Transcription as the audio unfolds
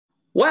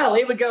Well,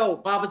 here we go.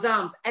 Barbers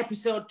Arms,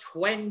 episode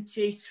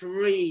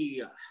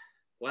 23.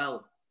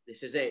 Well,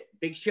 this is it.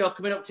 Big show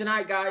coming up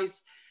tonight,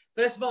 guys.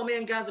 First of all, me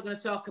and Gaz are going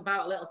to talk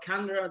about a little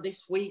calendar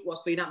this week,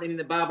 what's been happening in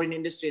the barbering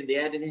industry and the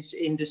hair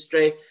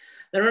industry.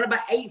 Then around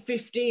about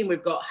 8:15,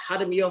 we've got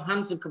Adam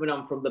Johanson coming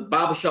on from the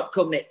BarberShop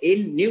company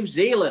in New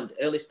Zealand.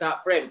 Early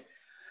start for him.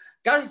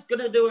 Gaz is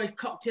going to do a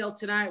cocktail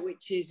tonight,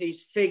 which is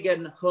his fig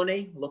and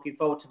honey. Looking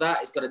forward to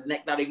that. He's got a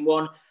neck that in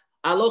one.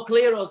 Our local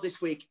heroes this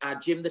week are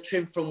Jim the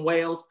Trim from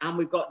Wales, and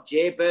we've got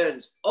Jay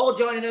Burns, all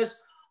joining us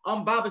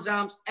on Barbers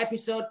Arms,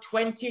 episode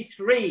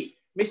 23.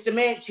 Mr.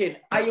 Machin,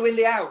 are you in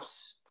the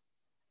house?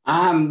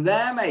 I'm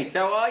there, mate.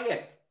 How are you?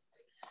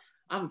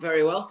 I'm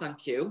very well,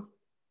 thank you.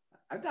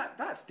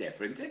 That's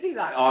different, isn't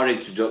that? Our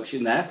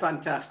introduction there,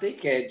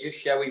 fantastic.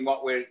 Just showing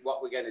what we're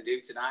going to do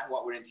tonight,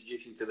 what we're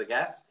introducing to the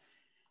guests,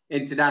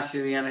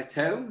 internationally and at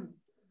home.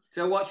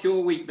 So, what's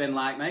your week been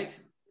like, mate?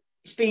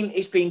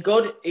 It's been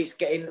good. It's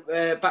getting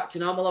back to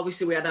normal.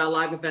 Obviously, we had our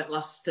live event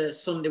last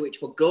Sunday, which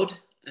were good.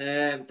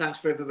 Thanks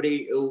for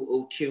everybody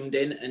who tuned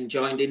in and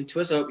joined into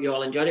us. I hope you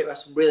all enjoyed it. We had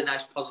some really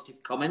nice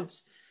positive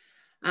comments.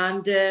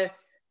 And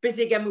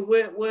busy again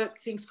with work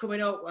things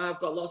coming up.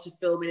 I've got lots of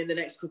filming in the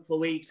next couple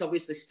of weeks.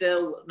 Obviously,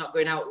 still not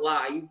going out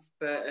live,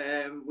 but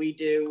we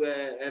do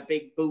a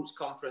big boots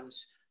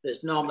conference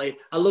that's normally...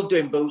 I love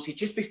doing boots. It's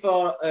just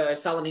before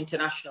Salon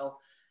International.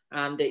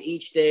 And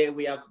each day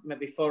we have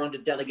maybe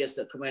 400 delegates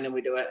that come in and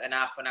we do an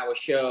half-an-hour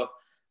show.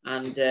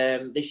 And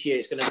this year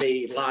it's going to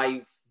be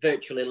live,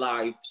 virtually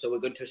live. So we're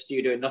going to a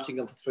studio in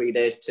Nottingham for 3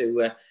 days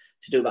to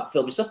do that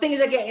filming. So things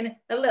are getting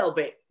a little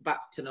bit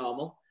back to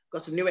normal.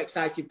 Got some new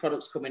exciting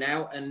products coming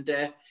out. And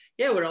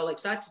yeah, we're all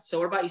excited. So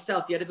what about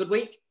yourself? You had a good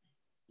week?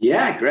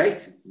 Yeah,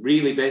 great.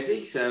 Really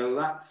busy. So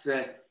that's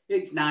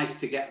it's nice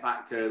to get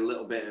back to a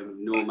little bit of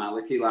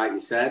normality, like you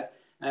said.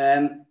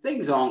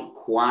 Things aren't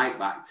quite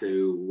back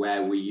to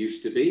where we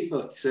used to be,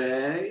 but,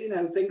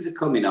 things are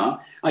coming on.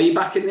 Are you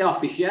back in the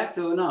office yet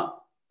or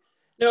not?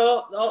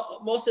 No,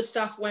 most of the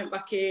staff went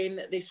back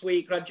in this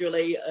week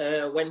gradually,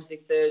 Wednesday,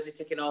 Thursday,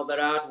 taking all their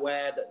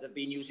hardware that they've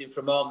been using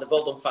from home. They've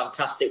all done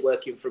fantastic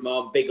working from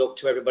home. Big up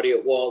to everybody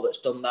at Wahl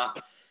that's done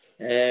that.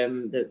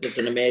 They've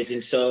done amazing.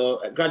 So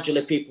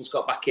gradually people's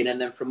got back in, and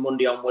then from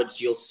Monday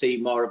onwards, you'll see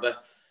more of a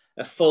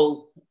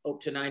full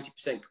up to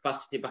 90%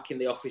 capacity back in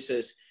the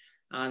offices.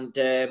 And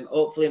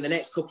hopefully in the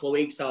next couple of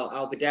weeks,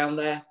 I'll be down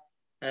there.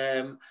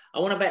 I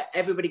want to bet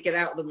everybody get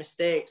out of the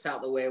mistakes out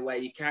of the way where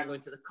you can't go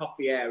into the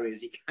coffee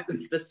areas. You can't go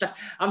into the stuff.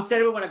 I'm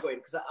terrible when I go in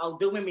because I'll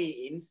do my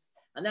meetings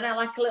and then I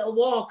like a little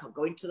walk. I'll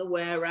go into the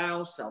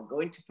warehouse. I'll go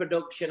into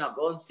production. I'll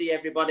go and see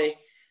everybody.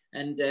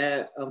 And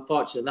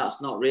unfortunately,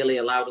 that's not really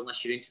allowed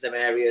unless you're into them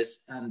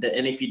areas. And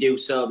if you do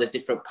so, there's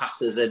different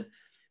passes and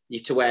you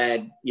have to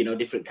wear,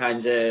 different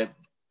kinds of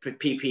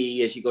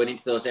PPE as you're going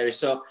into those areas.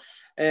 So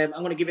I'm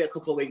going to give it a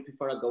couple of weeks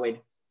before I go in.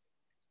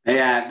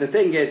 Yeah, the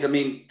thing is,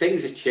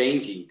 things are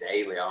changing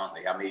daily, aren't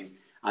they?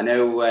 I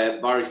know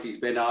Boris has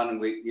been on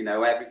and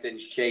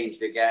everything's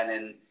changed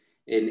again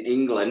in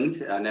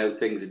England. I know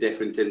things are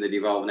different in the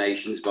devolved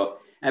nations, but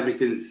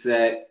everything's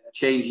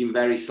changing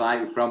very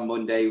slightly from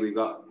Monday. We've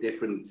got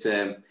different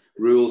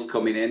rules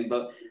coming in,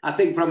 but I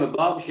think from a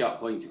barbershop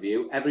point of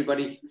view,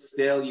 everybody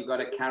still, you've got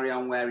to carry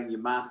on wearing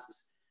your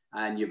masks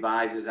and your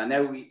visors. I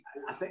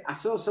think I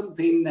saw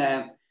something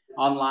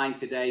online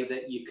today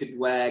that you could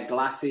wear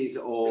glasses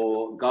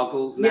or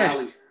goggles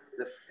now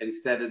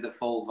instead of the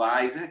full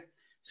visor.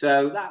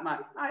 So that might,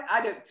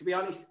 I don't, to be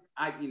honest,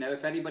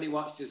 if anybody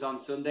watched us on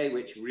Sunday,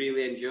 which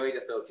really enjoyed,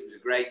 I thought it was a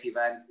great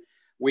event.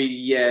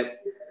 We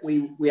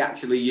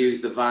actually use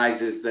the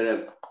visors that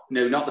are,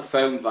 not the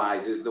foam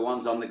visors, the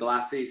ones on the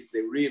glasses.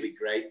 They're really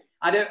great.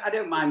 I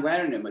don't mind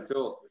wearing them at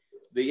all.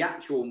 The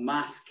actual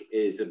mask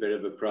is a bit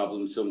of a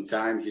problem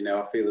sometimes.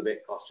 I feel a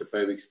bit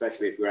claustrophobic,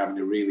 especially if we're having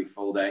a really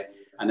full day.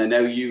 And I know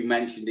you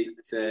mentioned it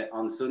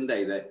on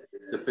Sunday that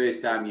it's the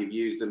first time you've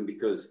used them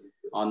because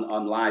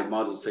on live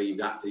models, so you've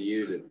got to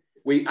use them.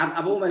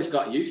 I've almost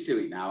got used to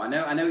it now. I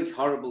know it's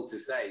horrible to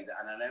say that,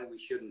 and I know we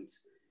shouldn't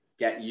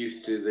get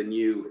used to the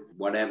new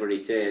whatever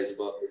it is,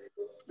 but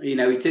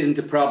it isn't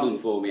a problem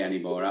for me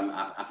anymore.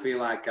 I feel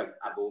like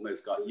I've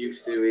almost got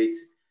used to it.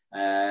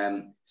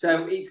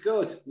 So it's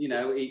good.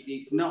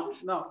 It's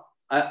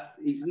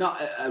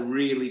not a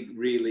really,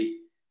 really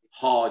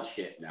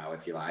hardship now,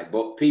 if you like,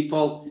 but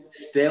people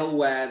still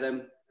wear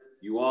them.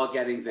 You are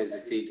getting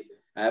visited.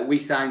 We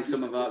signed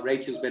some of our,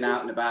 Rachel's been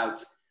out and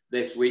about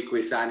this week.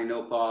 We're signing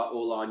up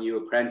all our new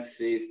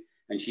apprentices,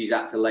 and she's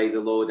had to lay the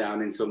law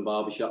down in some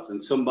barbershops,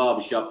 and some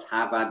barbershops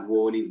have had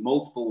warnings,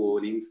 multiple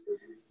warnings,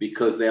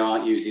 because they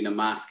aren't using a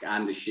mask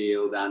and a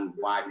shield and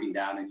wiping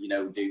down and,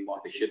 doing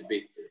what they should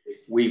be.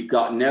 We've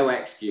got no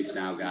excuse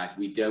now, guys.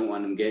 We don't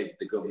want them to give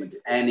the government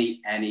any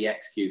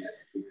excuse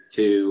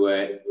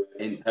to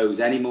impose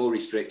any more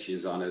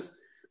restrictions on us.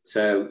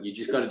 So you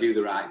just got to do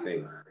the right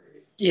thing.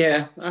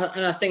 Yeah,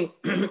 and I think,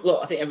 look,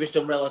 I think everybody's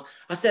done well.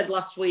 I said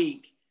last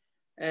week,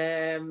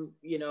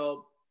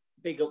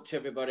 big up to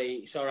everybody.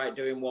 It's all right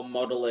doing one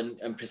model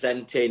and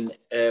presenting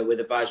with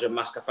a visor and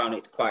mask. I found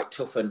it quite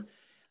tough. And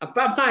I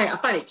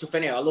find it tough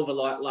anyway. I love a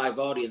live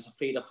audience. I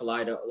feed off a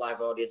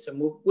live audience, and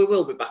we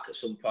will be back at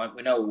some point.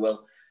 We know we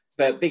will.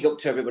 But big up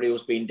to everybody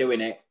who's been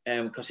doing it,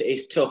 because it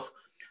is tough.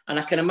 And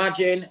I can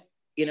imagine,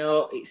 you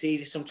know, it's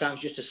easy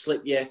sometimes just to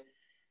slip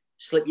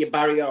your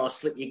barrier or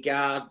slip your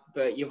guard,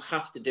 but you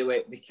have to do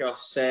it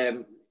because,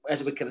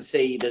 as we can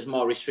see, there's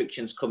more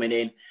restrictions coming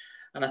in.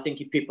 And I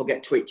think if people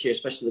get twitchy,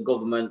 especially the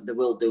government, they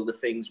will do the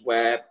things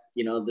where,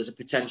 you know, there's a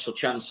potential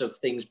chance of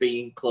things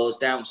being closed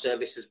down,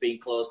 services being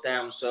closed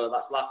down. So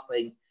that's the last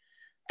thing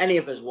any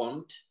of us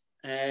want.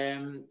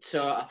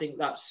 So I think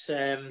that's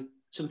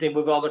something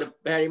we've all got to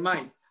bear in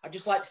mind. I'd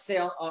just like to say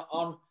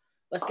on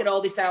let's get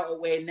all this out of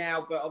the way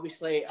now, but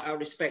obviously our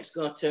respects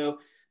go to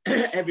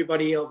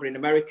everybody over in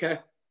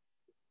America.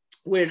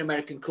 We're an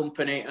American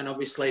company, and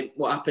obviously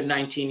what happened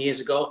 19 years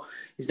ago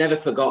is never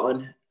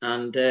forgotten.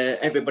 And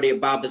everybody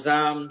at Barbers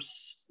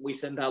Arms, we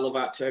send our love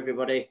out to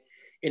everybody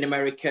in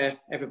America,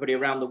 everybody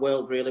around the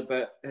world, really,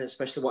 but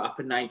especially what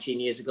happened 19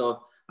 years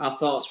ago. Our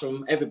thoughts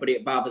from everybody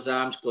at Barbers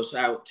Arms goes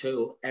out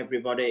to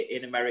everybody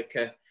in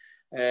America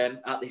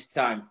at this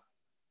time.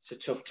 It's a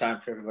tough time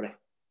for everybody.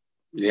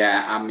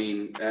 Yeah, I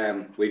mean,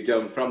 we've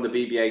done, from the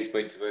BBA's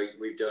point of view,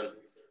 we've done a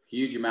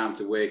huge amount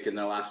of work in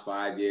the last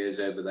 5 years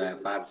over there,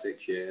 5 or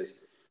 6 years,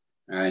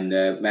 and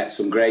met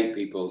some great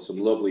people, some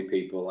lovely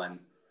people, and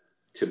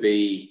to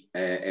be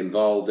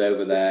involved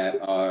over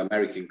there, our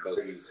American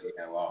cousins, you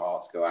know, our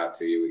hearts go out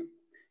to you.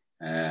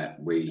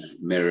 We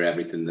mirror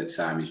everything that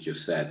Simon's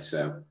just said,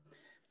 so,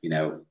 you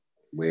know,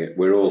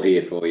 we're all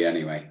here for you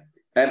anyway.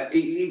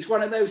 It's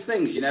one of those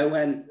things, you know,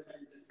 when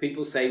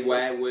people say,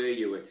 where were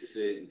you at a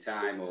certain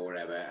time or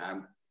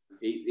whatever,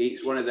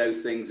 it's one of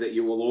those things that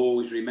you will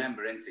always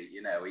remember, isn't it?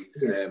 You know,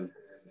 it's a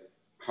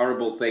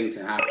horrible thing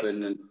to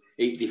happen, and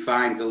it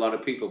defines a lot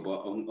of people,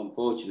 but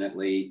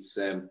unfortunately it's,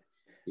 you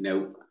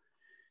know,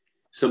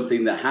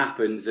 something that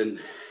happens, and,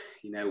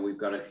 you know, we've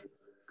got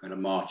to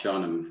march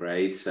on, I'm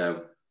afraid.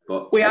 So,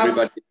 but we've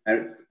got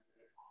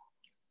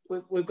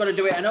to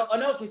do it. And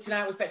hopefully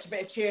tonight we fetch a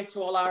bit of cheer to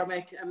all our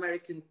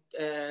American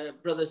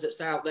brothers that's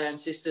out there and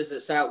sisters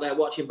that's out there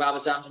watching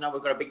Barbers Arms. I know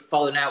we've got a big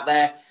following out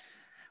there.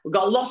 We've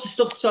got lots of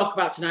stuff to talk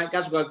about tonight,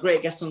 guys. We've got a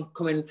great guest on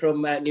coming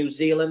from New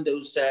Zealand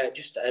who's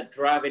just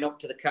driving up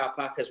to the car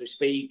park as we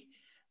speak.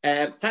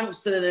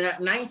 Thanks to the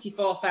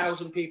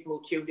 94,000 people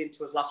who tuned in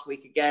to us last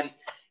week again.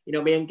 You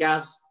know, me and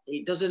Gaz,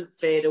 it doesn't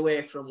fade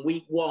away from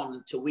week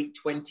 1 to week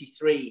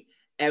 23.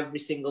 Every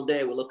single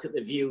day we look at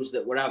the views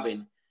that we're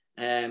having.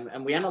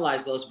 And we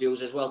analyse those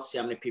views as well to see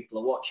how many people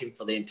are watching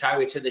for the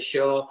entirety of the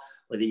show,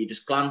 whether you're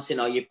just glancing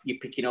or you're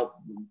picking up,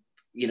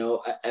 you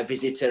know, a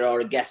visitor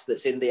or a guest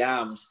that's in the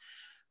arms.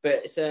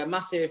 But it's a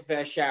massive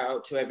shout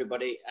out to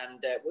everybody.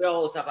 And we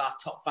always have our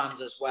top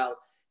fans as well.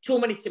 Too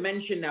many to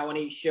mention now on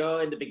each show.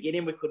 In the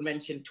beginning, we could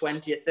mention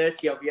 20 or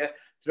 30 of you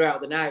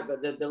throughout the night,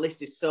 but the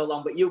list is so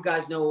long. But you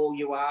guys know who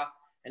you are.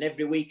 And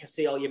every week I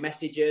see all your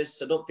messages.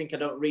 So don't think I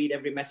don't read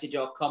every message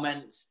or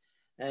comments.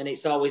 And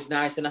it's always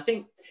nice. And I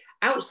think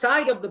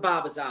outside of the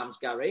Barbers Arms,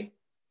 Gary,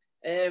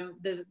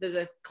 there's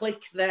a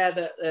clique there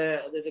that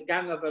there's a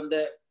gang of them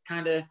that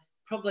kind of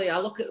probably, I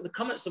look at the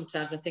comments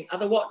sometimes and think, are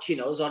they watching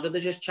us or do they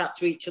just chat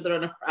to each other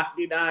on a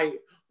Friday night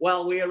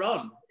while we're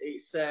on?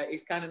 It's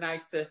kind of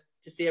nice to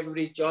see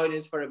everybody's joining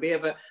us for a beer,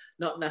 but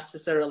not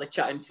necessarily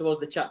chatting to us.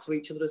 They chat to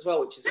each other as well,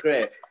 which is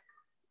great.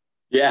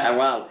 Yeah,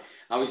 well,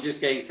 I was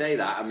just going to say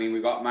that. I mean,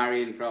 we've got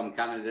Marion from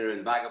Canada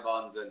and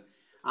Vagabonds and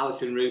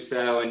Alison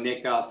Russo and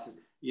Nikos.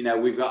 You know,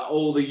 we've got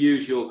all the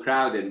usual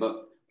crowd in,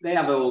 but they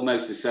have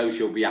almost a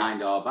social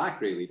behind our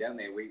back, really, don't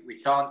they?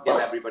 We can't give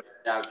everybody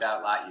a shout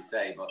out like you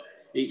say, but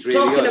it's really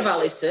talking good. of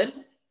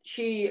Alison,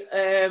 she,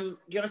 do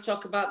you want to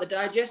talk about the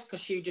digest?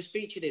 Because she just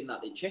featured in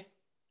that, didn't she?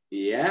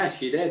 Yeah,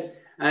 she did.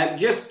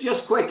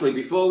 Just quickly,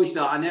 before we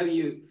start, I know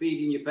you're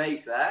feeding your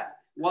face there.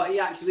 What are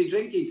you actually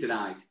drinking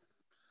tonight?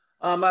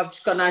 I've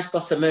just got a nice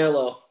glass of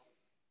Merlot.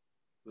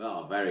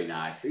 Oh, very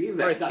nice.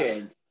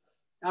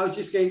 I was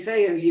just going to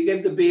say, you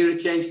give the beer a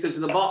change because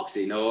of the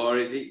boxing, or are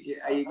you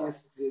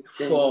just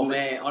changing? Oh,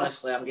 mate,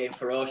 honestly, I'm getting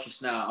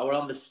ferocious now. I was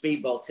on the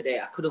speedball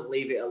today. I couldn't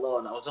leave it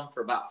alone. I was on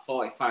for about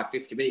 45,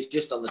 50 minutes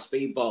just on the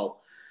speedball.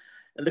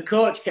 And the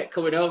coach kept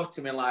coming over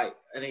to me, like,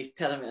 and he's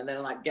telling me, and then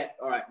I'm like, get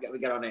on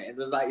it. And it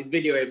was like, he's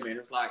videoing me, and it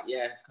was like,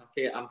 yeah,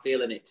 I'm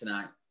feeling it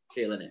tonight.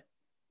 Feeling it.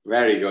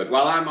 Very good.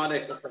 Well, I'm on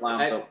it.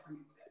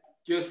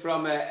 Just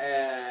from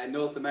a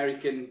North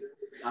American,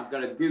 I've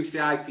got a Goose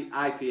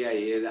IPA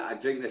here that I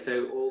drink this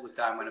out all the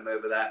time when I'm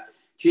over there.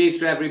 Cheers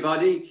to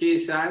everybody.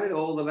 Cheers, Simon.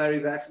 All the very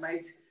best,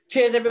 mate.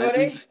 Cheers,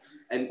 everybody.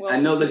 And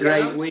another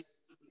great week.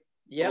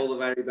 Yep. All the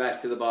very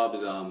best to the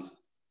Barbers Arms.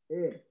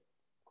 I've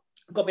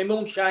got my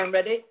moonshine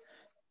ready.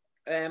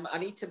 I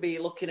need to be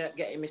looking at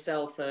getting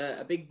myself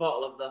a big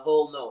bottle of the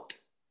whole nut.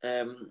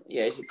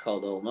 Is it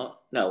called whole nut?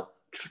 No,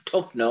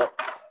 tough nut.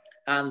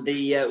 And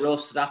the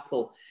roasted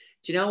apple.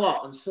 Do you know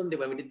what? On Sunday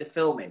when we did the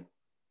filming,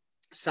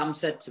 Sam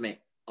said to me,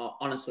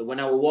 honestly, when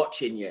I was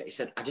watching you, he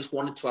said, I just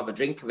wanted to have a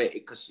drink of it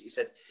because he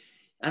said,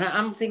 And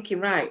I'm thinking,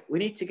 right, we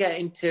need to get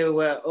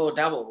into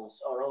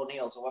O'Dowell's or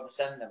O'Neill's or whoever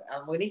send them.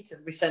 And we need to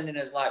be sending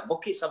us like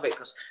buckets of it,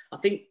 because I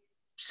think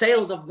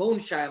sales of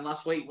moonshine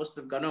last week must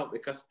have gone up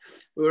because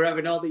we were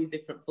having all these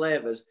different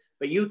flavours.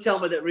 But you tell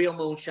me that real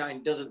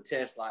moonshine doesn't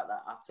taste like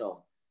that at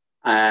all.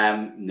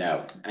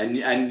 No.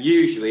 And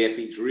usually if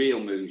it's real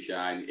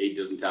moonshine, it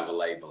doesn't have a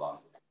label on.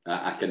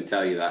 I can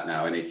tell you that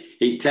now. And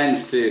it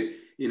tends to,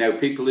 you know,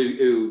 people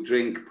who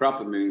drink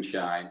proper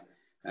moonshine,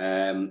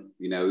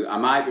 you know, I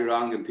might be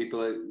wrong, and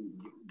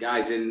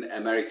guys in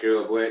America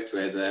who I've worked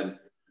with,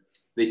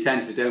 they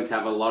tend to don't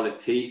have a lot of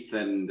teeth,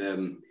 and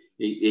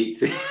it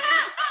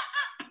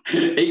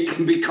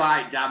can be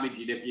quite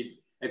damaging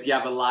if you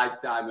have a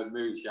lifetime of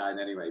moonshine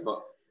anyway.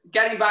 But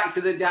getting back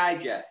to the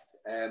digest,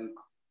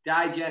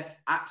 digest,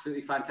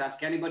 absolutely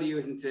fantastic. Anybody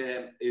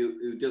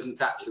who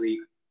doesn't actually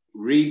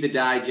read the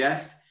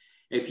digest,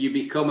 if you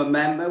become a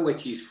member,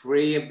 which is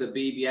free of the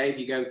BBA, if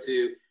you go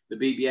to the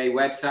BBA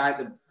website,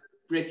 the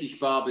British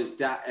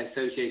Barbers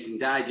Association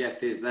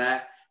Digest is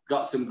there.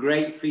 Got some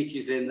great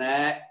features in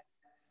there.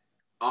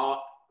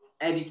 Our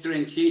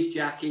editor-in-chief,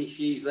 Jackie,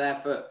 she's there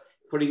for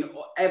putting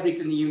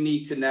everything you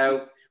need to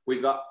know.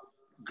 We've got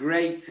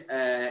great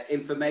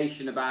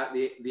information about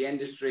the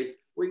industry.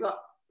 We've got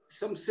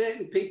some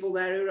certain people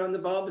there who are on the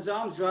Barbers'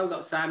 Arms as well. We've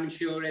got Simon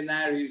Shaw in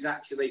there, who's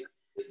actually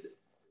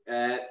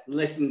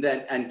listened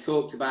and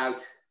talked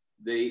about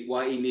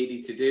what he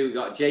needed to do. We've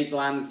got Jake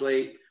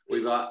Lansley.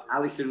 We've got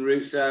Alison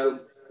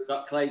Russo. We've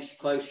got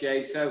Close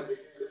Shave. So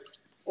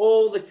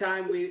all the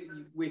time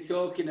we're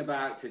talking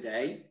about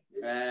today,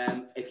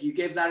 if you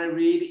give that a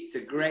read, it's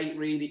a great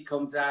read. It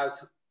comes out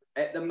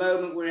at the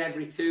moment, we're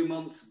every 2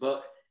 months,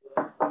 but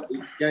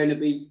it's going to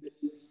be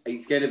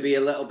a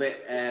little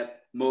bit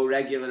more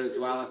regular as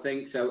well, I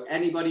think. So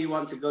anybody who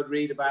wants a good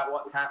read about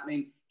what's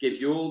happening, gives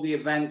you all the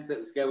events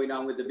that's going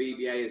on with the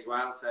BBA as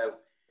well. So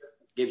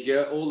gives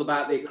you all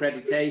about the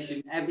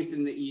accreditation,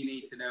 everything that you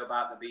need to know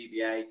about the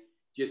BBA.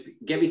 Just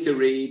give it a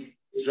read,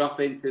 drop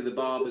into the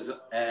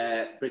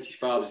British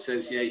Barbers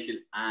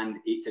Association, and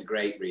it's a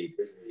great read.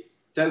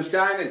 So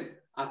Simon,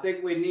 I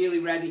think we're nearly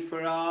ready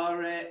for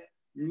our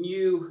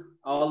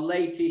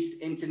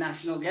latest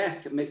international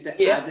guest, Mr.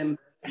 Adam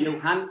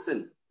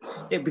Johanson.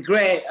 It'd be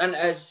great. And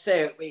as I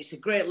say, it's a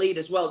great lead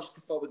as well, just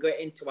before we go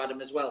into Adam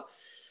as well.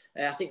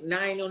 I think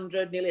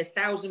 900, nearly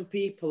 1,000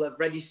 people have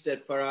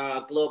registered for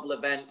our global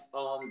event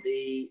on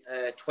the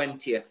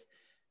 20th.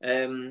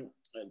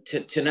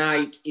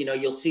 Tonight, you know,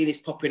 you'll see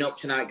this popping up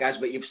tonight, guys,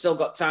 but you've still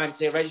got time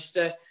to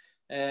register.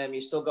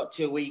 You've still got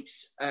 2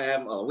 weeks,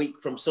 a week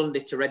from Sunday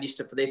to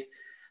register for this.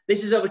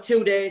 This is over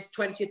 2 days,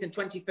 20th and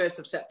 21st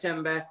of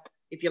September.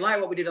 If you like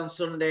what we did on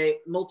Sunday,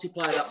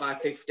 multiply that by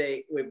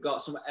 50. We've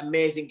got some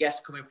amazing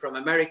guests coming from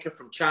America,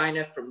 from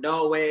China, from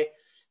Norway,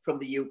 from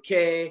the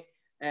UK.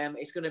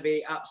 It's going to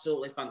be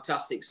absolutely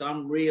fantastic. So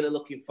I'm really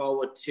looking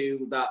forward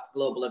to that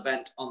global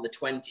event on the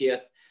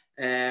 20th.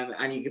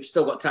 And you've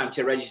still got time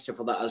to register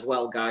for that as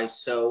well,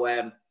 guys.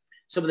 So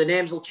some of the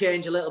names will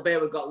change a little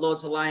bit. We've got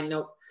loads of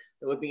lineup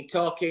that we've been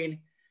talking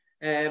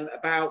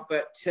about.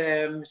 But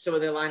some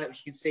of the lineups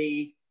you can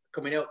see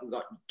coming up, we've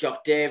got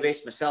Geoff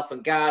Davis, myself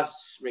and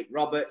Gaz, Rick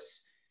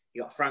Roberts.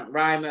 You've got Frank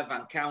Reimer,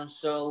 Van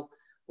Council.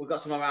 We've got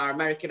some of our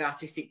American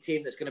artistic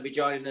team that's going to be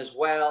joining as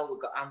well.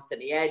 We've got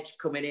Anthony Edge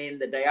coming in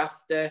the day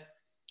after.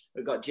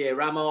 We've got Jay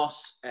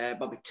Ramos,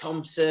 Bobby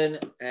Thompson.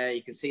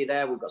 You can see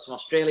there, we've got some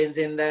Australians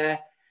in there.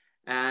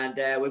 And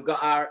we've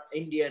got our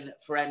Indian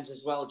friends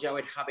as well,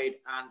 Jawed Habib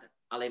and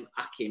Alim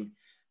Akim,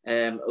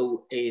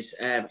 who is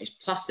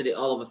plastered it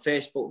all over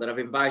Facebook that I've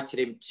invited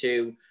him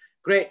to.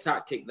 Great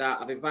tactic that.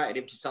 I've invited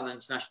him to Salon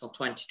International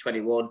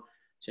 2021.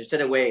 So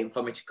instead of waiting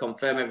for me to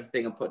confirm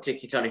everything and put a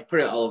ticket on, he put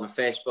it all over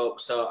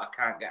Facebook, so I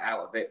can't get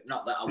out of it.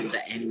 Not that I would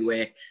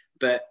anyway,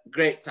 but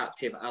great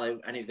tactic,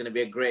 Alan, and he's going to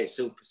be a great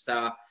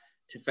superstar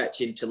to fetch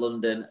into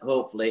London,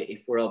 hopefully,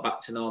 if we're all back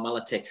to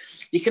normality.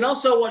 You can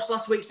also watch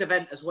last week's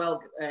event as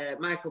well.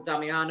 Michael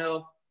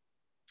Damiano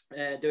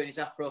doing his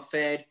Afro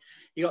fade.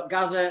 You got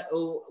Gaza,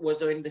 who was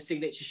doing the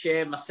signature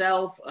shave.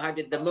 Myself, I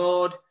did the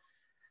mode.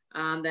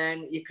 And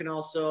then you can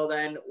also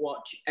then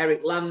watch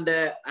Eric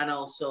Lander and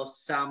also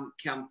Sam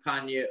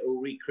Campagna,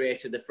 who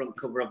recreated the front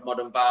cover of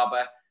Modern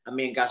Barber. And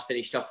me and Gaz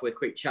finished off with a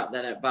quick chat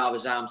then at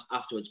Barbers' Arms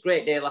afterwards.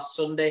 Great day last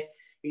Sunday.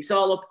 It's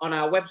all up on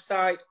our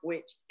website,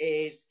 which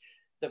is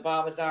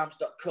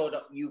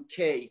thebarbersarms.co.uk.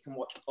 You can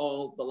watch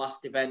all the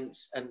last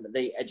events and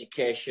the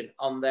education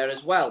on there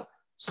as well.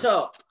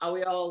 So, are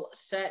we all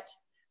set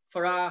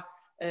for our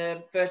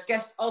first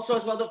guest? Also,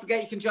 as well, don't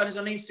forget you can join us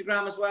on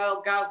Instagram as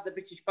well. Gaz, the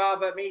British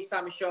Barber, me,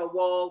 Simon Shaw,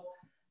 Wahl,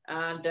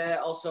 and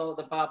also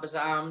the Barbers'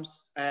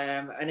 Arms.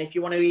 And if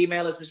you want to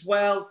email us as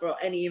well for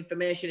any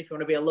information, if you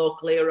want to be a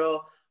local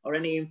hero or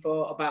any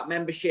info about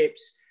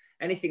memberships,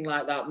 anything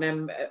like that,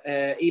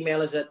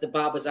 email us at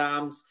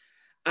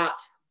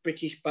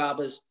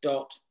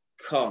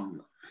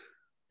thebarbersarms@britishbarbers.com.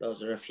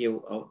 Those are a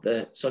few of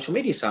the social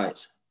media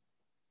sites.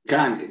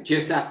 Grand.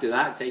 Just after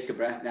that, take a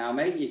breath now,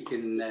 mate. You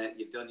can.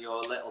 You've done your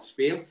little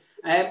spiel.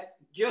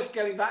 just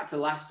going back to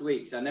last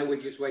week's, I know we're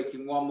just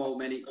waiting one more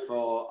minute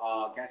for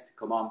our guest to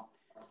come on.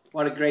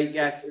 What a great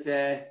guest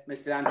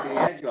Mr. Anthony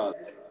Edge was.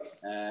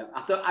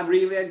 I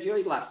really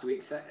enjoyed last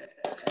week's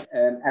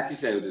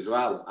episode as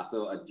well. I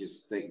thought I'd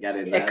just get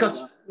in there. Yeah,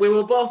 because we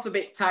were both a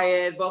bit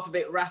tired, both a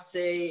bit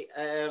ratty.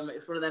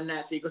 It's one of them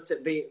nights where you go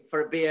to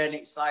for a beer and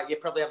it's like you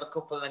probably have a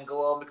couple and then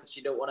go home because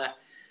you don't want to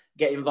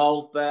get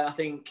involved. But I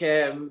think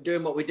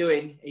doing what we're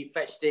doing, he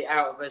fetched it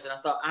out of us. And I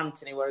thought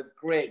Anthony were a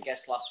great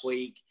guest last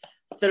week.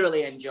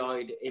 Thoroughly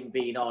enjoyed him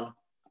being on.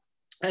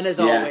 And as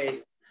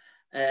always,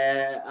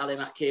 Ali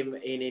Machin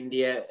in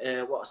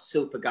India, what a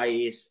super guy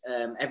he is.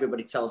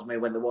 Everybody tells me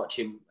when they watch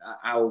him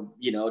how,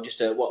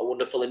 what a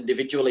wonderful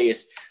individual he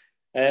is.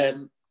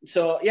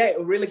 So, yeah,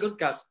 really good,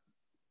 guys.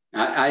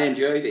 I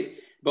enjoyed it.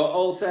 But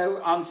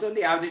also on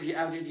Sunday, how did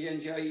you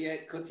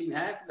enjoy cutting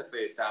hair for the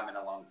first time in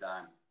a long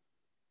time?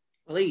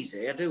 Well,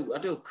 easy. I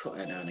do cut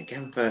hair now and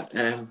again, but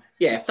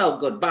it felt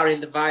good. Barring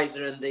the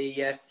visor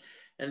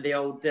and the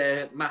old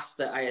mask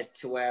that I had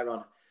to wear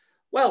on.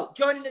 Well,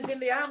 joining us in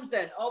the arms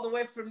then, all the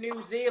way from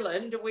New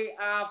Zealand, we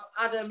have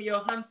Adam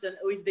Johanson,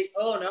 who is the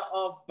owner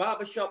of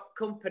BarberShop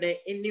Company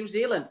in New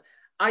Zealand.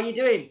 How are you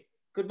doing?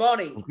 Good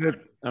morning.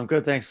 I'm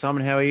good, thanks,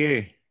 Simon. How are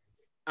you?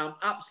 I'm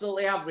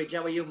absolutely average.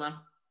 How are you, man?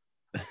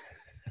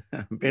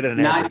 Better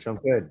than average. I'm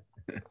good.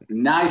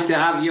 Nice to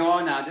have you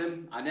on,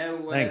 Adam. I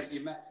know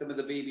you met some of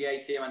the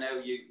BBA team. I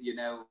know you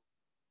know.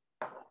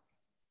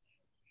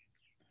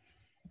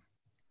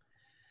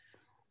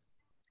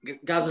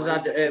 Gaz has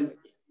had...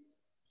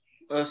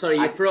 oh, sorry,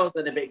 you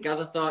frozen a bit, Gaz.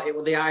 I thought it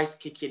was the ice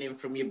kicking in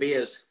from your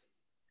beers.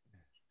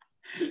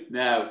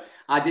 No,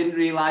 I didn't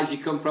realise you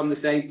come from the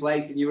same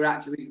place and you were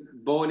actually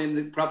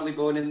probably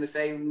born in the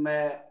same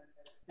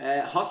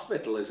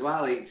hospital as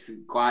well. It's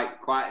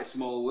quite a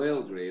small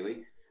world,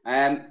 really.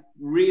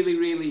 Really,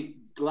 really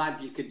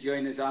glad you could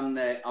join us on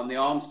the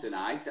arms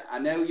tonight. I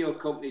know your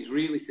company's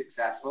really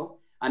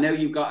successful. I know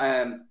you've got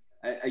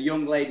a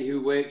young lady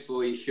who works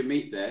for you,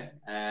 Shamitha,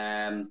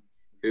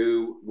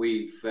 who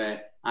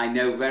I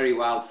know very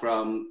well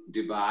from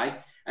Dubai.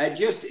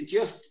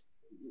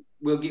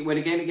 We're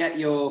going to get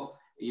your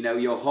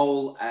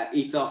whole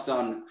ethos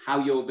on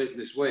how your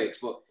business works.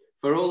 But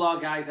for all our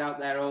guys out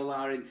there, all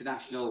our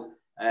international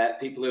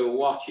people who are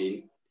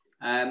watching,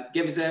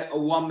 give us a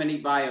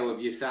 1-minute bio of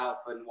yourself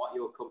and what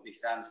your company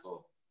stands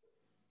for.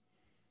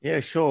 Yeah,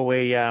 sure.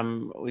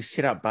 We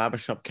set up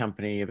BarberShop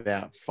Company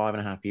about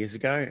 5.5 years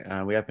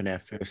ago. We opened our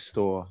first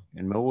store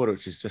in Millwood,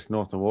 which is just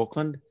north of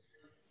Auckland.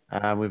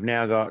 We've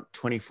now got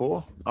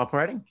 24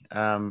 operating,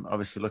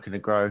 obviously looking to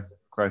grow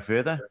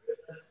further.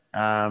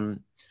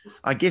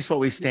 I guess what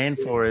we stand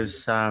for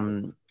is our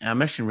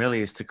mission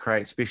really is to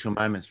create special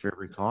moments for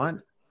every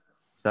client.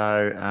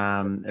 So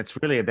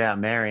it's really about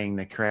marrying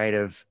the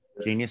creative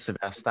genius of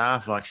our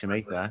staff like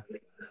Shamitha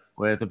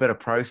with a bit of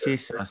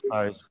process and I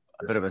suppose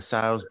a bit of a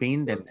sales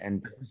bend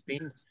and business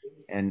bend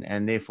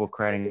and therefore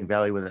creating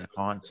value with our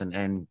clients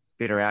and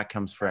better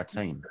outcomes for our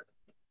team.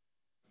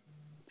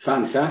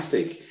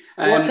 Fantastic.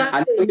 What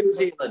time is it in New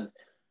Zealand?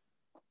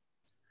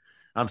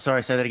 I'm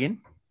sorry, say that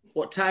again.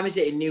 What time is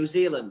it in New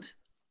Zealand?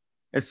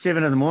 It's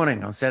 7 a.m.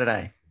 on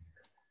Saturday.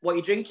 What are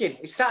you drinking?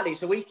 It's Saturday,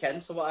 it's a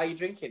weekend, so what are you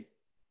drinking?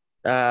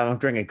 I'm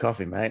drinking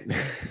coffee, mate.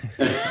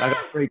 I've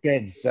got 3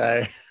 kids,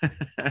 so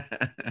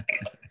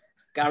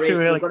Gary, it's too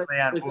early for me,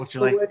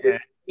 unfortunately. Yeah.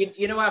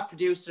 You know our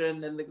producer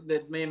and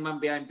the main man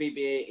behind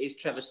BBA is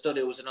Trevor Studd,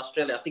 who was in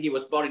Australia. I think he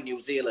was born in New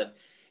Zealand.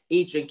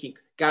 He's drinking.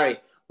 Gary,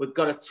 we've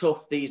got to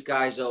tough these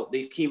guys up.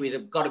 These Kiwis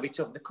have got to be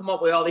tough. They come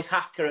up with all this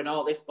hacker and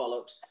all this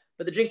bollocks,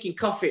 but they're drinking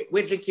coffee.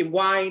 We're drinking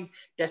wine,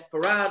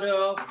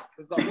 Desperado.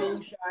 We've got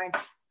moonshine.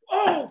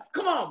 Oh,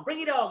 come on,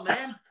 bring it on,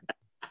 man.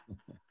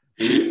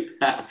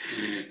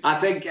 I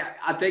think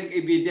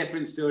it'd be a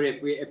different story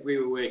if we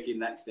were working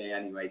next day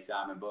anyway,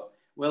 Simon. But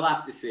we'll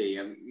have to see.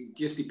 It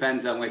just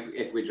depends on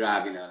if we're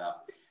driving or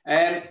not.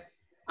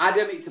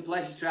 Adam, it's a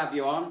pleasure to have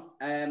you on.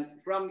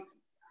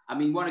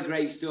 What a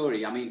great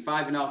story.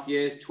 5.5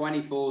 years,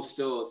 24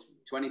 stores,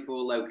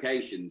 24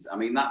 locations.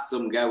 That's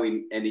some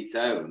going in its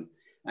own.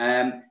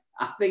 I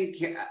think,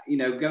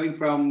 going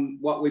from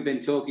what we've been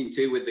talking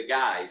to with the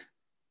guys,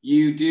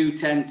 you do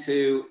tend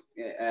to,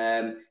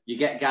 you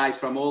get guys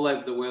from all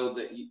over the world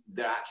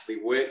that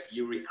actually work,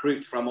 you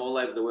recruit from all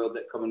over the world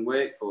that come and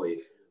work for you.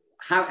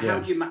 How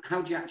do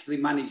you actually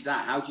manage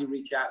that? How do you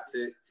reach out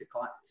to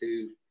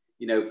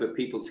for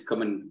people to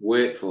come and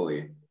work for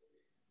you?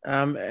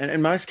 And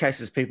in most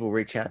cases, people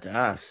reach out to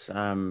us.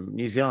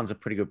 New Zealand's a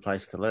pretty good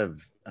place to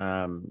live.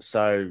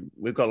 So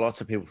we've got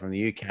lots of people from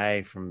the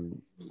UK, from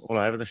all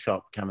over the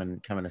shop coming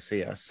to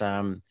see us.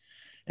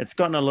 It's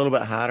gotten a little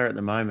bit harder at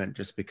the moment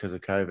just because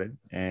of COVID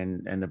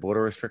and the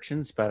border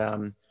restrictions. But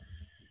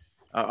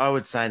I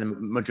would say the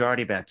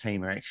majority of our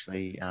team are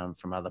actually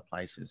from other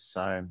places.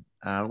 So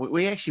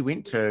we actually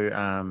went to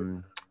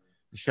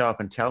the show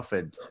up in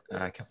Telford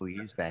a couple of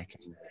years back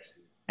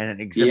and it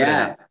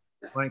exhibited.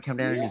 Why don't you come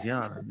down to New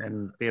Zealand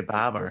and be a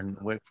barber and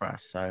work for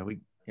us? So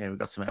we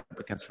got some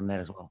applicants from that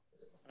as well.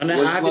 And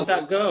how did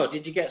that go?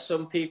 Did you get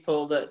some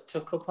people that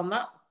took up on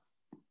that?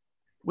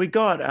 We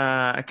got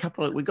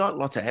we got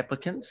lots of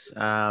applicants,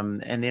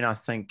 and then I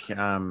think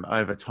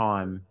over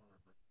time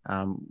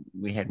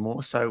we had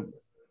more. So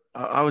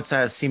I would say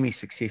I was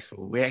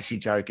semi-successful. We actually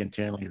joke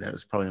internally that it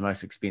was probably the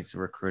most expensive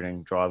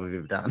recruiting drive we've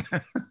ever done.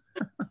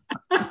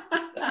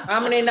 How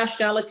many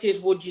nationalities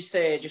would you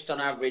say, just on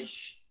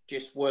average,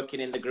 just working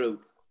in the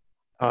group?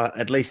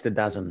 At least a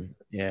dozen.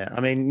 Yeah,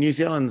 I mean, New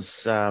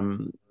Zealand's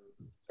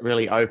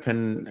really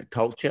open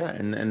culture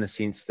in the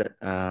sense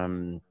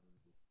that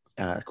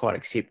quite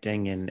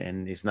accepting,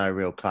 and there's no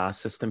real class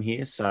system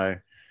here. So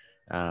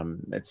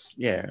it's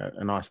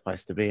a nice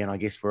place to be. And I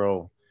guess we're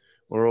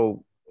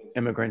all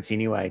immigrants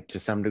anyway to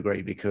some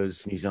degree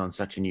because New Zealand's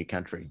such a new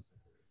country.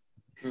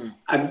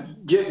 And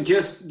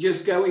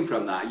just going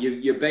from that,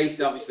 you're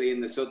based obviously in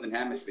the Southern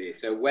Hemisphere.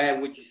 So where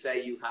would you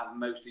say you have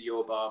most of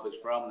your barbers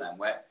from then?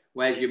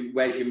 Where's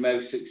your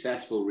most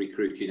successful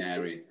recruiting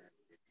area?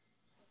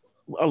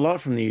 A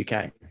lot from the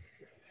UK.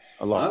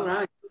 A lot. All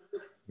right.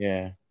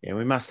 Yeah.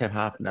 We must have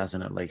half a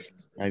dozen at least,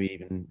 maybe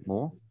even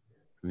more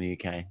from the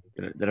UK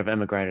that have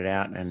immigrated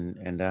out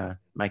and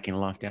making a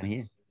life down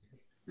here.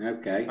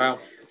 Okay. Well,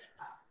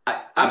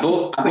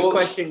 a quick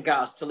question,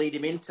 Gaz, to lead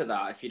him into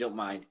that, if you don't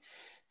mind.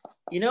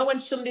 You know, when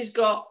somebody's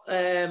got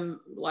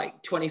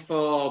like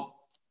 24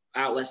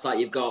 outlets, like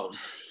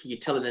you're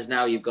telling us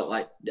now you've got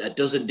like a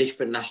dozen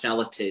different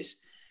nationalities,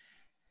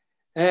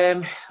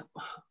 kind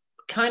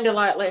of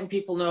like letting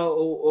people know,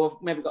 or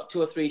maybe got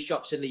 2 or 3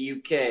 shops in the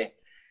UK.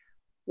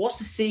 What's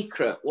the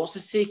secret? What's the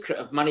secret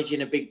of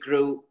managing a big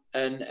group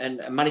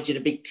and managing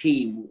a big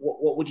team?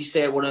 What would you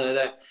say one of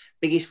the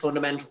biggest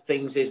fundamental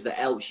things is that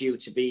helps you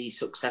to be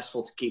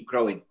successful, to keep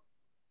growing?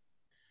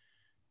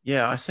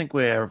 Yeah, I think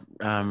we're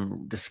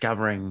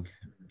discovering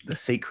the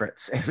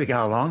secrets as we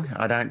go along.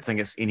 I don't think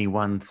it's any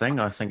one thing.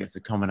 I think it's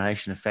a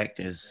combination of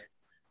factors.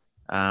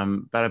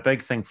 But a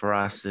big thing for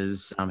us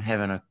is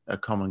having a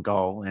common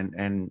goal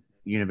and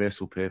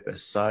universal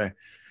purpose. So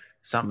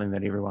something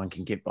that everyone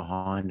can get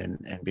behind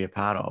and be a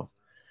part of.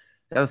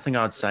 The other thing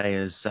I'd say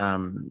is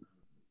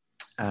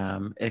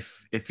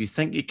if you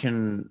think you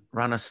can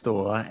run a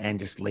store and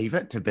just leave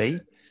it to be,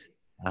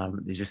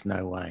 there's just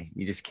no way.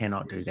 You just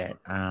cannot do that.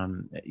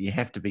 You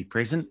have to be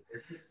present.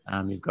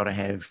 You've got to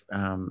have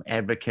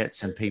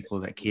advocates and people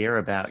that care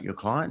about your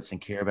clients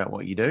and care about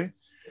what you do.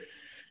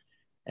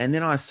 And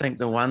then I think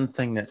the one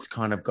thing that's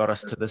kind of got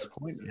us to this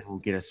point and will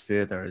get us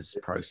further is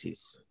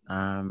process.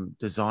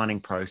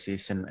 Designing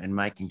process and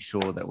making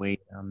sure that we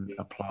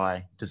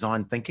apply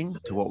design thinking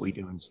to what we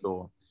do in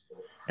store.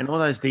 And all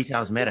those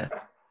details matter.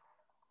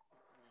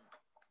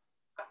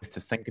 To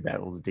think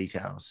about all the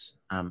details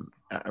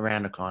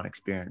around a client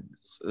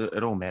experience,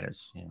 it all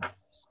matters. Yeah.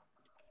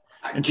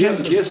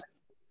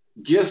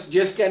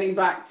 Just getting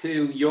back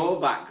to your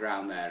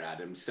background there,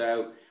 Adam.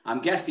 So I'm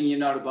guessing you're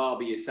not a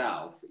barber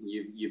yourself.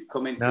 You've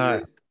come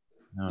into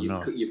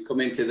you've come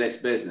into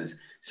this business.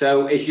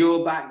 So is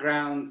your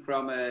background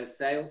from a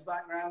sales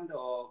background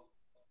or?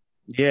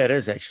 Yeah, it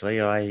is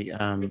actually. I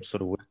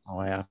sort of worked my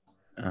way up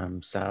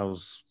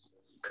sales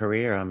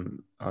career.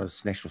 I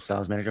was national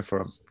sales manager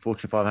for a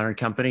Fortune 500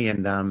 company,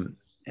 and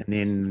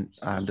then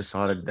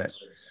decided that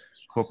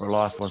corporate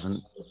life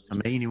wasn't for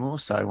me anymore,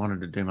 so I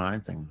wanted to do my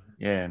own thing.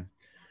 Yeah,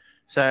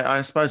 so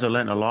I suppose I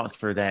learned a lot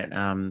through that.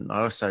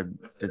 I also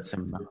did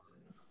some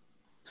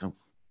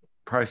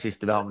process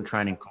development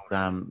training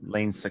called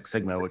Lean Six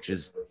Sigma, which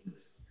is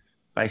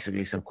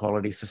basically some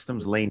quality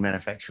systems. Lean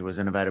manufacture was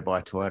innovated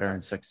by Toyota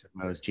and Six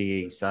Sigma was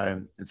GE.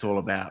 So it's all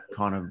about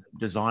kind of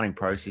designing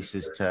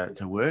processes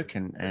to work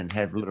and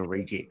have little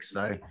rejects.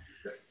 So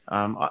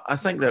I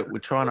think that we're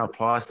trying to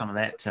apply some of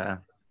that to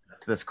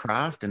this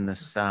craft and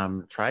this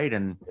trade,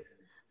 and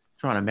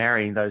trying to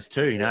marry those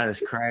two,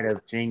 this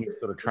creative genius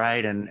sort of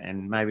trade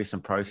and maybe some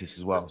process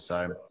as well.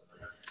 So,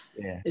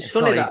 yeah. It's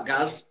funny that,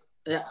 Gaz.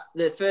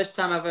 The first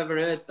time I've ever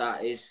heard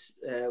that is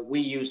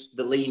we use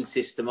the lean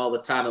system all the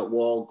time at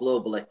Wahl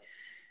globally.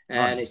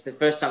 And It's the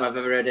first time I've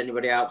ever heard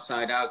anybody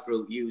outside our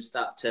group use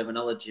that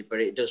terminology, but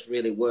it does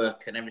really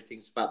work, and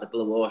everything's about the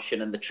blue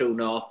ocean and the true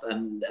north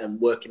and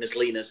working as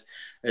lean as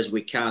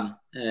we can.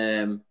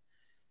 Yeah.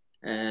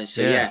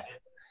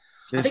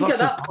 I think at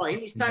that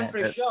point, it's time for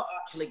a shot,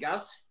 actually,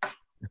 Gaz. On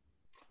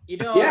the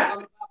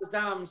Barbers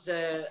Arms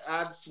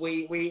ads,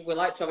 we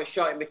like to have a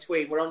shot in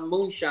between. We're on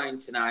moonshine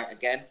tonight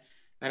again.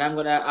 And I'm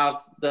going to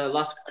have the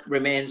last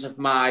remains of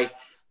my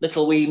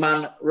little wee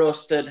man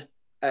roasted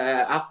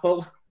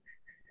apple.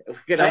 We're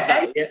going to have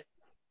that yet.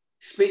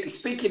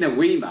 Speaking of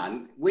wee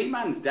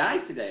man's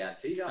died today,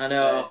 actually. I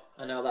know.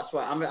 That's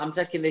why I'm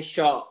taking this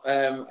shot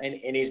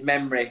in his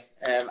memory.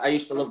 I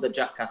used to love the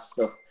Jackass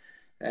stuff.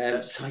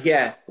 So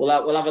yeah, we'll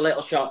have a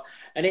little shot.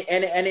 And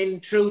in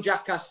true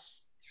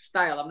Jackass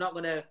style, I'm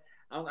going to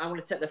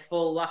take the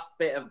full last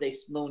bit of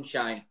this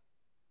moonshine.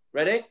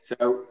 Ready?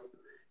 So,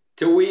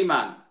 to wee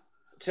man.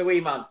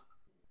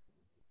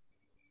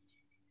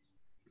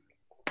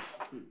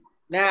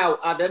 Now,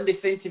 Adam,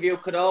 this interview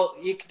could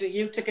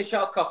you take a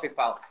shot of coffee,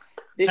 pal.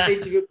 This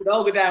interview could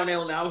all go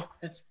downhill now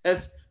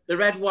as the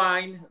red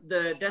wine,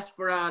 the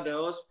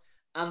desperados,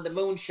 and the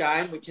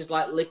moonshine, which is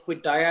like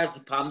liquid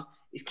diazepam,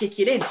 is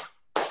kicking in.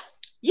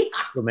 Yeah.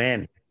 Good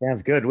man.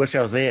 Sounds good. Wish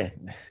I was there.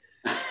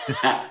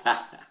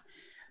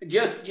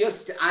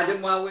 just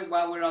Adam, while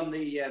we're on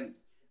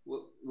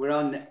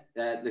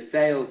the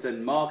sales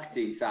and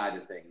marketing side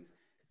of things,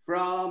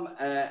 from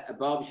a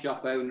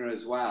barbershop owner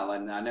as well,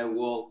 and I know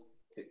Wahl,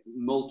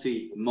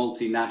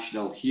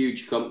 multinational,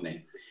 huge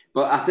company,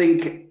 but I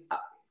think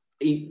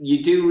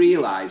you do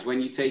realise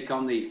when you take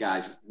on these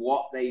guys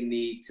what they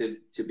need to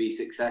be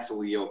successful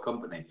with your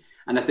company,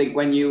 and I think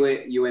when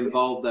you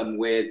involve them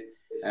with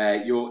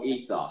your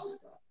ethos,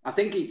 I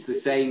think it's the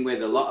same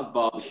with a lot of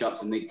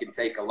barbershops, and they can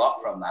take a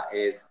lot from that,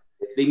 is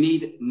they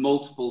need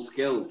multiple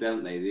skills,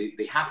 don't they?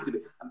 They have to be.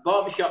 And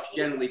barbershops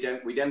generally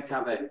we don't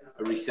have a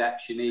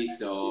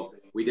receptionist, or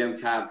we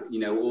don't have,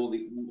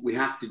 we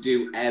have to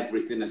do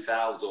everything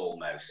ourselves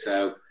almost.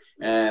 So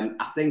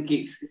I think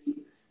it's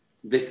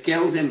the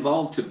skills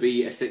involved to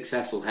be a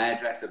successful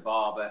hairdresser,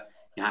 barber.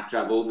 You have to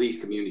have all these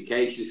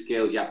communication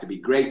skills. You have to be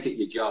great at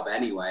your job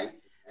anyway.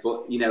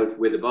 But,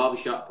 with a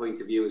barbershop point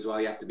of view as well,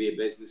 you have to be a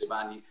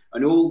businessman.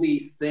 And all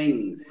these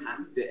things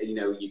have to,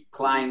 your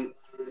client,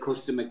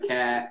 customer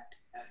care.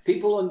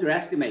 People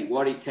underestimate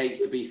what it takes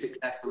to be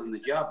successful in the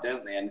job,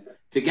 don't they? And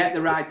to get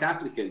the right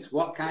applicants,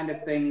 what kind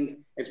of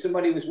thing, if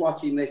somebody was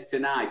watching this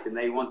tonight and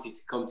they wanted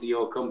to come to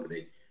your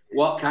company,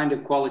 what kind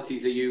of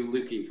qualities are you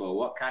looking for?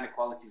 What kind of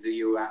qualities are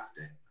you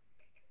after?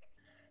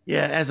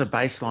 Yeah, as a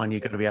baseline,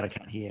 you've got to be able to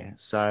cut hair.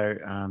 So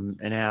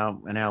in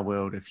our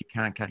world, if you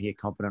can't cut hair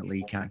competently,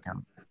 you can't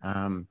come.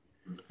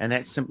 And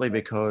that's simply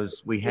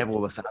because we have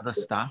all this other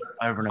stuff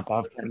over and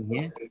above cutting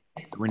hair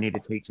that we need to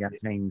teach our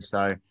team.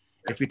 So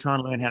if you're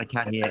trying to learn how to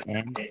cut hair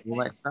and all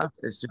that stuff,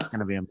 it's just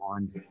going to be it's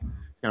going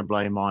to blow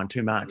your mind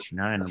too much,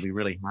 and it'll be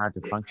really hard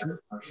to function.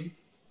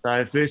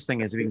 So first thing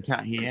is, if you can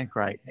cut hair,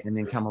 great, and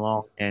then come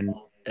along. And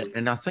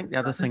I think the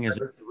other thing is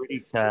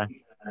really to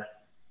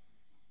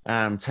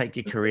take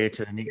your career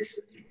to the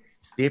next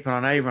step. And I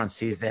know everyone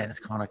says that, it's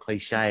kind of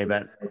cliche,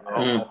 but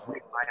I'll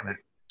reframe it.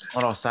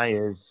 What I'll say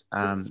is,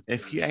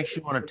 if you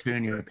actually want to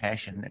turn your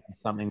passion into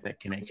something that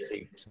can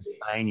actually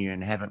sustain you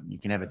and you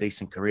can have a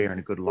decent career and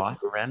a good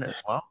life around it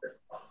as well.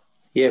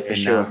 Yeah, for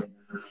sure.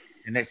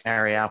 And that's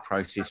our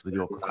process with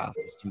your craft,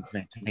 is to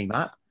team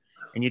up.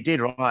 And you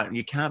did right.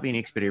 You can't be an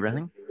expert at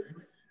everything.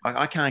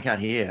 I can't cut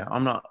hair.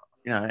 I'm not,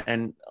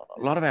 and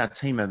a lot of our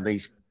team are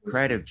these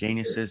creative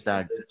geniuses.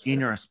 They're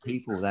generous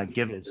people. They're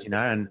givers,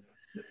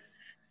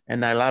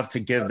 and they love to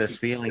give this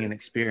feeling and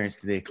experience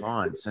to their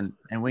clients. And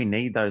we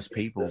need those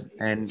people.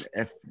 And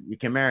if you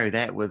can marry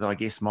that with, I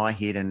guess, my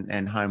head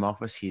and home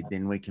office head,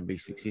 then we can be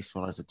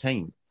successful as a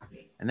team.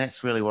 And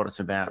that's really what it's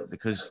about,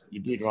 because you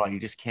did right. You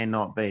just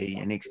cannot be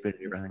an expert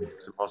at everything.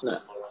 It's impossible.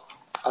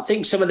 I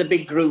think some of the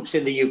big groups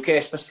in the UK,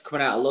 especially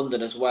coming out of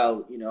London as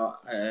well,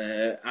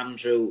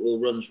 Andrew, who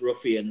runs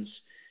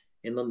Ruffians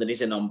in London,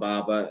 is a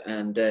non-barber,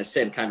 and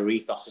same kind of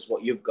ethos as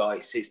what you've got.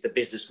 It's the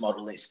business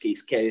model. It's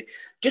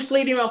just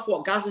leading off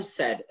what Gaz has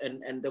said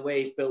and the way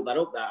he's built that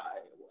up. That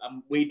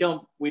we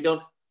don't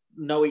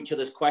know each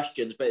other's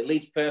questions, but it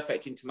leads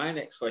perfect into my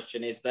next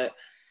question: is that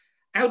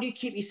how do you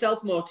keep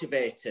yourself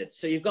motivated?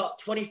 So you've got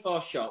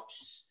 24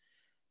 shops.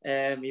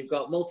 You've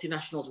got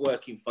multinationals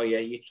working for you.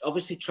 You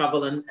obviously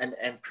travel and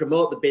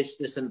promote the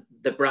business and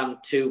the brand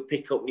to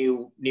pick up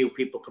new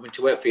people coming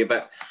to work for you.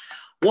 But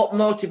what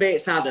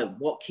motivates Adam?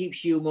 What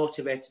keeps you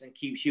motivated and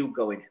keeps you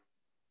going?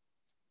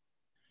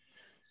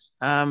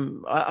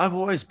 I've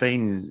always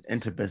been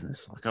into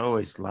business. Like, I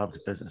always loved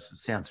business. It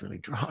sounds really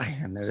dry,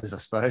 and it is, I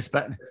suppose,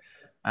 but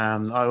I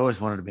always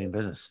wanted to be in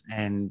business.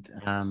 And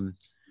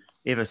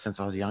ever since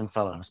I was a young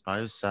fella, I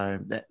suppose. So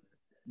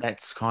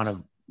that's kind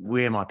of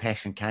where my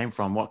passion came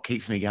from. What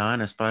keeps me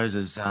going, I suppose,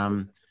 is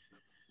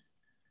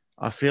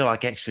I feel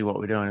like actually what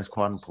we're doing is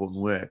quite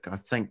important work. I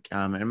think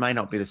it may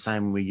not be the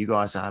same where you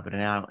guys are, but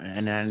in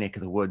our neck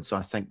of the woods,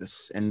 I think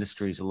this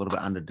industry is a little bit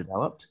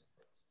underdeveloped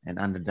and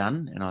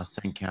underdone. And I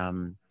think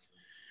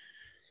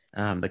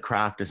the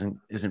craft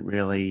isn't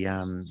really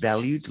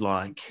valued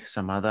like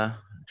some other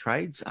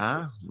trades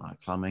are, like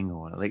plumbing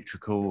or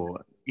electrical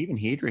or even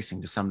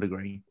hairdressing to some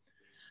degree.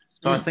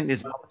 So I think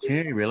there's an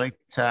opportunity really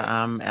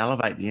to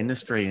elevate the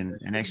industry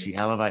and actually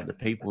elevate the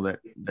people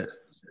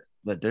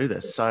that do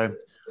this. So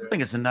I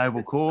think it's a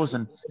noble cause,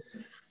 and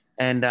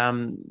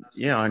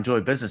I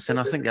enjoy business. And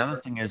I think the other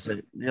thing is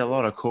that there are a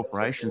lot of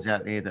corporations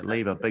out there that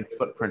leave a big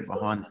footprint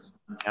behind them,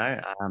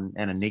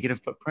 and a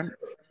negative footprint.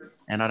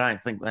 And I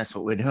don't think that's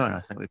what we're doing. I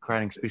think we're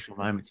creating special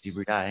moments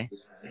every day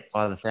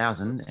by the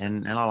thousand,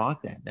 and I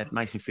like that. That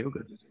makes me feel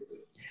good.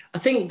 I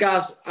think,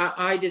 Gaz,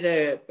 I did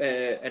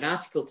an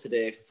article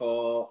today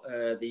for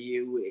the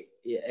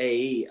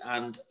UAE,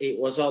 and it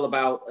was all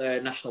about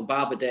National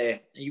Barber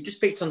Day. You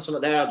just picked on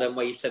something there, Adam,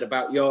 where you said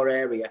about your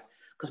area.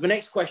 Because my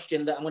next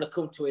question that I'm going to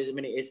come to in a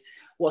minute is,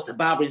 what's the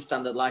barbering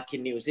standard like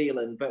in New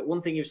Zealand? But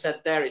one thing you've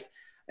said there is,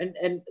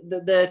 and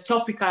the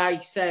topic I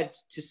said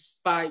to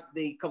spike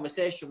the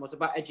conversation was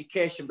about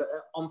education, but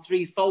on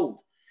threefold.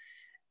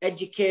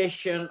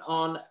 Education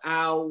on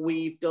how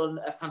we've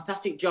done a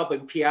fantastic job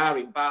in PR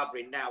in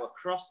barbering now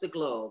across the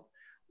globe,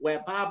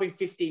 where barbering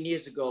 15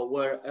 years ago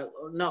were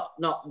not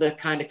the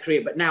kind of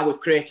career, but now we've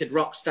created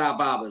rock star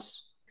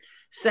barbers.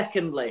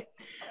 Secondly,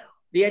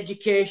 the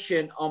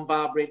education on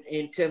barbering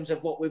in terms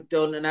of what we've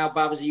done and how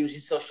barbers are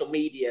using social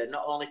media,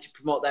 not only to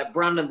promote their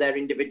brand and their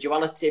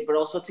individuality, but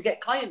also to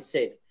get clients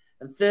in.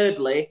 And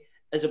thirdly,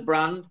 as a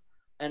brand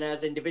and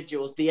as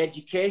individuals, the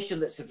education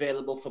that's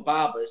available for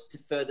barbers to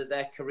further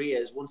their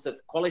careers. Once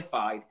they've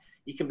qualified,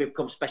 you can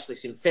become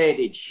specialists in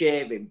faded,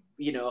 shaving,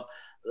 you know,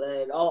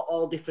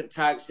 all different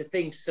types of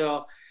things.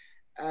 So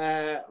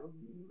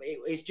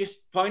it's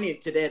just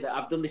poignant today that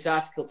I've done this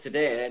article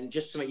today, and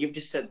just something you've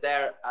just said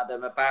there,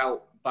 Adam,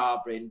 about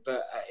barbering,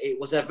 but it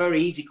was a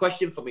very easy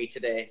question for me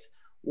today.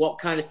 What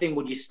kind of thing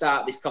would you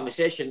start this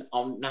conversation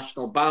on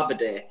National Barber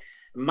Day?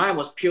 And mine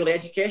was purely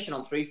education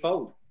on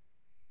threefold,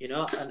 you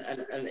know,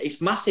 and it's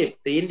massive.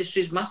 The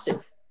industry is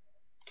massive.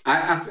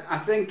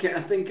 I think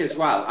as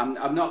well.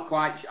 I'm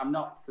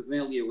not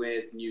familiar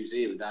with New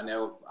Zealand. I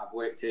know I've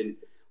worked in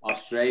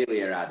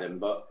Australia, Adam,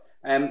 but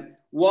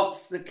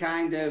what's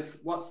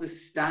the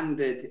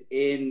standard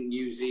in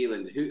New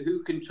Zealand?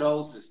 Who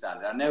controls the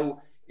standard? I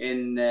know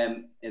in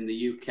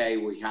the UK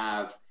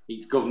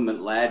it's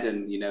government led,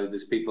 and you know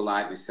there's people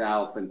like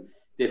myself and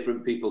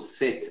different people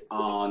sit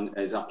on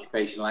as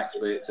occupational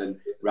experts and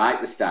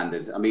write the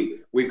standards. I mean,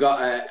 we've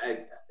got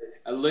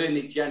a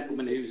learned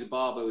gentleman who's a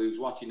barber who's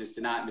watching us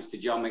tonight, Mr.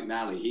 John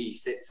McNally. He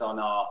sits on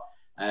our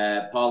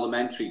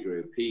parliamentary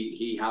group.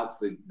 He helps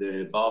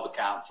the Barber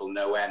Council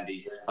no end.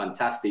 He's a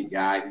fantastic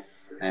guy.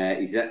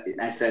 He's at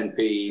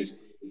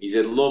SNPs. He's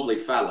a lovely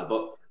fella.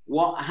 But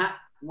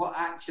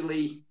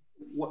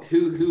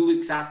who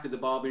looks after the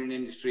barbering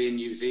industry in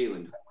New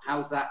Zealand?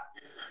 How's that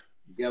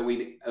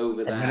going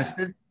over there?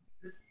 Administered?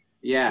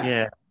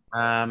 Yeah.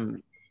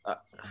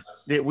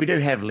 We do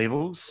have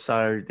levels,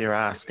 so there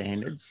are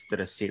standards that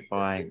are set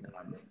by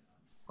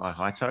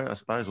HITO, I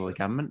suppose, or the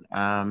government.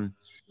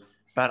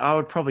 But I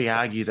would probably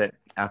argue that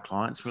our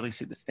clients really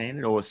set the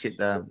standard or set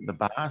the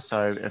bar.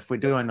 So if we're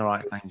doing the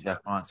right things, our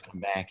clients come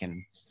back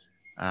and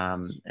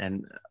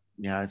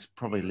you know, it's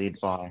probably led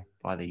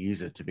by the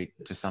user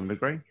to some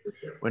degree.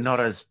 We're not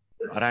as,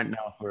 I don't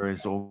know if we're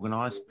as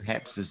organised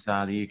perhaps as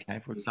the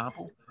UK, for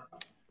example.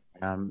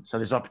 So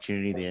there's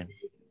opportunity there.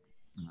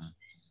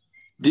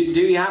 Do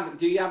you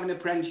have an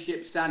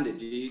apprenticeship standard?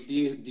 Do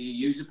you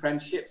use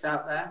apprenticeships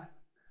out there?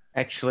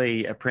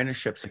 Actually,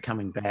 apprenticeships are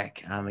coming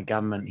back. The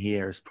government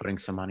here is putting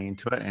some money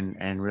into it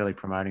and really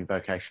promoting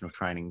vocational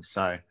training.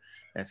 So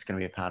that's going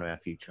to be a part of our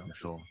future, I'm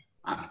sure.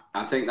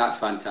 I think that's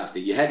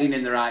fantastic. You're heading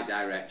in the right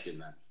direction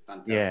then.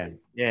 Fantastic.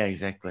 Yeah,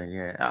 exactly.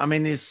 Yeah. I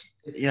mean, there's,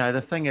 you know,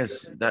 the thing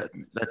is that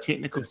the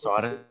technical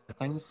side of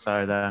things,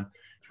 so the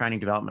training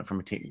development from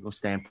a technical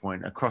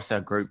standpoint, across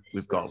our group,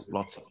 we've got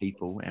lots of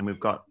people and we've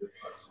got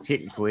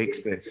technical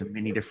experts in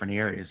many different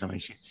areas. I mean,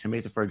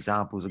 Shamitha, for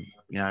example,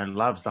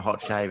 loves the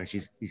hot shave and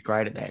she's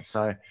great at that.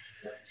 So,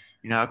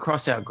 you know,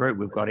 across our group,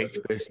 we've got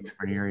experts in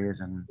different areas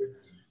and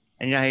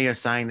you know, you're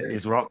saying that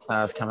there's rock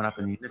stars coming up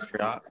in the industry.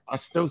 I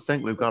still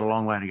think we've got a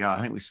long way to go. I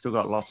think we've still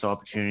got lots of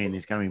opportunity and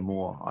there's going to be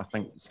more. I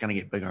think it's going to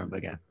get bigger and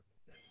bigger.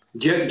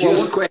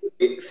 Just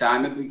quickly,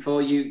 Simon,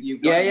 before you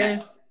go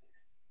next.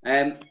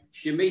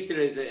 Shamitha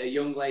is a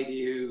young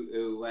lady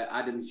who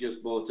Adam's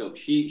just brought up.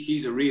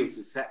 She's a real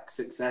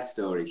success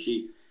story.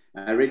 She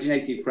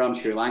originated from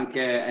Sri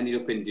Lanka,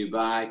 ended up in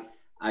Dubai.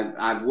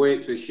 I've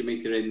worked with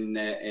Shamitha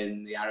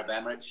in the Arab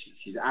Emirates.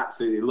 She's an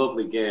absolutely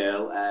lovely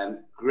girl,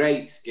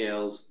 great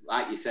skills,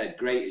 like you said,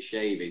 great at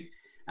shaving.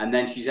 And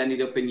then she's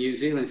ended up in New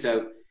Zealand.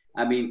 So,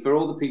 I mean, for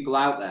all the people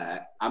out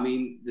there, I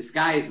mean, the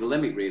sky is the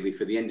limit really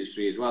for the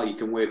industry as well. You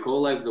can work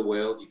all over the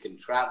world, you can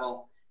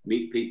travel,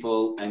 meet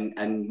people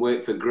and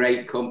work for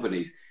great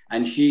companies.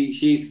 And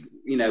she's,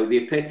 you know, the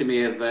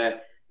epitome of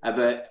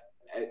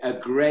a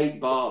great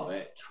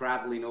barber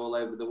traveling all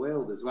over the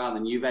world as well.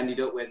 And you've ended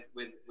up with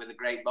a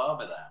great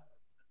barber there.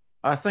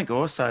 I think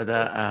also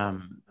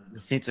the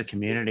sense of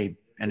community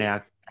in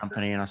our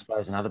company and I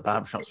suppose in other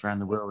barbershops around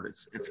the world,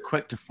 it's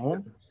quick to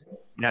form,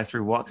 you know,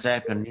 through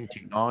WhatsApp and new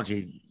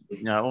technology.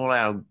 You know, all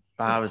our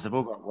barbers have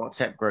all got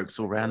WhatsApp groups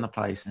all around the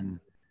place. And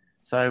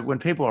so when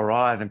people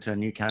arrive into a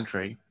new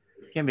country,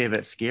 it can be a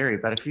bit scary,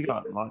 but if you've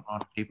got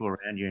like-minded people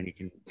around you and you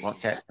can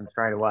WhatsApp them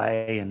straight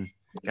away and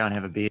go and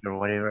have a beer or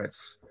whatever, it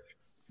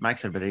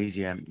makes it a bit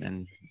easier.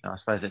 And I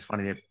suppose that's one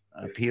of the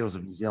appeals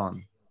of New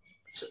Zealand.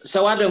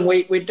 So Adam,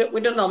 we don't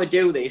normally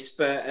do this,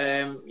 but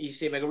you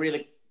seem like a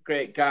really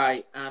great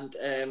guy, and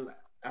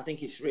I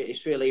think it's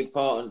really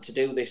important to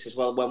do this as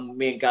well when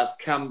me and Gaz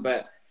come.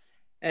 But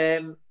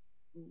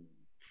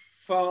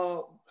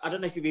I don't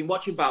know if you've been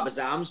watching Barber's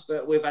Arms,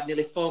 but we've had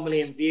nearly 4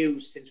 million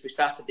views since we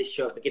started this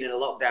show at the beginning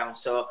of lockdown.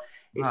 So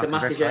it's a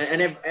massive,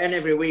 and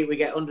every week we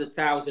get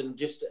 100,000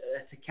 just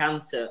to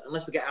canter,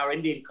 unless we get our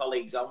Indian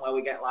colleagues on where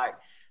we get like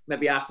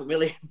maybe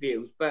 500,000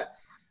 views. But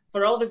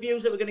for all the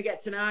views that we're going to get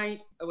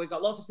tonight, we've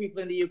got lots of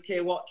people in the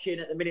UK watching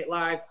at the minute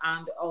live,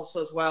 and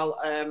also as well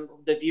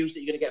the views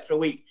that you're going to get for a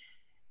week.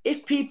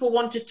 If people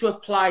wanted to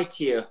apply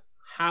to you,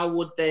 how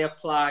would they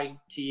apply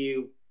to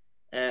you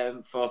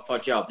for a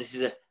job? This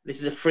is This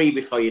is a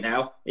freebie for you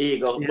now. Here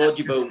you go. Yeah, Load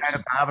your just boots. go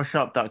to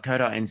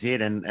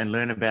barbershop.co.nz and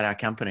learn about our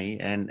company.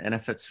 And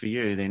if it's for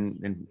you,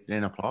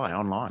 then apply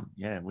online.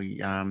 Yeah,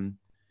 we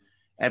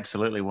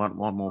absolutely want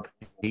more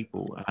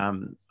people.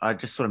 I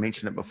just sort of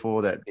mentioned it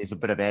before that there's a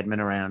bit of admin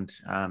around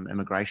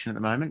immigration at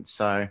the moment.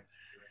 So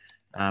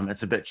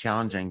it's a bit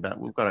challenging, but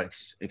we've got to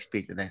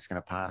expect that that's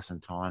going to pass in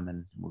time,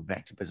 and we're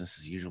back to business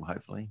as usual,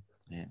 hopefully.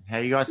 Yeah. How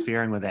are you guys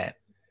faring with that?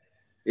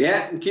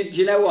 Yeah. Do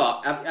you know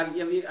what? Have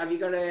you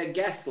got a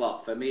guest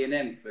slot for me and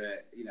him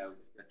for, you know,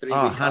 a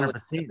 3-week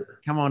 100%.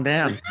 Come on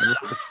down. I'd love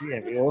to see it.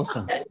 It'd be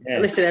awesome. Yeah.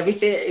 Listen,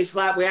 it's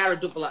like we are a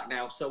double act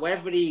now. So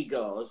wherever he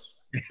goes,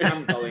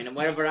 I'm going, and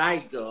wherever I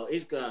go,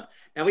 he's going.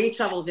 Now he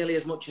travels nearly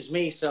as much as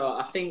me, so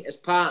I think as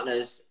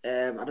partners,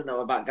 I don't know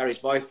about Gary's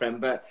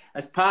boyfriend, but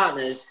as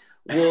partners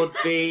would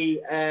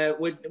be,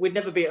 we'd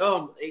never be at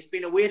home. It's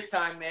been a weird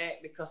time, mate,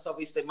 because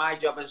obviously my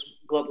job as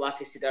global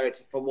artistic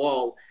director for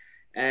Wahl,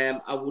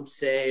 I would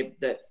say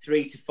that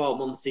 3 to 4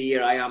 months a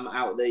year I am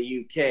out of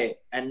the UK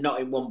and not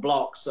in one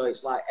block. So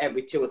it's like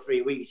every 2 or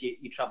 3 weeks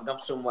you travel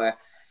off somewhere.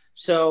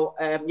 So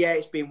yeah,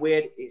 it's been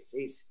weird.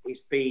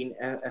 It's been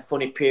a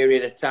funny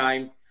period of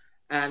time,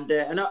 and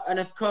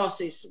of course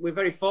we're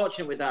very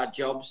fortunate with our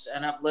jobs.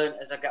 And I've learned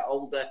as I get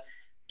older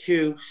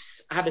to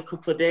had a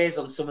couple of days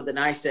on some of the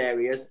nice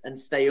areas and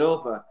stay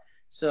over.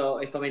 So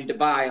if I'm in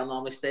Dubai, I'll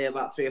normally stay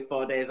about 3 or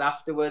 4 days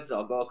afterwards,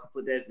 or go a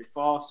couple of days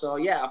before. So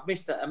yeah, I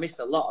missed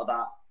a lot of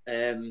that.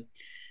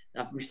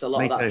 I've missed a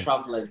lot of that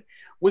traveling.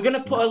 We're going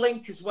to put a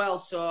link as well.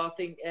 So I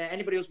think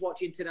anybody who's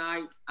watching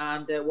tonight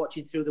and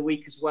watching through the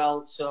week as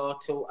well, so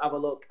to have a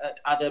look at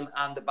Adam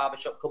and the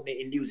barbershop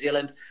company in New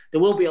Zealand,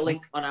 there will be a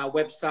link on our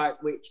website,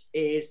 which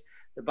is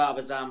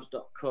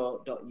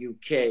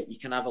thebarbersarms.co.uk. You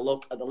can have a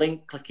look at the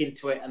link, click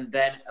into it, and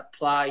then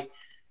apply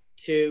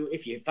to,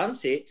 if you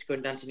fancy it,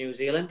 going down to New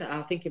Zealand.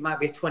 I think it might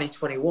be a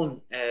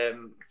 2021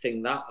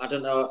 thing. That I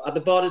don't know. Are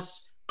the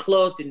borders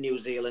closed in New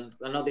Zealand?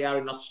 I know they are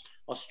in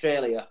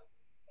Australia.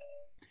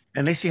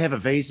 Unless you have a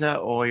visa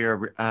or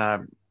you're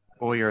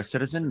a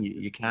citizen,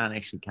 you can't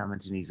actually come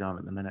into New Zealand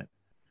at the minute.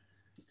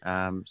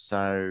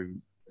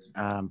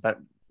 But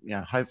you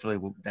know, hopefully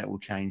that will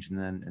change in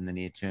the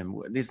near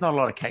term. There's not a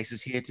lot of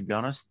cases here, to be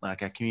honest.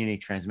 Like our community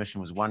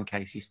transmission was 1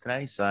 case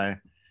yesterday, so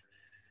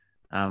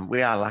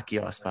we are lucky,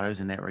 I suppose,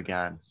 in that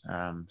regard.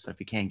 So if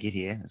you can get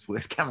here, it's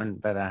worth coming.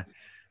 But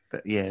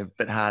yeah, a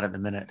bit hard at the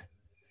minute.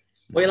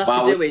 What you'll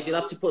have to do is you'll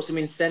have to put some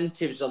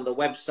incentives on the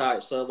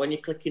website. So when you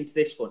click into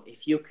this one,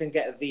 if you can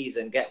get a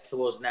visa and get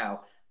to us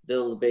now,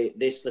 there'll be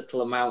this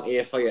little amount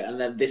here for you, and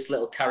then this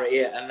little carrot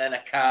here, and then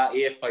a car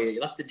here for you.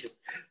 You'll have to just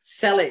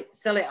sell it,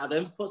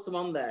 Adam. Put some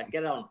on there.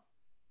 Get on.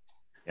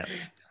 Yeah,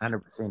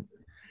 100%.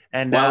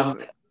 And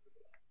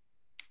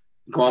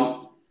go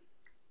on.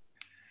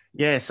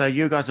 Yeah, so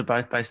you guys are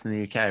both based in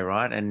the UK,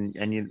 right? And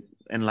you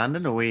in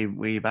London, or where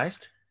you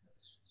based?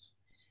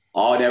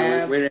 Oh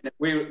no, we're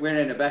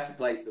in a better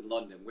place than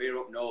London. We're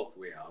up north.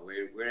 We are.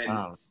 We're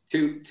in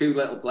two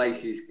little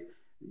places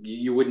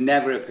you would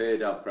never have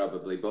heard of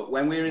probably. But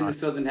when we're in the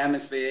southern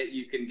hemisphere,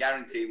 you can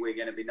guarantee we're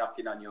going to be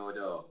knocking on your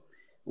door.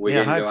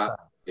 We're going to go out.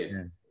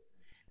 Yeah.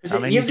 I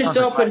mean, you've just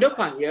opened up,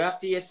 haven't you,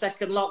 after your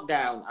second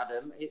lockdown,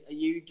 Adam?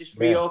 You just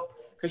reopened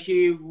because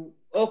you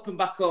opened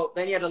back up,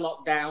 then you had a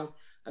lockdown.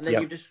 And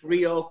then you just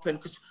reopen.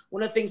 Because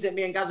one of the things that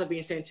me and Gaz have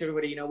been saying to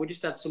everybody, you know, we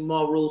just had some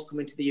more rules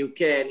coming to the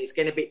UK, and it's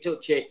getting a bit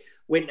touchy.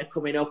 Winter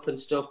coming up and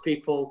stuff.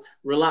 People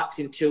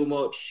relaxing too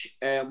much.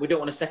 We don't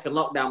want a second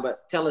lockdown.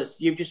 But tell us,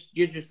 you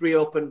just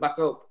reopened back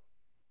up.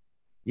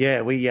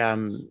 Yeah,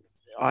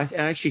 I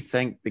actually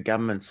think the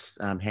government's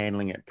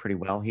handling it pretty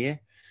well here,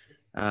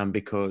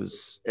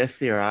 because if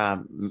there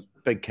are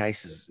big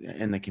cases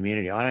in the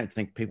community, I don't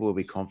think people will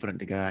be confident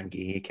to go out and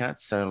get haircuts.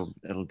 So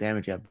it'll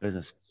damage our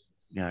business,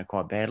 you know,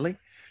 quite badly.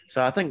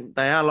 So I think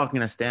they are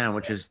locking us down,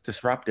 which is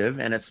disruptive,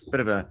 and it's a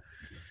bit of a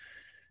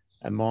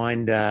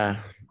mind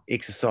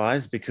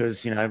exercise,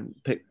 because, you know,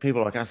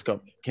 people like us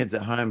got kids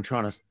at home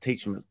trying to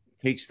teach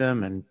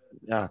them, and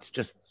it's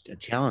just a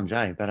challenge,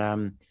 eh? But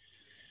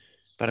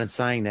in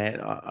saying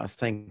that, I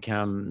think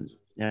you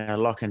know,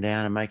 locking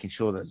down and making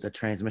sure that the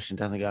transmission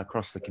doesn't go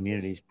across the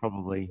community is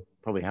probably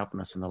helping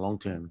us in the long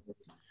term.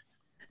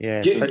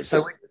 Yeah.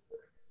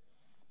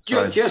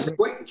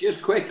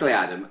 Just quickly,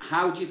 Adam,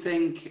 how do you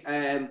think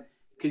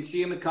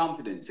consumer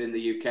confidence in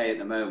the UK at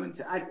the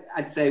moment?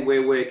 I'd say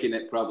we're working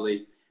at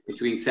probably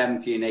between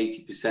 70 and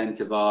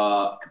 80% of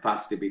our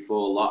capacity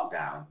before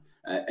lockdown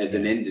as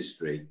an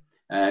industry.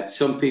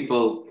 Some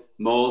people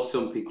more,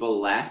 some people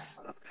less.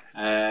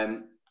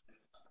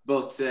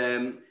 But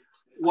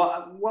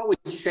what would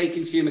you say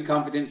consumer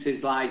confidence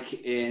is like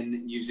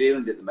in New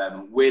Zealand at the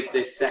moment with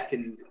this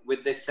second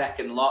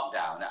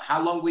lockdown?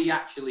 How long were you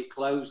actually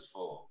closed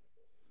for?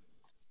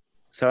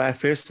 So our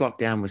first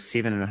lockdown was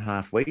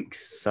 7.5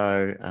 weeks,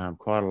 so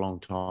quite a long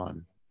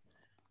time.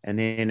 And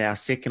then our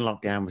second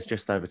lockdown was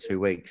just over 2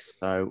 weeks.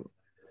 So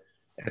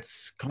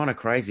it's kind of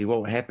crazy.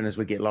 What would happen is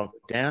we'd get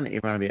locked down,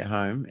 everyone would be at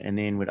home, and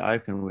then we'd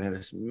open, we'd have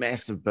this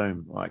massive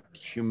boom, like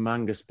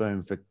humongous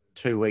boom for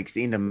 2 weeks,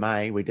 the end of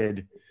May, we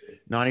did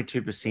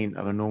 92%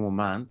 of a normal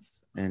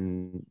month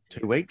in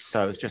 2 weeks.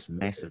 So it's just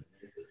massive.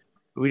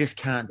 We just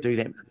can't do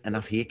that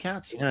enough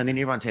haircuts, and then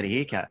everyone's had a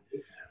haircut.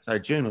 So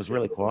June was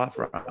really quiet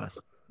for us.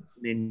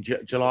 Then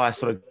July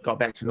sort of got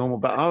back to normal,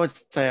 but I would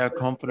say our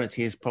confidence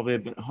here is probably a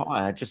bit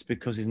higher just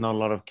because there's not a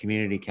lot of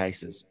community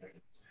cases.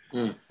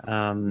 So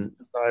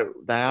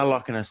they are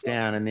locking us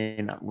down, and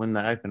then when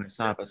they open us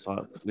up, it's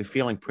like we're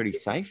feeling pretty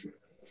safe.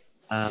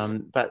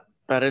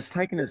 But it's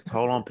taken its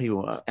toll on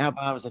people. Our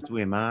barbers have to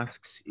wear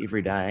masks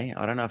every day.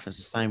 I don't know if it's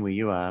the same where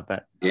you are,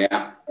 but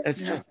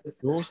it's just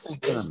exhausting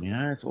for them.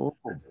 It's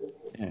awful.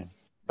 Yeah,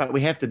 but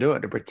we have to do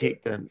it to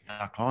protect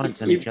our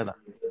clients and each other.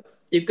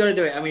 You've got to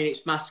do it. I mean,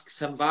 it's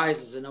masks and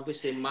visors, and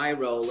obviously my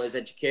role as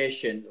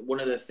education, one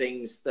of the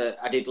things that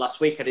I did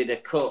last week, I did a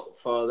cut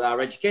for our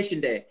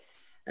education day.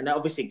 And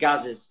obviously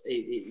Gaz is,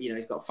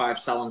 he's got 5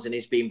 salons and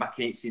he's been back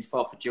in it since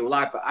 4th of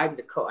July. But I had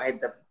the cut, I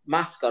had the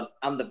mask on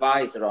and the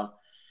visor on.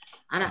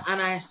 And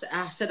I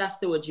said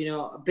afterwards,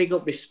 a big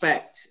up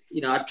respect.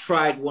 I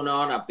tried one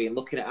on, I've been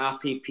looking at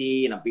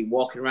RPP and I've been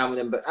walking around with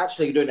them, but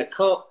actually doing a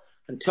cut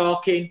and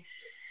talking.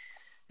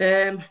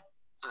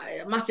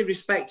 Massive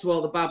respect to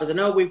all the barbers. I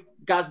know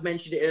Gaz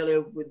mentioned it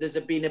earlier, there's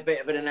been a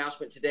bit of an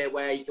announcement today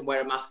where you can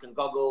wear a mask and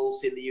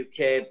goggles in the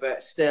UK,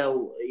 but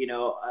still,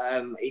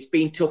 it's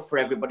been tough for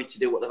everybody to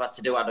do what they've had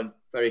to do, Adam.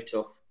 Very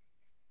tough.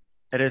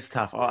 It is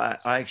tough. I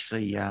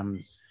actually...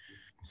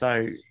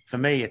 So for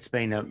me, it's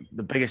been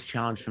the biggest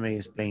challenge for me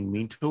has been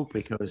mental,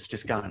 because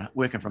just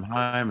working from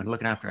home and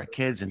looking after our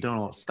kids and doing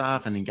all the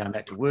stuff and then going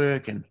back to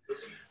work.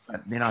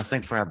 But then I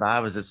think for our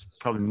barbers, it's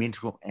probably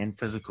mental and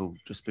physical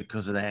just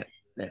because of that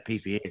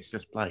PPE. It's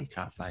just bloody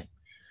tough, eh?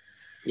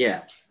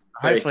 Yeah.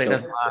 Hopefully it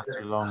doesn't last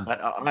too long,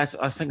 but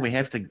I think we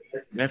have to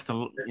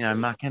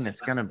muck in.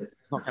 It's not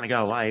going to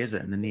go away, is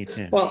it, in the near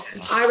term? Well,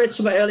 I read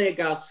something earlier,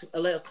 Gaz, a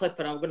little clip,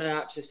 and I'm going to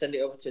actually send it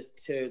over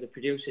to the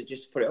producer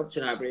just to put it up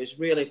tonight. But it's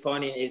really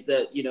poignant. Is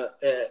that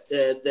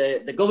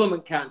the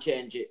government can't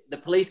change it, the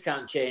police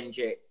can't change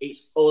it.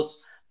 It's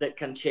us that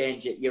can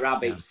change it. Your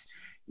habits.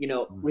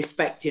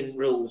 Respecting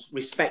rules,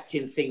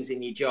 respecting things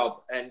in your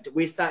job, and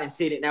we're starting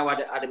seeing it now,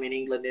 Adam, in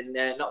England, and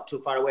not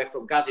too far away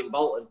from Gaz in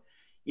Bolton.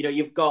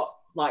 You've got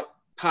like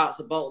parts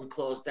of Bolton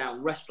closed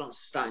down, restaurants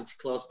are starting to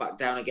close back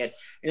down again.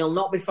 And it'll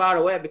not be far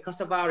away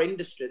because of our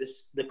industry,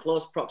 the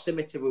close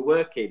proximity we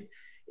work in,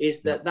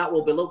 is that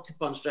will be looked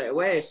upon straight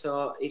away.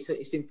 So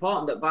it's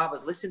important that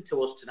barbers listen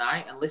to us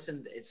tonight and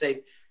listen and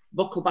say,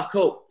 buckle back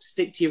up,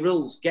 stick to your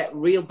rules, get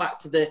real back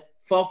to the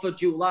 4th of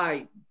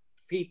July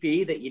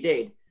PPE that you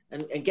did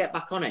and get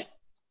back on it.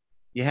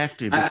 You have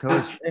to,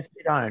 because if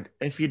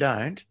you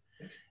don't,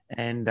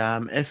 and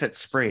if it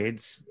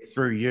spreads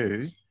through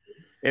you,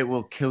 it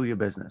will kill your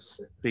business,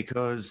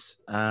 because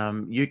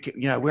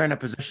we're in a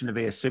position to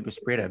be a super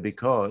spreader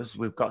because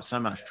we've got so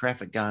much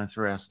traffic going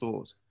through our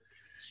stores.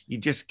 You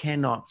just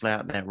cannot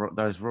flout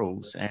those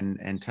rules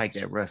and take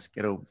that risk.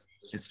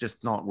 It's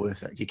just not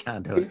worth it. You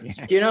can't do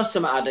it. Do you know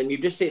something, Adam?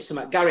 You've just said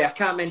something. Gary, I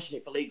can't mention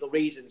it for legal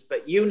reasons,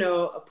 but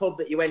a pub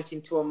that you went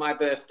into on my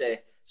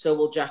birthday, so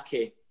will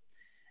Jackie.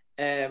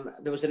 There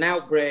was an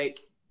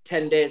outbreak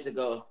 10 days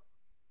ago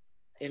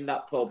in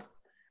that pub,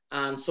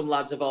 and some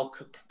lads have all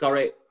got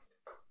it.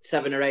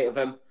 7 or 8 of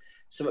them.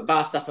 Some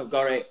bar staff have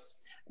got it.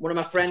 One of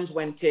my friends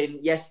went in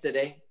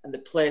yesterday and the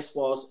place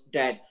was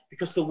dead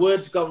because the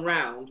word's gone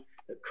round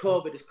that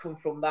COVID has come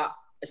from that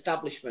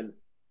establishment.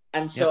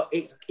 And so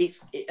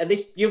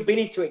you've been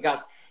into it,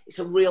 guys. It's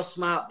a real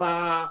smart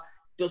bar,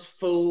 does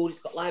food, it's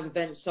got live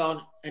events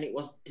on, and it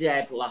was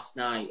dead last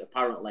night,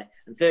 apparently.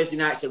 And Thursday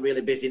night's a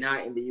really busy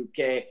night in the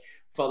UK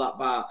for that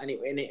bar, and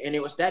it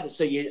was dead.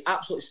 So you're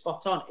absolutely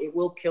spot on. It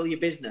will kill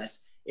your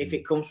business if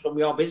it comes from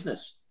your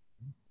business.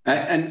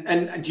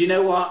 And do you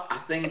know what? I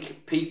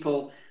think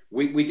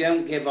we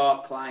don't give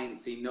our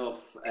clients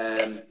enough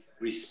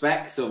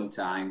respect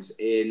sometimes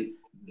in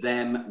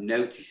them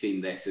noticing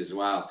this as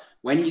well.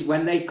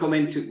 When they come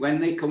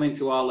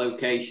into our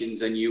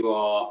locations and you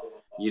are,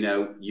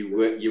 you're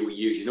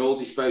using all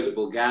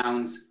disposable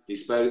gowns,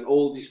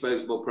 all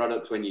disposable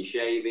products when you're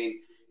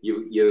shaving,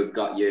 you've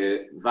got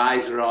your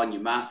visor on,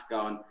 your mask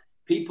on.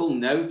 People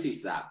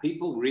notice that.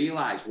 People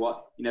realise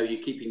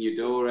you're keeping your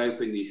door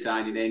open, you're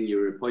signing in,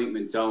 your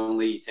appointment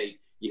only,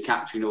 you're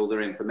capturing all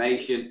their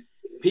information.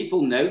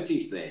 People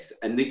notice this,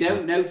 and they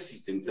don't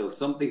notice it until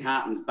something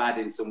happens bad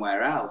in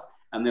somewhere else,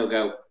 and they'll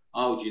go,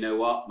 oh, do you know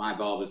what? My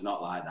barber's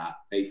not like that.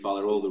 They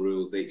follow all the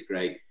rules. It's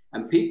great.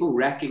 And people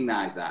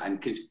recognise that,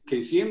 and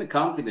consumer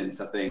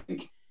confidence, I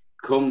think,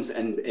 comes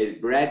and is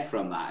bred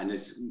from that. And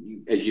as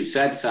you've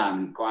said,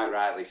 Sam, quite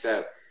rightly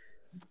so,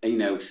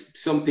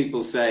 some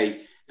people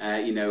say,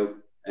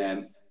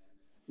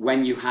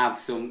 when you have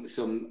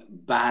some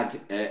bad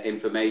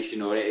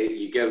information, or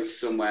you go to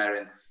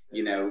somewhere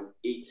and,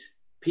 it's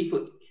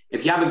people,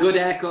 if you have a good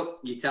haircut,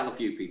 you tell a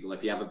few people.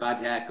 If you have a bad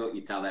haircut,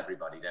 you tell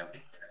everybody, don't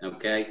you?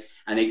 Okay.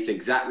 And it's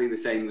exactly the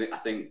same, I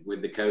think,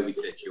 with the COVID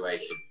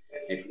situation.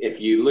 If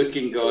you're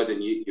looking good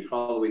and you're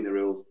following the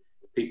rules,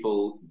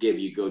 people give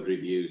you good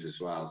reviews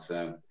as well.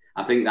 So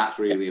I think that's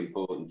really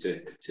important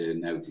to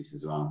notice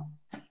as well.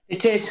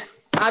 It is.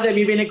 Adam,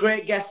 you've been a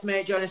great guest,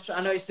 mate. Join us.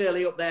 I know it's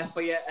early up there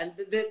for you. And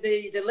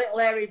the little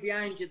area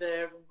behind you,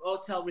 the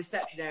hotel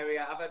reception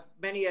area, I've had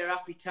many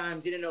happy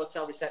times in an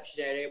hotel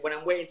reception area when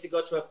I'm waiting to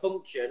go to a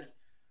function.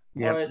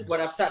 Yep. Or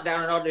when I've sat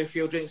down and ordered a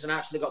few drinks and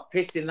actually got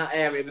pissed in that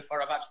area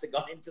before I've actually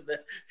gone into the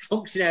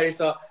function area.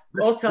 So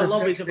hotel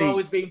lobbies have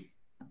always been...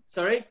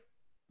 Sorry?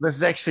 This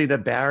is actually the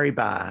Bowery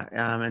Bar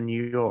in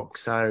New York.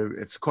 So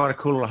it's quite a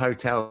cool little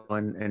hotel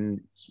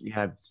in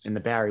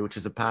the Bowery, which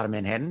is a part of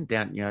Manhattan,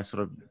 down,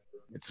 sort of,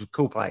 it's a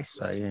cool place.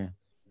 So, yeah.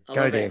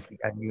 Go there if you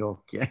go to New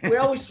York. Yeah.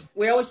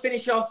 We always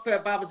finish off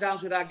Barber's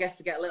Arms with our guests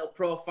to get a little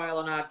profile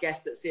on our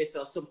guest that's here.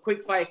 So some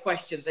quick fire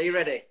questions. Are you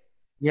ready?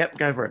 Yep,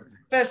 go for it.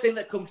 First thing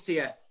that comes to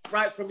you,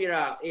 right from your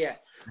heart, here.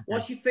 Okay.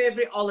 What's your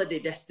favourite holiday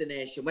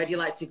destination? Where do you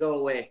like to go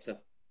away to?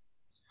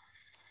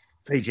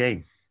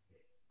 Fiji.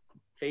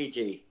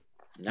 Fiji.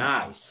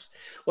 Nice.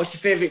 What's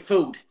your favourite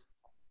food?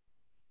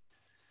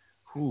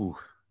 Ooh.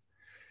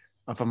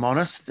 If I'm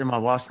honest, and my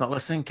wife's not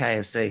listening,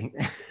 KFC.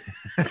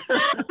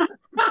 I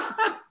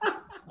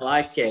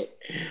like it.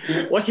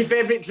 What's your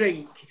favourite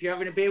drink? If you're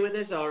having a beer with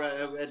us or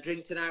a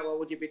drink tonight, what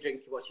would you be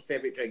drinking? What's your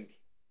favourite drink?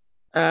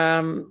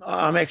 I'm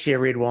actually a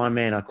red wine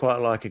man. I quite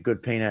like a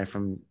good Pinot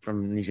from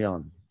New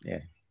Zealand. Yeah.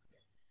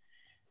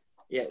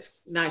 Yeah, it's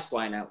nice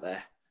wine out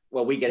there.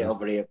 Well, we get it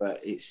over here,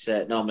 but it's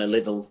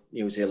normally Lidl,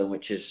 New Zealand,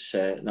 which is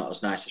not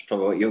as nice as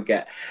probably what you'll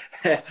get.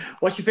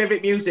 What's your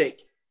favourite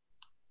music?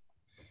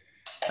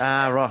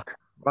 Rock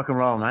and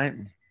roll, mate.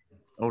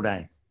 All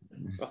day.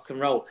 Rock and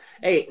roll.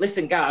 Hey,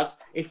 listen, guys,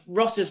 if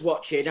Ross is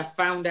watching, I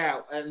found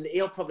out, and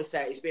he'll probably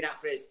say he's been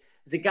out for his.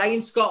 There's a guy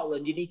in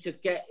Scotland, you need to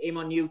get him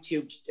on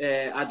YouTube,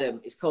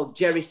 Adam. It's called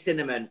Jerry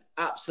Cinnamon.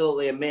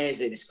 Absolutely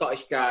amazing. A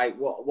Scottish guy.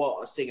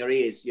 What a singer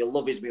he is. You'll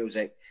love his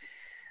music.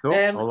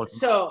 Cool.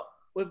 So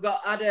we've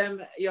got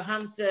Adam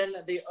Johanson,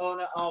 the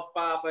owner of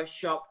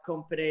BarberShop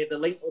Company. The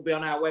link will be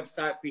on our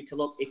website for you to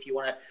look if you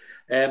want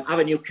to have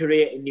a new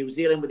career in New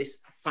Zealand with this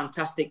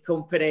fantastic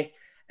company.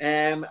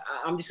 I'm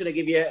just going to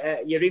give you,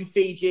 you're in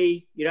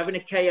Fiji, you're having a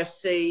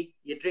KFC,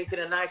 you're drinking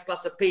a nice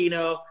glass of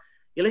Pinot,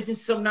 you're listening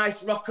to some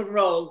nice rock and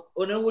roll.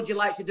 And who would you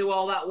like to do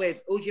all that with?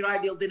 Who's your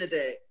ideal dinner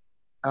date?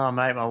 Oh,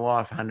 mate, my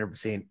wife,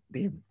 100%.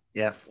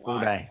 Yeah, all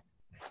day.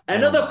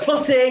 Another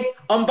pussy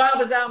on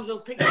Barber's Arms will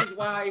pick his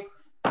wife.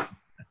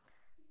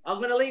 I'm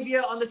going to leave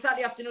you on the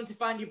Saturday afternoon to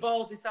find your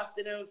balls this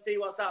afternoon, see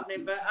what's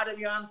happening. But Adam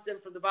Johanson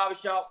from the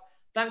BarberShop,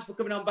 thanks for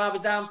coming on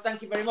Barber's Arms.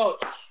 Thank you very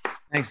much.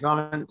 Thanks,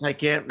 Simon. Take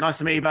care. Nice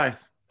to meet you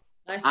both.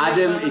 Nice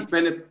Adam, it's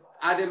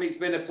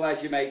been a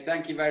pleasure, mate.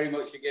 Thank you very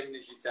much for giving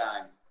us your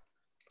time.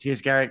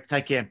 Cheers, Gary.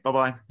 Take care.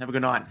 Bye-bye. Have a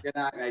good night. Good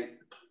night, mate.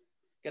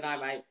 Good night,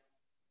 mate.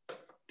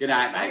 Good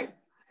night, mate.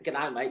 Good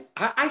night, mate.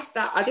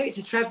 I do it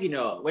to Trev,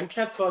 when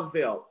Trev phones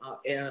me up, I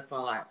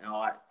feel like,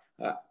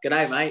 good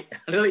night, mate.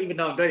 I don't even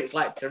know I'm doing it. It's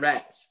like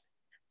Tourette's.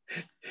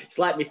 It's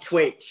like my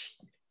Twitch.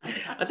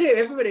 I do it,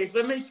 everybody. If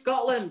I'm in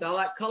Scotland, I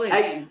like Colin.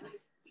 Hey,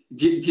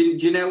 do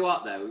you know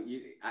what, though?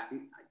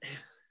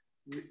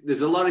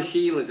 There's a lot of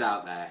Sheilas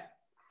out there.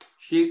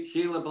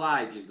 Sheila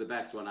Blige is the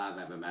best one I've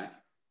ever met.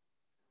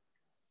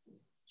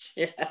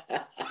 Yeah.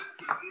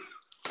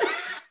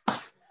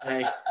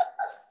 Hey,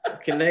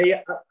 can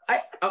they?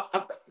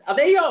 Are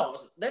they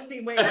yours? They've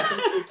been waiting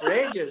for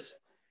ages.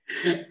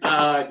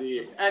 Oh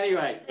dear.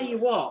 Anyway, tell you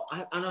what,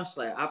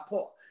 honestly, I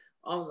put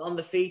on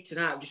the feed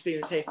tonight. I've just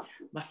been saying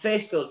my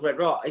face feels red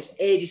raw. It's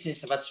ages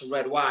since I've had some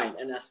red wine,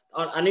 and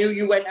I knew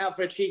you went out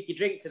for a cheeky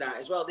drink tonight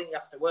as well, didn't you?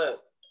 After work.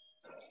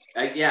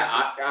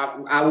 Yeah,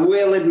 I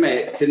will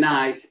admit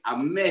tonight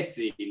I'm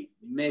missing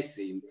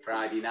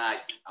Friday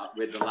night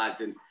with the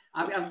lads, and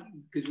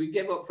because we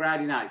give up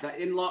Friday nights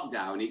in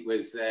lockdown. It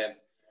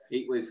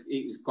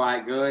was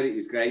quite good. It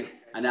was great,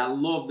 and I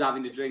loved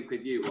having a drink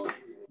with you. But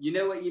you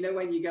know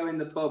when you go in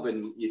the pub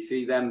and you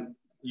see them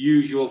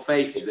usual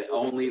faces that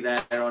only there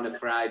on a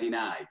Friday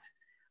night.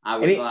 I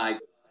was like,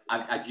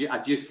 I've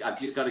just got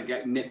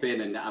to nip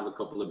in and have a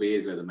couple of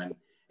beers with them, and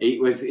it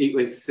was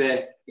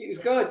good.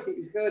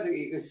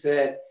 It was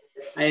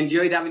I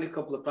enjoyed having a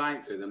couple of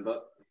pints with them,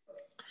 but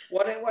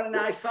what a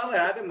nice fella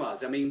Adam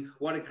was. I mean,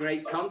 what a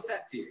great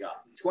concept he's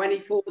got.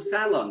 24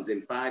 salons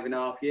in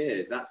 5.5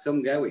 years. That's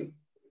some going.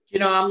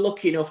 I'm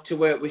lucky enough to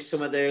work with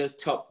some of the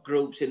top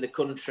groups in the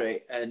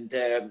country, and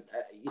I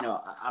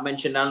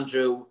mentioned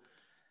Andrew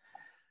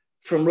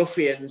from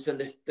Ruffians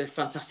and the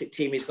fantastic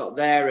team he's got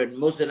there, and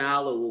Muzz and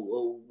Al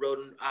who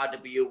run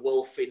RW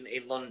Wolf in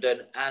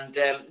London. And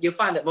you'll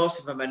find that most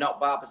of them are not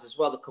barbers as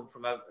well. They come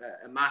from a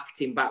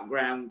marketing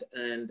background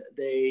and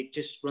they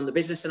just run the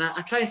business. And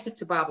I try and say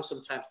to barbers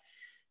sometimes,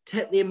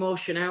 take the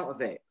emotion out of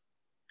it.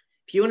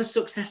 If you want a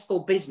successful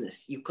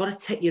business, you've got to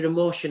take your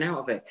emotion out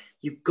of it.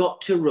 You've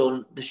got to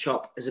run the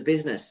shop as a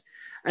business.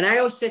 And I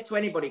always say to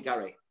anybody,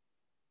 Gary,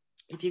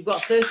 if you've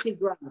got 30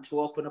 grand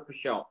to open up a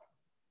shop,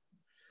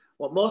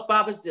 what most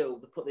barbers do,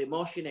 they put the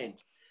emotion in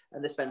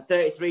and they spend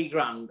 33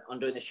 grand on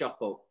doing the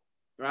shop up,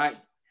 right?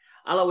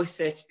 I'll always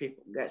say to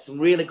people, get some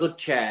really good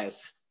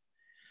chairs.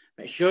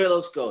 Make sure it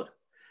looks good.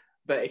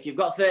 But if you've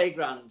got 30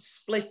 grand,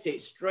 split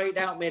it straight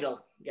out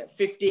middle. Get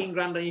 15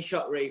 grand on your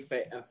shop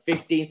refit and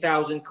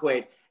 15,000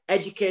 quid.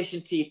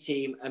 Education to your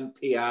team and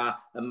PR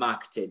and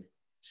marketing.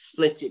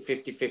 Split it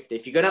 50-50.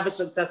 If you're going to have a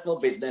successful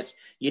business,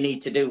 you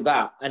need to do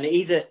that. And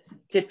he's a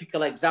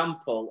typical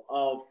example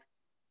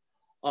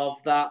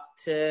of that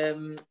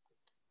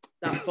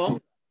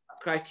form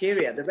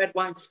criteria. The red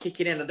wine's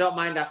kicking in. I don't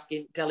mind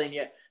telling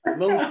you,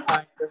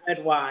 moonshine, the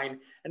red wine.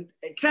 And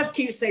Trev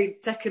keeps saying,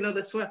 take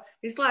another swirl.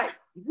 It's like,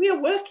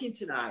 we're working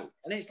tonight.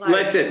 And it's like...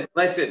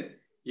 Listen.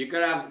 You've got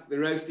to have the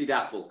roasted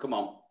apple. Come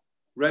on.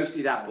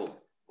 Roasted apple.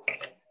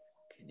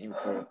 In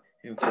for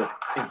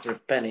a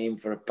penny, in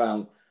for a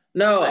pound.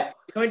 No,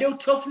 can we do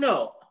tough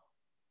nut?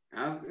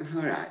 Oh,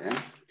 all right then.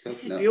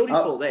 This is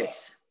beautiful.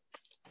 This.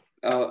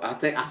 Oh, I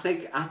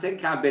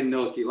think I've been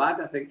naughty lad.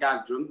 I think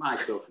I've drunk my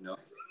tough nut.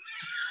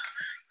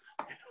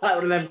 Like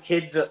one of them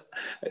kids at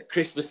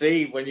Christmas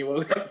Eve when you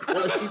were at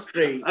Quality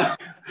Street.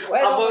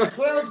 Where's all the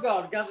twirls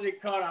gone? Gathering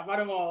corner. I've had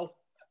them all.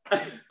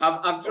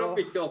 I've drunk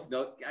my tough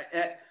nut.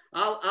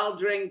 I'll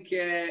drink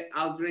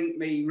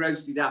me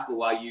roasted apple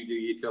while you do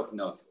your tough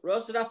nut.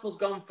 Roasted apple's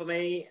gone for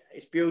me.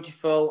 It's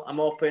beautiful. I'm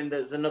hoping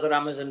there's another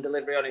Amazon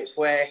delivery on its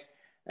way.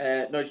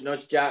 Nudge,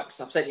 nudge,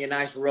 Jacks. I've sent you a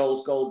nice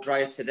rose gold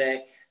dryer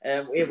today.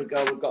 Here we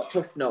go. We've got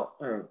tough nut.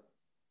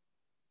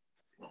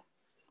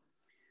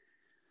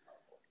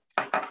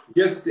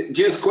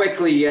 Just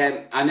quickly,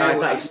 I know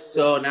that's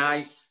so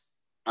nice.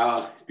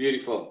 Oh, it's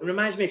beautiful. It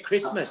reminds me of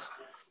Christmas.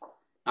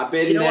 Do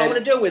you know what I'm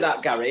going to do with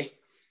that, Gary?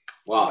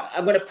 What?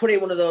 I'm going to put in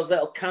one of those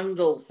little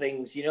candle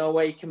things, you know,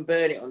 where you can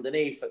burn it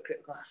underneath. That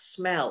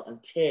smell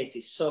and taste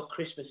is so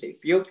Christmassy. It's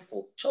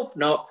beautiful. Tough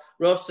nut,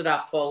 roasted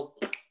apple.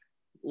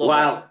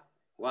 Well,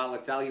 I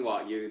tell you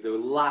what, you're the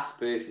last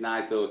person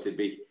I thought to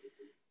be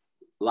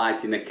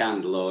lighting a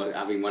candle or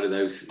having one of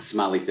those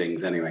smelly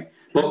things anyway.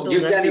 But candles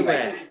just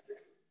anyway,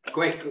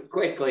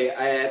 quickly,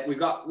 we've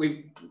got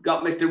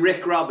Mr.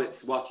 Rick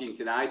Roberts watching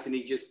tonight, and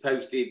he's just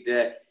posted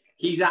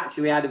he's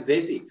actually had a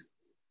visit.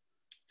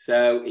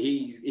 So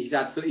he's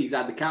had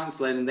the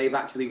counselling, and they've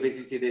actually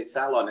visited his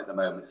salon at the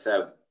moment.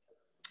 So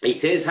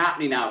it is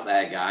happening out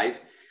there,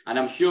 guys. And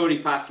I'm sure he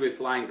passed with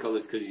flying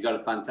colours because he's got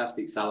a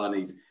fantastic salon.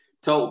 He's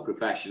total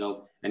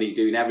professional and he's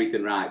doing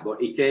everything right.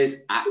 But it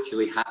is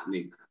actually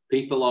happening.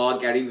 People are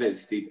getting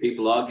visited.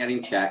 People are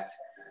getting checked.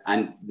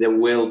 And there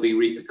will be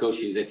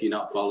repercussions if you're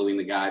not following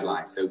the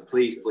guidelines. So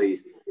please,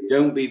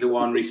 don't be the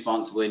one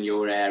responsible in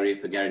your area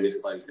for getting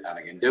this closed down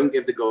again. Don't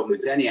give the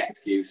government any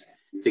excuse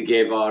to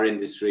give our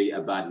industry a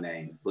bad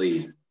name,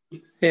 please.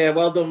 Yeah,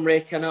 well done,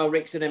 Rick. I know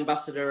Rick's an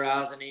ambassador of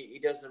ours, and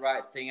he does the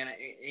right thing. And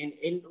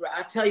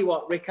I tell you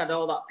what, Rick had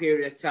all that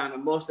period of time,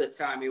 and most of the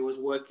time he was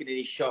working in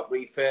his shop,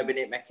 refurbing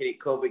it, making it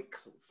COVID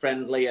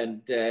friendly,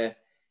 and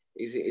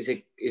he's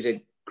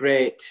a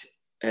great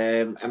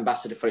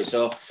ambassador for it.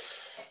 So,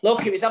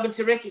 look, if it's happened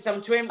to Rick, it's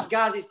happened to him.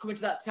 Guys, it's coming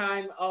to that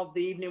time of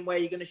the evening where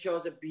you're going to show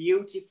us a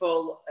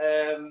beautiful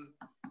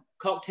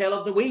cocktail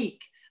of the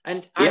week,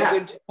 and I'm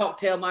going to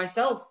cocktail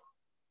myself.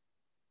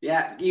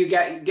 Yeah, you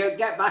get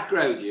back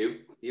road,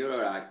 you're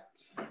all right.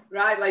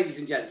 Right, ladies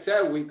and gents,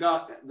 so we've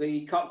got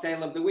the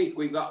cocktail of the week.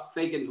 We've got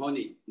fig and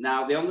honey.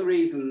 Now, the only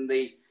reason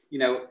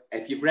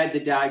if you've read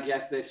the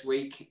digest this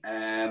week,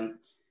 the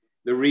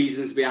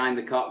reasons behind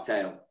the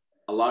cocktail,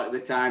 a lot of the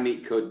time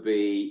it could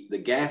be the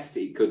guest,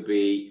 it could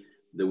be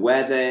the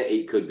weather,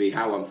 it could be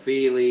how I'm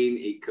feeling,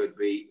 it could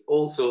be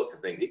all sorts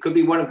of things. It could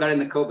be what I've got in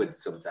the cupboard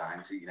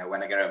sometimes,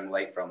 when I get home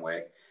late from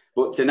work.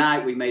 But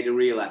tonight we made a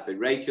real effort.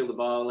 Rachel, the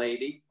bar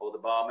lady, or the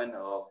barman,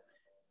 or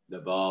the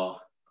bar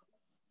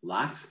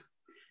lass,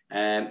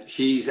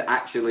 she's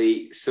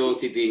actually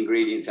sorted the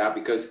ingredients out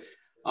because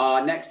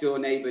our next door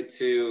neighbour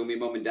to my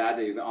mum and dad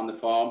who on the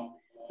farm,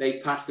 they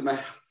passed them a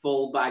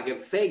full bag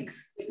of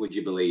figs, would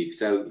you believe?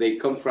 So they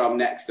come from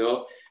next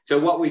door. So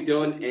what we've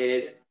done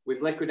is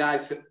we've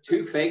liquidized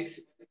 2 figs.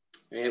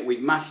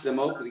 We've mashed them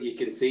up, you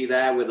can see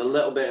there, with a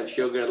little bit of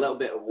sugar, a little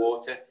bit of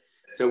water.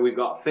 So we've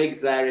got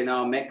figs there in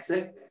our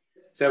mixer.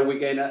 So we're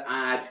going to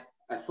add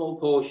a full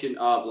portion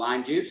of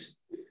lime juice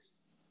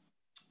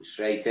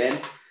straight in.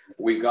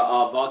 We've got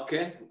our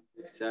vodka.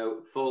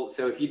 So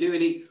if you're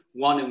doing it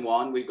 1 and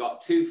 1, we've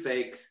got 2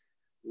 figs,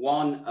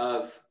 1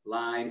 of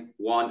lime,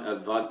 1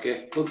 of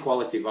vodka, good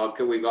quality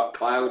vodka. We've got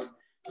Cloud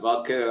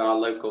vodka, our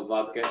local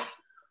vodka.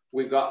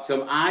 We've got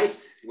some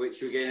ice,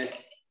 which we're going to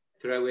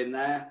throw in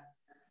there.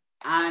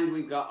 And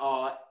we've got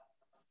our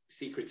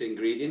secret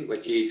ingredient,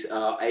 which is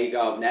our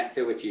agave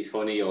nectar, which is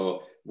honey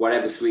or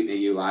whatever sweetener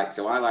you like.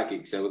 So I like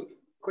it. So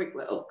quick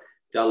little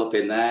dollop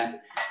in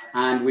there.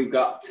 And we've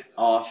got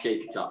our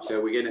shaker top.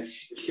 So we're going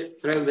to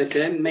throw this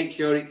in, make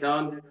sure it's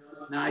on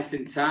nice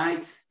and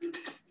tight.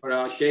 Put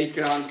our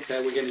shaker on.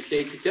 So we're going to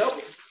shake it up.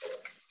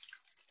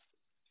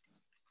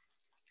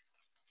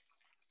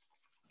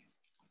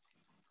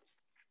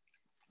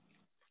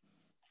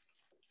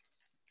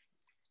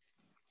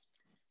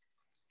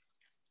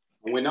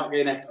 And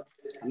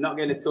I'm not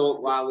going to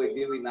talk while we're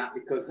doing that,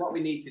 because what we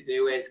need to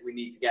do is we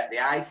need to get the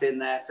ice in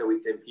there so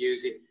it's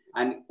infusing.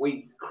 And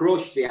we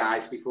crush the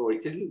ice before.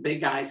 It isn't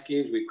big ice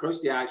cubes. We crush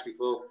the ice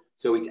before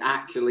So it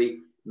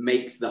actually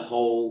makes the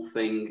whole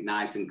thing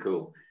nice and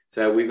cool.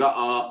 So we've got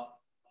our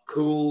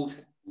cooled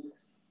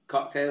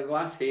cocktail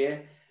glass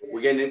here.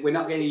 We're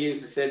not going to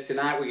use the sid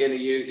tonight. We're going to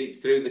use it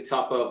through the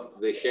top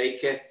of the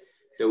shaker.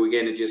 So we're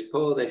going to just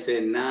pour this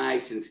in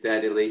nice and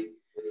steadily.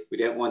 We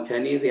don't want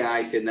any of the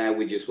ice in there.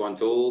 We just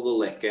want all the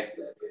liquor.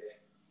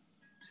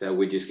 So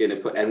we're just going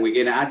to and we're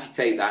going to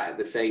agitate that at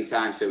the same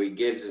time. So it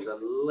gives us a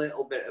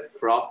little bit of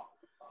froth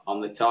on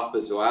the top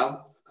as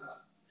well.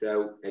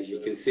 So as you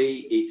can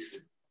see, it's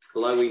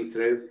flowing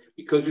through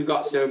because we've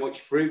got so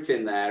much fruit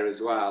in there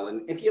as well.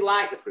 And if you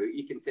like the fruit,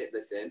 you can tip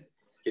this in.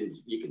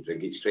 You can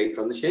drink it straight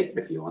from the shaker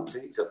if you want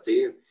to. It's up to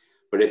you.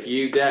 But if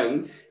you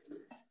don't,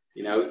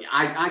 you know,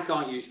 I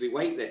can't usually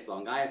wait this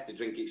long. I have to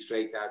drink it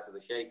straight out of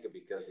the shaker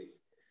because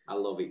I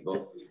love it.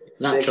 But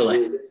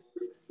naturally,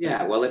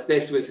 well, if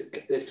this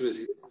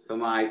was for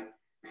my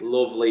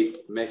lovely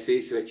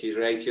missus, which is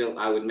Rachel,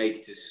 I would make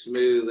it as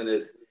smooth and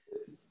as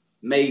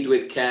made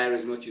with care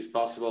as much as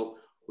possible.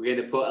 We're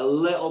going to put a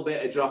little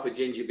bit, a drop of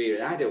ginger beer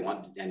in. I don't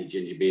want any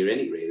ginger beer in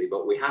it really,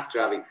 but we have to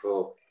have it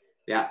for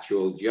the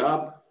actual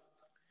job.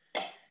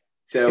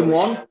 So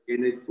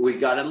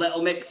we've got a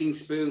little mixing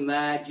spoon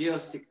there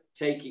just to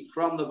take it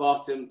from the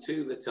bottom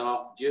to the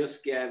top.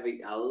 Just give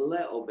it a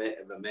little bit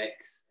of a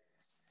mix.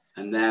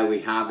 And there we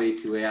have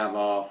it. We have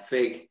our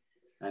fig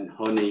and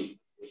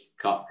honey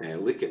cocktail.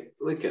 Look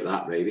at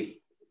that,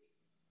 baby.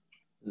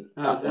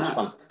 How's that?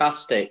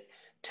 Fantastic.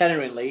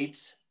 Tenner in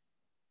Leeds.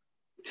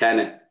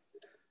 Tenner.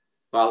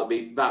 Well, it'll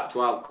be about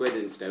 12 quid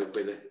in Stoke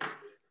with a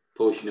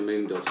portion of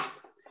moon dust.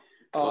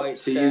 Oh,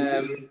 it's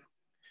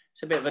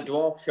a bit of a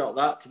dwarf shot,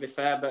 that, to be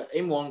fair, but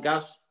in one,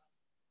 Gaz.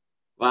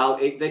 Well,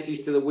 this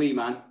is to the wee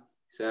man,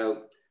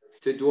 so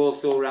to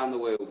dwarfs all around the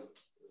world.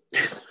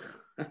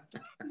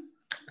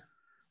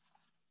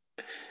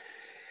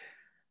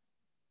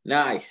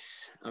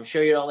 Nice. I'm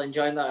sure you're all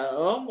enjoying that at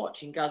home,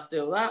 watching Gaz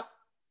do that.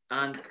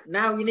 And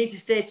now you need to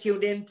stay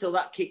tuned in till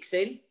that kicks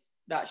in.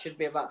 That should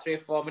be about 3 or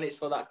 4 minutes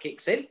before that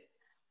kicks in.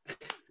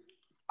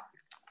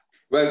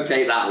 Won't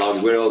take that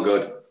long. We're all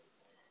good.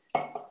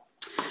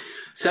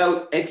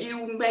 So, if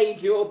you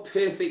made your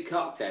perfect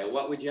cocktail,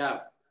 what would you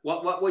have?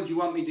 What would you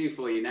want me to do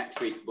for you next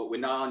week? But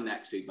we're not on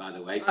next week, by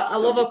the way. I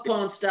love a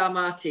porn star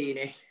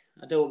martini.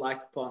 I don't like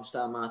a porn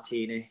star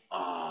martini.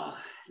 Oh,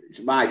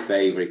 it's my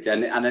favourite.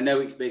 And I know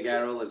it's Big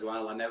Errol as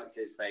well. I know it's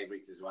his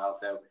favourite as well.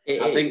 So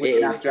I think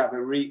we have to have a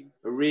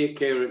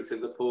reoccurrence of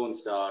the porn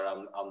star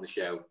on the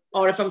show.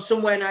 Or if I'm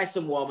somewhere nice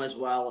and warm as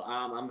well,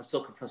 I'm a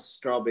sucker for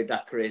strawberry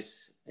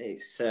daiquiris.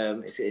 It's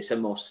a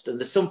must. And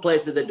there's some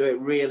places that do it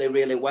really,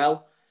 really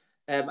well.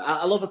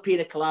 I love a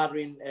pina colada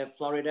in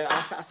Florida.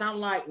 I sound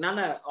like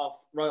Nana of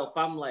Royal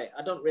Family.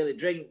 I don't really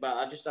drink, but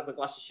I just have a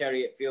glass of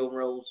sherry at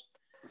funerals.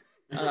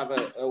 I have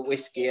a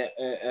whiskey at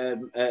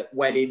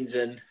weddings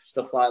and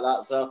stuff like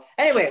that. So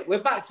anyway,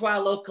 we're back to our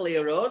local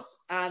heroes,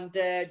 and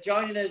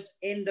joining us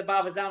in the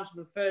Barbers' Arms for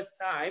the first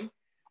time,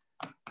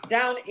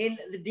 down in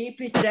the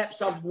deepest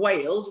depths of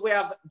Wales, we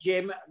have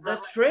Jim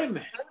the Trim.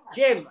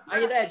 Jim,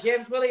 are you there?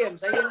 James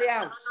Williams, are you in the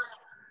house?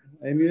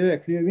 I'm here.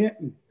 Can you hear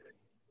me?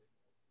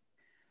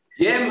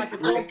 Jim, like a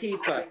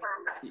goalkeeper.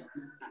 Can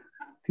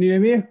you hear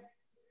me?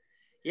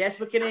 Yes,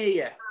 we can hear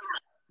you.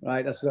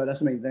 Right, that's good. That's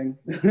the main thing.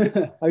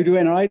 How you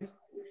doing? All right?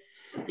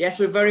 Yes,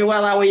 we're very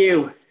well. How are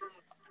you?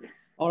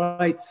 All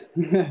right.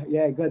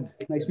 Yeah, good.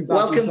 Nice to be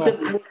back.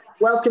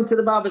 Welcome to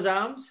the Barbers'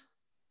 Arms.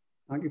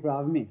 Thank you for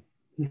having me.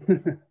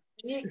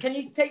 Can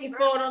you take your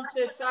phone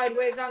onto a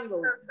sideways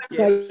angle?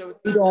 Yeah,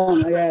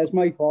 it's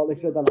my fault. I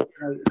should have done it.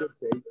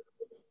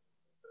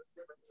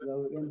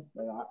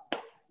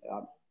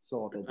 Yeah,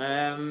 sorted.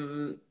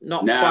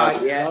 Not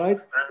quite yet. All right.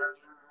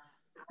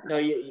 No,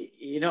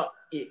 you're not.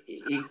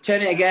 You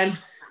turn it again.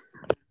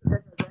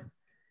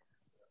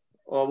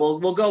 Or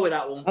we'll go with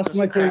that one. That's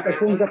my phone. My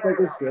phone's up like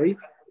this way.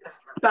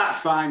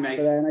 That's fine, mate.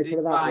 But then I put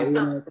it that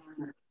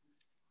way.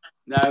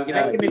 No, you're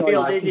making me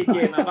feel dizzy,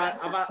 Jim.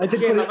 I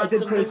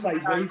did put it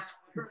sideways.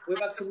 We've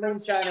had some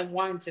moonshine and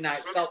wine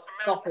tonight. Stop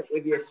it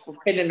with you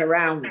pinning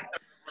around.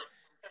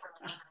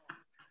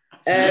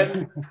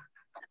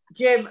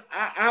 Jim,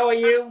 how are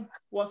you?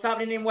 What's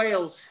happening in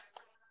Wales?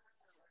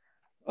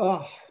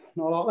 Oh,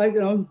 not a lot, like,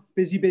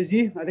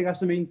 busy. I think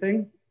that's the main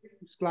thing.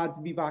 Just glad to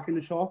be back in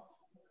the shop.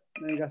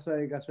 I guess what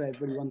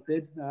everybody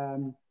wanted.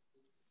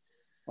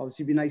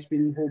 Obviously, it'd be nice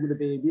being home with the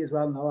baby as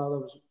well.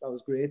 No, that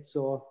was great.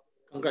 So,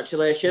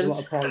 congratulations. A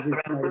lot of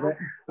positives tonight.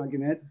 Thank you,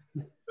 mate.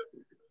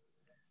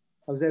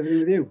 How's everything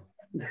with you?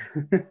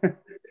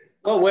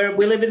 Well,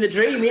 we live in the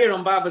dream here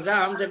on Barbers'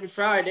 Arms every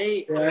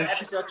Friday.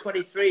 Episode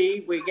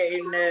 23, we're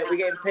getting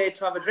paid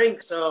to have a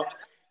drink. So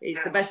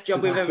it's the best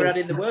job we've ever had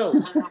in the world.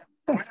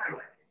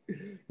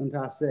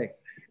 Fantastic.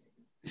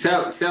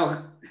 So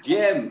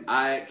Jim,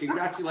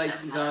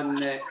 congratulations on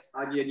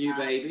your new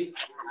baby.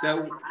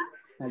 So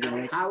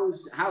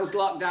how's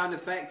lockdown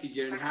affected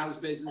you, and how's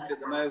business at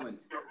the moment?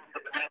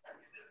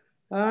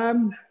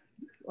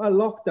 Well,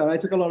 lockdown. I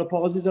took a lot of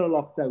pauses out of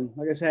lockdown.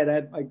 Like I said,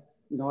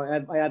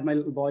 I had my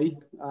little boy,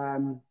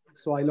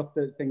 so I looked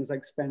at things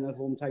like spending at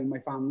home time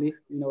with my family.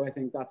 I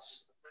think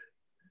that's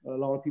a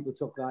lot of people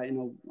took that, you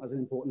know, as an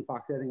important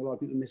factor. I think a lot of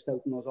people missed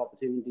out on those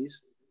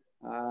opportunities.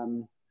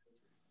 And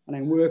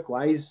then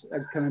work-wise,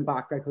 coming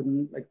back, I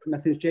couldn't, like,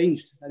 nothing's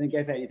changed. I think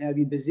if anything, I've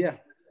been busier.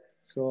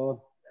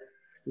 So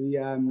we,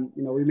 you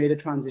know, we made a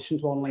transition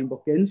to online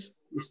bookings,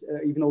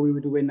 even though we were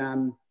doing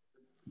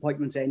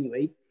appointments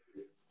anyway.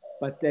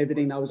 But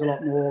everything now is a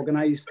lot more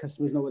organised.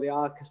 Customers know where they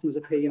are. Customers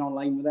are paying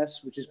online with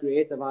us, which is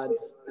great. I've had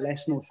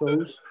less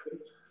no-shows.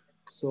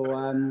 So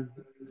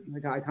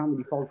like, I can't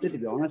really fault it, to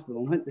be honest, at the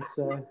moment. It's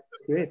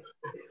great.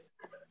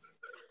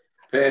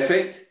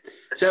 Perfect.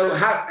 So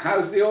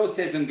how's the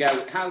autism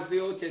going? How's the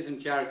autism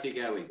charity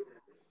going?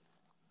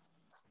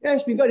 Yeah,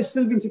 it's been good. It's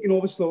still been ticking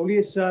over slowly.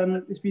 It's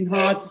been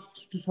hard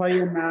to try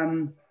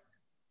and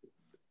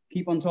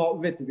keep on top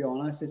of it, to be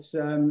honest. It's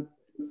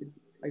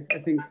I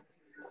think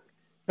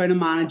trying to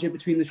manage it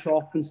between the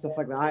shop and stuff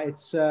like that.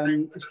 It's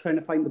trying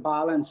to find the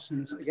balance,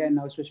 and again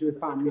now, especially with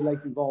family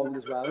life involved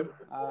as well.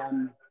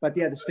 But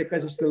yeah, the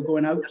stickers are still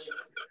going out.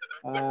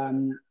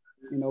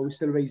 You know, we're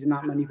still raising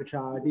that money for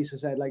charities. So I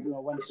said, like, you know,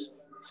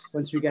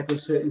 once we get to a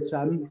certain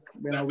sum,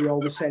 you know, we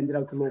always send it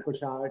out to local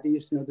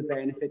charities, you know, to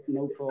benefit, you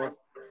know, for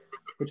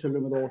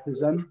children with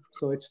autism.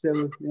 So it's still,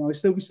 you know, we're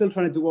still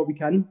trying to do what we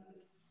can.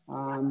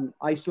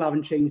 I still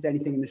haven't changed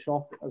anything in the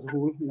shop as a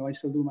whole. You know, I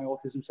still do my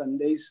autism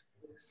Sundays.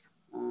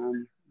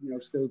 You know,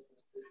 still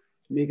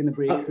making the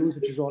breakthroughs,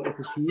 which is what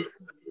is key.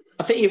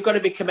 I think you've got to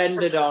be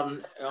commended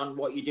on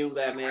what you do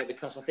there, mate,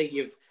 because I think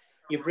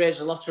you've raised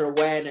a lot of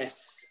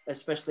awareness,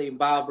 especially in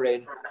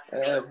barbering,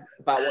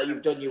 about what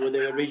you've done. You were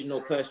the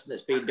original person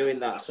that's been doing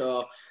that.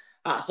 So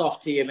hats off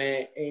to you,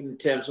 mate, in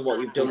terms of what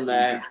you've done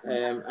there.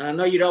 And I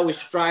know you're always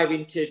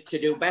striving to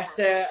do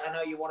better. I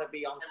know you want to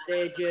be on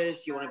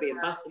stages. You want to be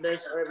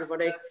ambassadors for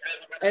everybody.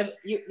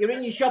 You're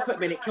in your shop at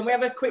the minute. Can we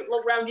have a quick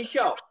look around your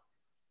shop?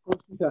 Of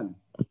course we can.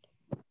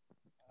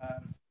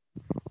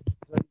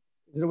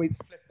 Is there a way to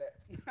flip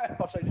it?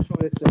 I'll just show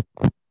this.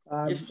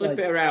 Just flip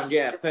it around,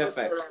 yeah,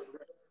 perfect.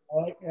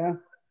 All right, yeah.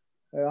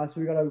 So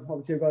we've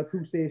got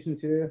 2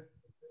 stations here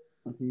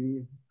on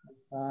TV.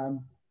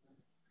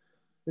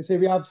 They say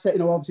we have set, you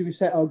know, obviously we've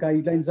set our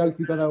guidelines out.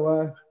 We've got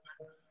our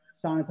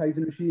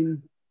sanitizing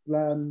machine,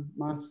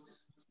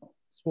 masks,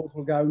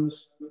 sportable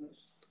gowns.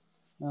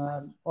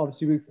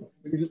 Obviously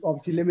we're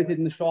obviously limited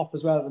in the shop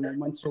as well at the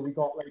moment, so we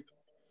got like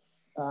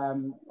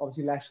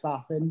obviously less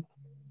staff in.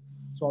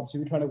 So obviously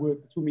we're trying to work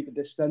the 2-meter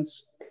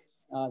distance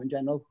in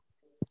general.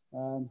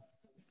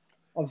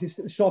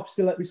 Obviously the shop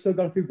we've still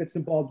got a few bits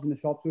and bobs in the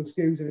shop, so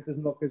excuse if it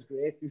doesn't look as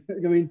great.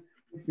 I mean,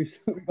 we've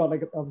got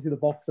like obviously the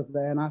box up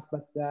there and that,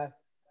 but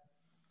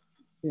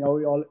you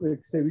know,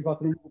 we've got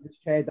to remove this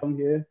chair down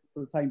here for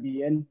the time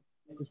being,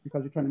 just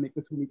because we're trying to make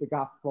the 2-meter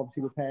gap,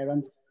 obviously with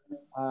parents.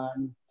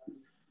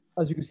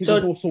 As you can see, so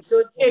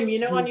Jim, you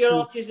know, on your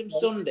Autism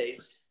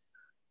Sundays,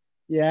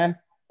 yeah,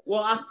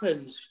 what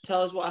happens?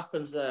 Tell us what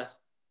happens there.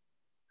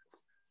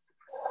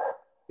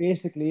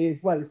 Basically,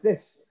 well, it's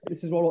this.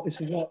 This is where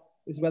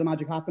the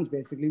magic happens.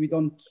 Basically, we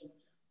don't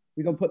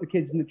put the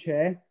kids in the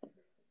chair.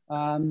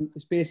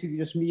 It's basically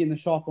just me in the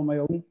shop on my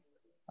own.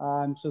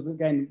 So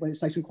again, when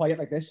it's nice and quiet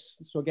like this,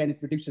 so again, it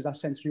reduces that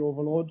sensory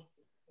overload.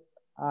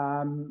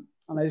 And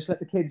I just let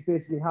the kids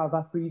basically have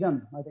that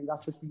freedom. I think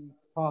that's the key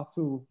part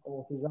to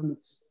autism.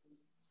 It's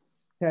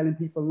telling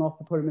people not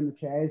to put them in the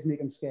chairs, make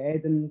them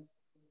scared, and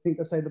think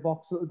outside the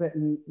box a little bit,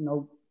 and, you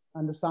know,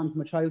 understand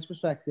from a child's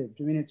perspective.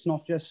 I mean, it's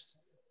not just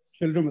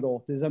children with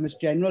autism, it's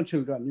general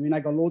children. I mean, I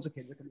got loads of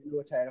kids that who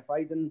are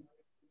terrified, and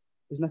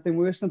there's nothing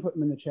worse than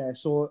putting them in the chair.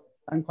 So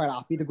I'm quite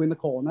happy to go in the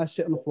corner,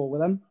 sit on the floor with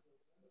them,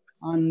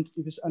 and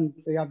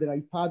they have their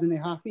iPad and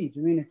they're happy. Do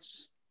you mean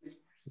it's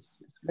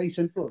very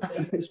simple?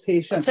 It's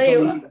patient. I'll tell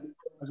you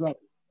as well.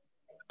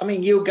 I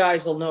mean, you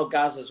guys will know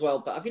Gaz as well,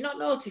 but have you not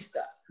noticed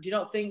that? Do you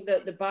not think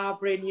that the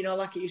barbering, you know,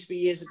 like it used to be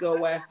years ago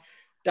where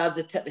dads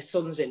would take their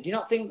sons in, do you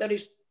not think that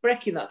it's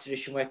breaking that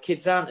tradition where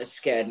kids aren't as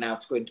scared now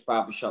to go into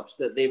barbershops,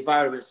 that the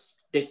environment's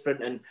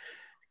different, and,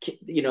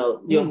 you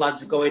know, young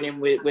lads are going in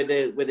with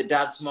the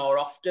dads more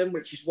often,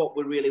 which is what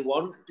we really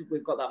want.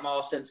 We've got that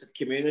more sense of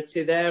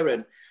community there,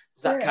 and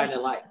it's that kind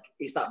of like,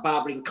 it's that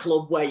barbering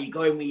club where you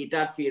go in with your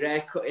dad for your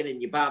hair cutting,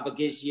 and your barber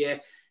gives you,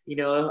 you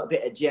know, a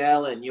bit of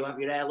gel, and you have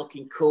your hair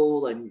looking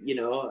cool, and, you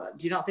know,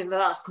 do you not think that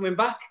that's coming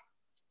back?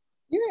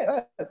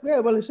 Yeah,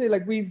 well, I say,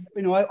 like, we've,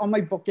 you know, on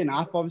my booking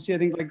app, obviously, I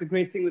think, like, the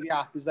great thing with the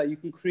app is that you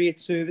can create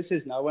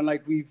services now, and,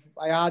 like,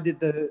 I added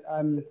the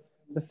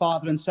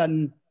father and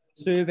son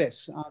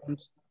service,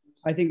 and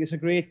I think it's a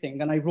great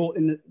thing. And I wrote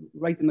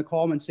right in the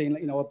comments saying,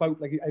 like, you know, about,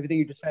 like, everything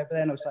you just said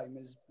there now,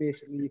 Simon, is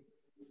basically,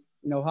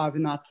 you know,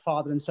 having that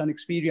father and son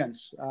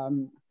experience,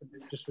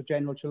 just for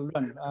general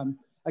children.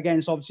 Again,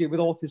 it's obviously with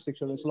autistic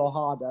children, it's a lot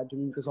harder,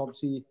 because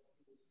obviously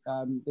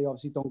they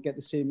obviously don't get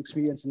the same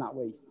experience in that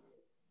way.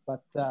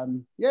 But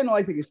yeah, no,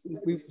 I think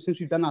since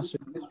we've done that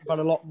service, we've got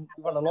a lot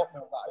more of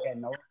that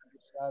again now.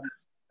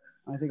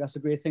 I think that's a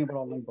great thing about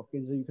online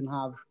bookings,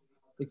 that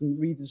they can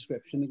read the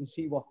description, they can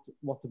see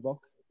what to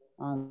book,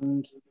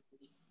 and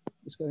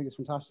I think it's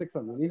fantastic for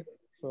them, really.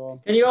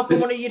 So, can you open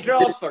one of your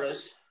drawers for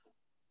us?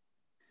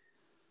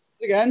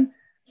 Again?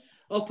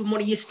 Open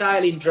one of your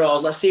styling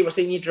drawers. Let's see what's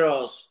in your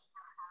drawers.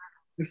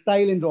 The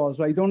styling drawers,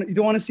 right? You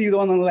don't want to see the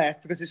one on the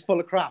left because it's full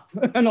of crap.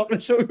 I'm not going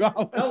to show you that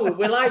one. Oh,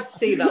 we like to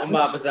see that on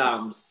Barber's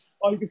Arms.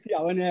 Oh, you can see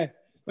that one, yeah.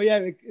 But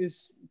yeah,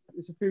 it's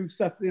a few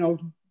stuff, you know,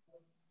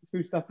 a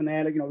few stuff in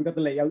there. Like, you know, we got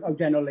the layout, our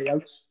general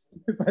layouts,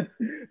 but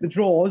the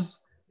drawers.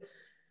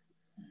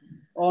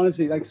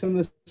 Honestly, like some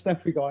of the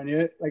stuff we got in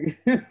here, like.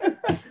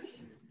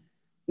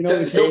 You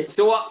know, so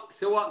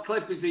what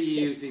clippers are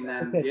you using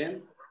then,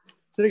 Jim?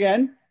 Say it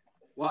again.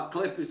 What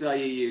clippers are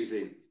you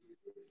using?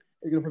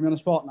 You're going to put me on the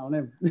spot now,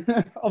 no?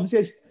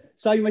 Obviously,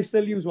 Simon, I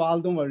still use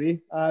Wahl, don't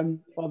worry.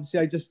 Obviously,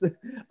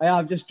 I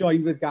have just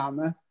joined with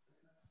Gamma.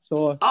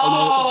 So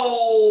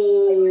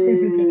oh!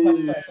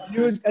 I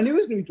knew it was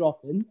going to be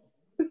dropping.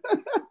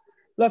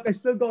 Look, I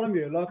still got them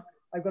here. Look,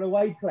 I've got a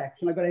wide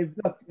collection.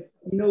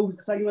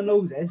 Look, Simon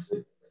knows this.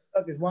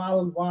 Look, it's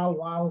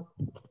Wahl.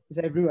 It's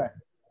everywhere.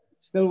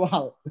 Still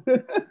Wahl.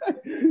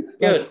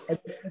 Good.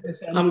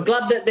 I'm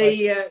glad that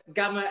the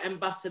Gamma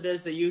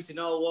ambassadors are using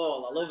all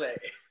Wahl. I love it.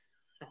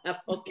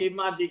 Fucking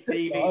magic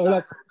TV. Oh,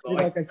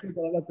 look, I still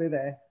got a look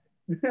there.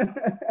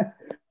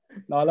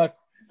 No, look.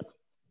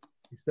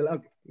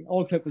 Look,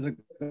 all clippers are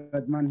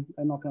good, man.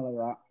 I'm not gonna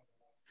lie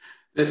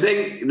that. The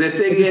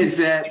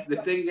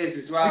thing is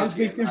as well,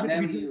 Jim, I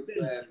know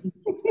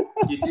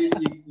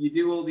you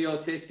do all the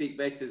autistic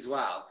bit as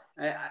well.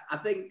 I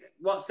think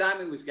what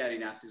Simon was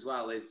getting at as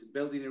well is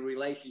building a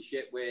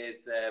relationship with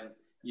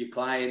your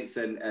clients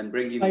and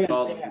bringing the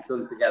fathers and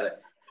sons together.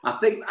 I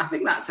think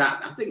that's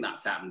happened. I think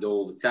that's happened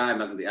all the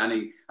time, hasn't it?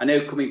 I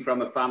know coming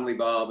from a family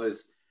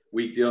barbers,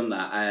 we've done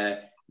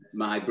that.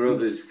 My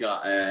brother's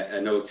got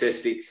an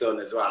autistic son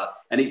as well,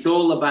 and it's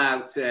all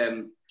about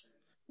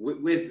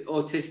with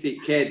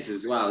autistic kids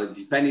as well.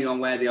 Depending on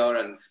where they are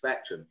on the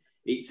spectrum,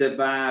 it's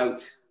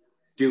about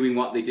doing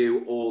what they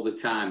do all the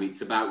time.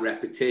 It's about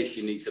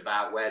repetition. It's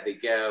about where they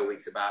go.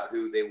 It's about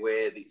who they're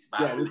with. It's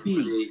about who they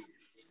see.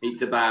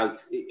 It's about.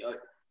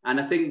 And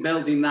I think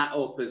building that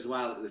up as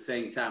well at the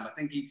same time,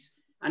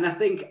 I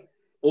think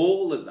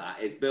all of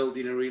that is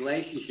building a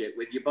relationship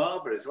with your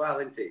barber as well,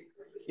 isn't it?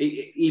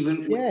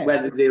 Even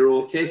whether they're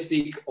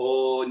autistic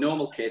or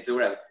normal kids or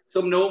whatever.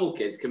 Some normal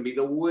kids can be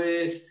the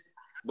worst,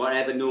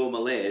 whatever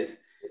normal is,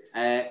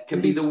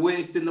 can be the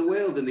worst in the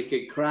world, and they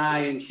could cry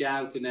and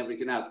shout and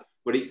everything else.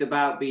 But it's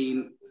about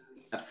being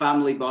a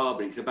family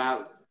barber. It's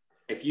about,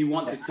 if you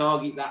want to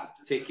target that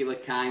particular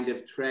kind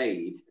of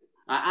trade.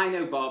 I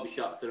know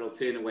barbershops that'll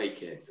turn away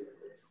kids.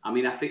 I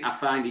mean, I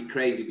find it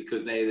crazy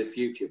because they're the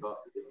future, but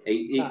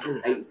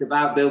it's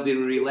about building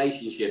a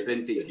relationship,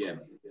 isn't it, Jim?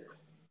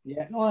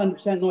 Yeah, no,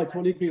 100%. No, I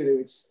totally agree with you.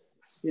 It's,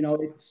 you know,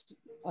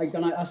 I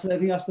think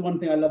that's the one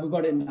thing I love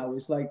about it now.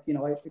 Is like, you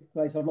know,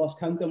 I've lost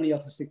count how many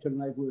autistic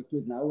children I've worked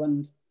with now,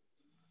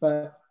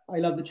 but I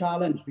love the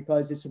challenge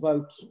because it's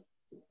about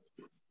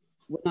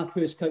when that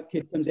first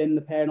kid comes in,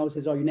 the parent always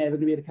says, "Oh, you're never going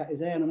to be able to cut his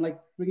hair," and I'm like,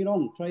 "Bring it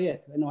on, try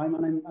it." You know,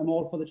 I'm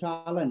all for the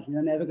challenge.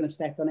 You're never going to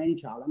step on any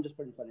challenge just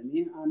put in front of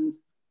me, and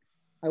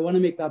I want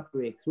to make that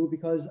breakthrough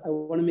because I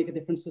want to make a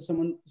difference to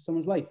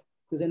someone's life.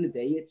 Because at the end of the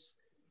day, it's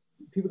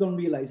people don't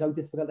realize how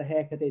difficult a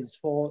haircut is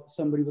for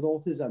somebody with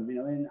autism. You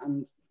know,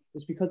 and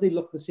it's because they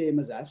look the same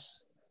as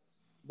us.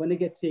 When they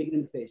get taken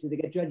in the face, they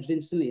get judged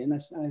instantly, and I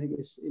think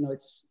it's, you know,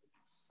 it's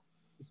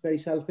very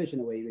selfish in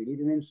a way, really.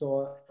 I mean,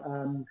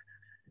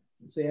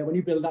 so yeah, when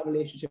you build that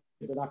relationship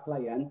with that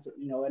client,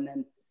 you know, and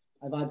then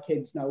I've had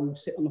kids now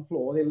sit on the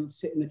floor, they'll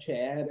sit in the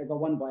chair. I got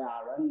one by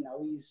Aaron, you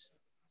know,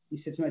 he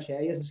sits in my chair,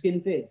 he has a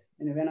skin fade,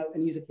 and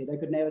he's a kid I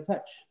could never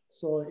touch.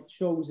 So it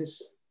shows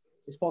it's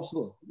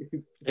possible.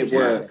 It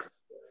works.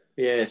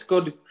 Yeah, it's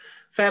good.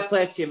 Fair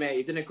play to you, mate.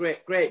 You've done a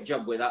great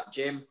job with that,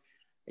 Jim.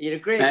 You're a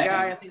great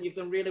guy. I think you've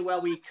done really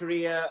well with your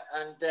career,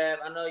 and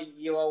I know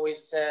you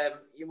always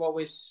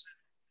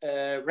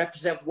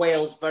represent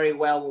Wales very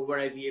well with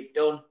wherever you've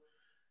done.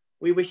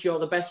 We wish you all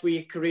the best with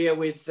your career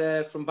with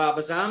from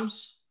Barber's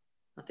Arms.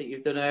 I think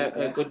you've done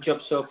a good job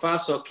so far.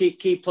 So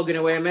keep plugging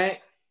away,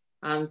 mate.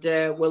 And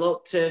we'll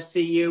hope to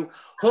see you,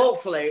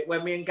 hopefully,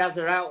 when me and Gaz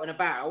are out and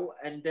about,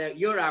 and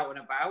you're out and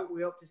about.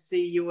 We hope to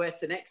see you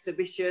at an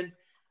exhibition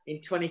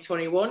in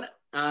 2021.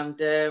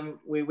 And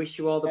we wish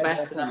you all the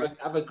best, and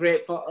have a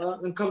great photo.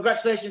 And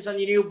congratulations on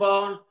your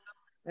newborn.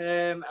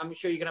 I'm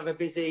sure you're going to have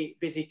a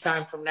busy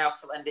time from now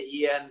till the end of the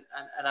year,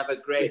 and have a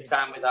great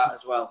time with that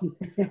as well.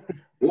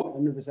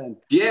 100%.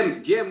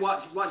 Jim,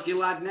 what's your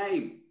lad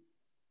name?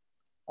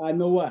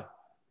 Noah.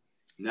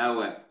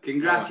 Noah.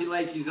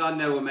 Congratulations on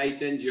Noah,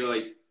 mate.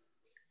 Enjoy.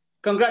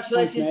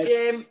 Congratulations,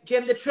 Thanks,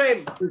 Jim the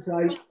Trim.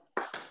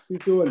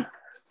 Keep going.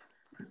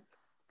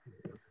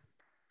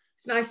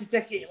 It's nice to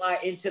take it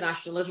like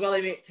international as well,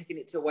 isn't it? Taking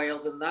it to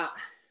Wales and that.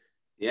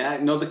 Yeah,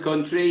 another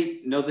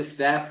country, another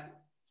step.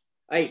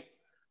 Hey,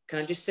 can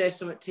I just say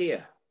something to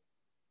you?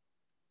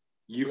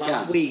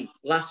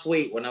 Last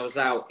week when I was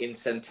out in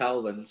St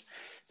Albans,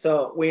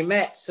 so we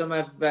met some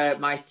of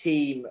my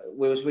team.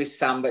 We was with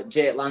Sam, but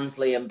Jake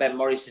Lansley and Ben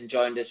Morrison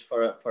joined us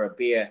for a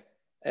beer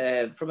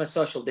from a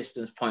social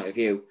distance point of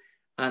view,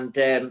 and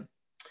they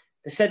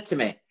said to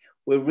me,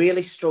 we're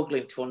really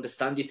struggling to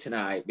understand you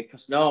tonight,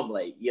 because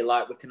normally you're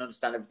like, we can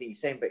understand everything you're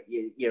saying, but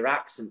your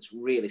accent's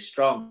really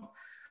strong.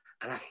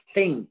 And I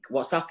think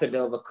what's happened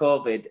over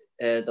COVID,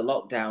 the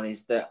lockdown,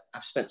 is that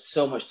I've spent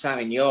so much time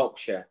in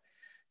Yorkshire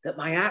that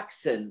my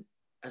accent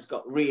has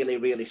got really,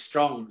 really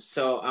strong.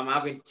 So I'm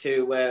having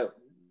to,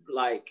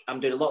 I'm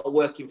doing a lot of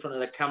work in front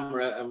of the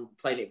camera and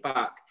playing it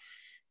back,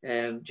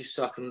 just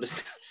so I can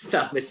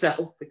understand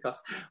myself, because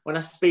when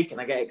I speak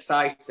and I get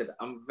excited,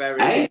 I'm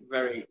very,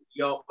 very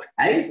York.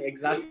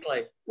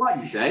 Exactly. What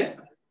did you say?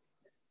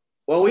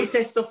 Well, we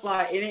say stuff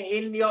like,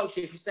 in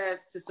Yorkshire, if you say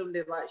to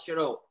somebody like, shut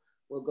up,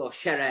 we'll go,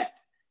 shut up,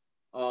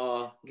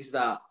 or is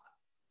that?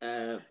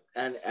 Do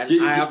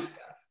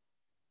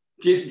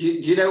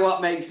you know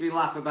what makes me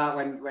laugh about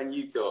when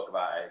you talk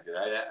about it?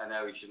 I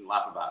know you shouldn't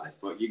laugh about this,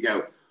 but you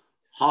go,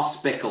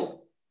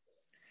 hospital.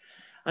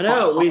 I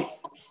know,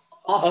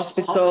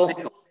 hospital.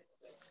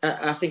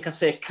 I think I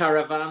say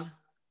caravan,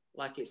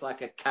 like it's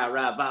like a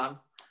caravan.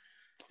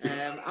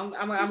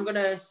 I'm going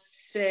to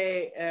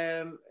say,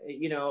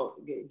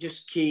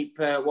 just keep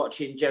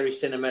watching Jerry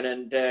Cinnamon,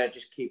 and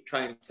just keep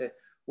trying to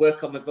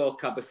work on my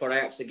vocab before I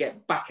actually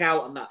get back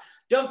out on that.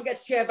 Don't forget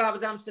to share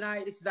Barbers Arms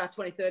tonight. This is our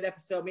 23rd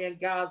episode. Me and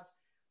Gaz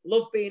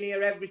love being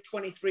here every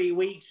 23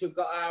 weeks. We've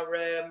got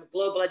our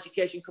global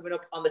education coming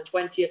up on the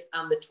 20th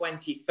and the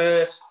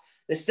 21st.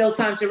 There's still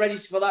time to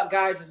register for that,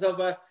 guys. There's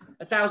over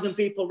 1,000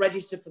 people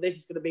registered for this.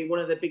 It's going to be one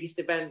of the biggest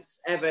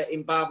events ever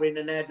in barbering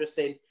and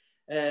hairdressing,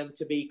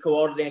 to be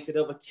coordinated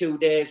over 2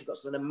 days. We've got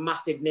some of the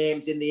massive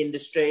names in the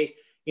industry.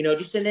 You know,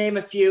 just to name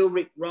a few,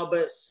 Rick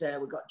Roberts,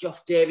 we've got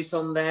Geoff Davis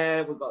on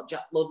there, we've got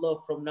Jack Ludlow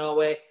from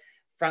Norway,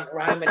 Frank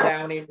Reimer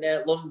down in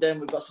London,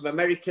 we've got some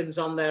Americans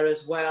on there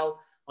as well.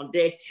 On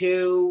day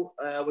 2,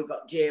 we've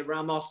got Jay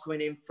Ramos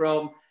coming in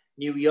from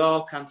New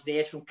York, Anthony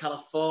Hayes from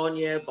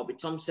California, Bobby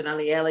Thompson,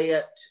 Ali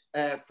Elliott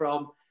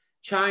from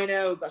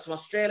China. We've got some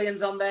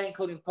Australians on there,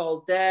 including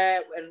Paul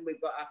Dare, and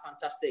we've got our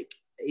fantastic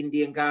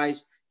Indian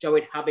guys,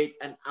 Jawed Habib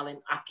and Alan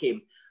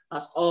Akim.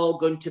 That's all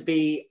going to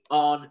be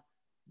on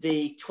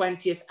the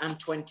 20th and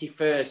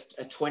 21st,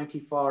 a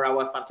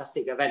 24-hour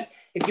fantastic event.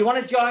 If you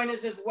want to join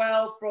us as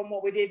well from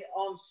what we did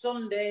on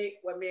Sunday,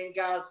 when me and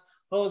Gaz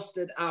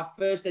hosted our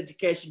first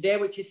education day,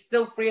 which is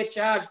still free of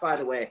charge, by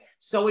the way.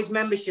 So is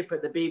membership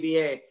at the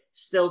BBA,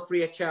 still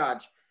free of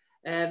charge.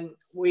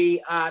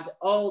 We had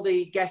all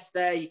the guests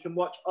there. You can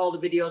watch all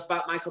the videos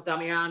back. Michael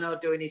Damiano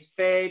doing his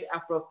fade,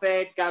 Afro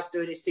fade, Gaz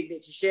doing his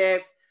signature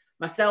shave,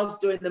 myself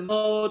doing the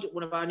mode,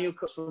 one of our new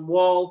cuts from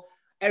Wahl,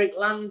 Eric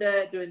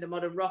Lander doing the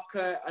modern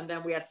rocker, and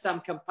then we had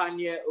Sam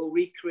Campagna who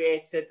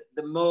recreated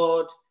the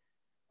mode,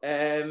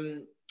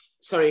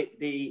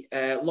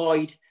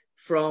 Lloyd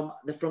from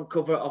the front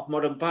cover of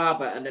Modern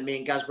Barber, and then me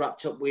and Gaz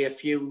wrapped up with a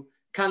few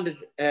candid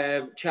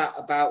chat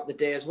about the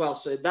day as well.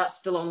 So that's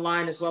still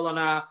online as well on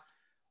our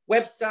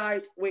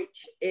website,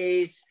 which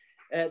is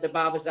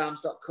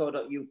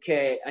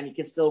thebarbersarms.co.uk, and you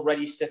can still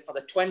register for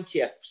the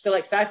 20th. Still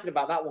excited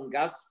about that one,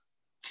 Gaz?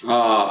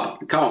 Oh,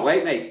 can't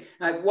wait, mate.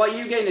 What are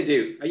you going to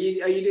do? Are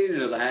you doing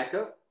another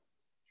haircut?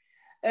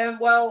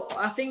 Well,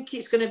 I think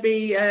it's going to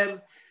be...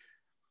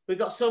 we've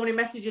got so many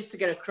messages to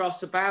get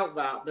across about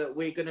that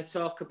we're going to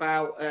talk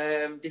about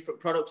different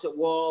products at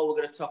Wahl. We're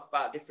going to talk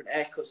about different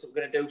haircuts that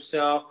we're going to do.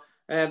 So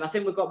I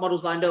think we've got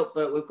models lined up,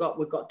 but we've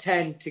got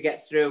 10 to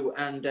get through,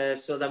 and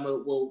so then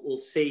we'll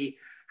see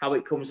how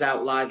it comes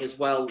out live as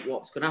well,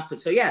 what's going to happen.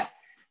 So yeah,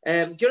 do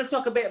you want to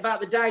talk a bit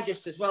about the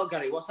digest as well,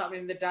 Gary? What's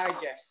happening in the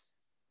digest?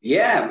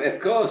 Yeah,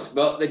 of course.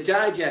 But the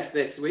digest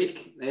this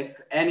week,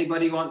 if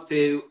anybody wants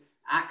to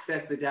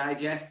access the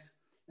digest,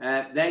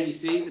 there you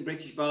see the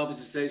British Barbers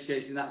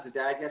Association. That's the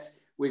digest.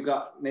 We've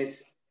got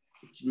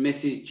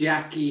Mrs.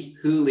 Jackie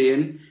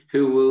Julian,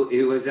 who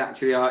is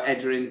actually our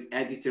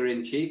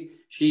editor-in-chief.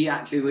 She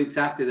actually looks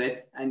after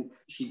this, and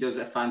she does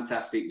a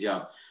fantastic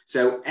job.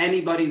 So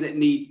anybody that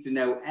needs to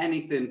know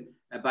anything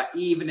about,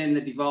 even in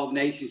the devolved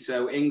nations,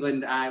 so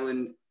England,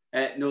 Ireland,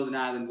 Northern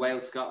Ireland,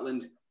 Wales,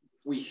 Scotland,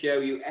 we show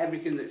you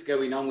everything that's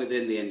going on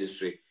within the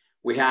industry.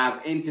 We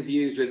have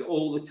interviews with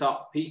all the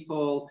top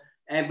people,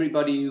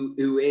 everybody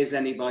who is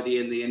anybody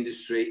in the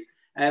industry.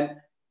 And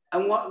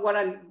what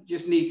I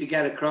just need to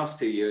get across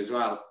to you as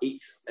well,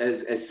 it's,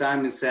 as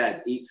Simon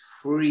said, it's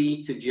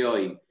free to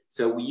join.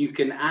 So you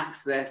can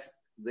access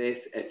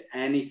this at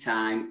any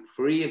time,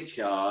 free of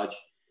charge.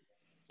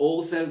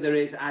 Also, there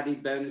is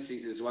added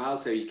bonuses as well.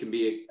 So you can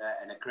be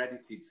an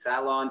accredited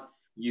salon.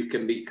 You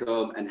can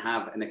become and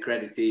have an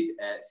accredited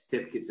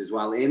certificate as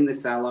well in the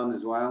salon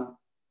as well.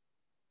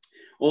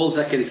 All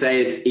I can say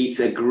is it's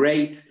a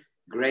great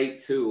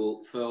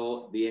tool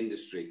for the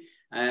industry.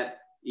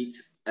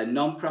 It's a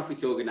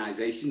non-profit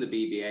organisation, the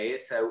BBA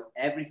is, so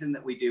everything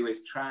that we do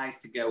is tries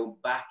to go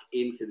back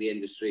into the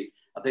industry.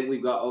 I think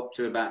we've got up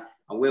to about,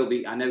 I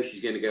know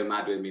she's going to go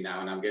mad with me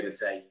now, and I'm going to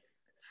say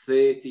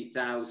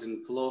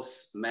 30,000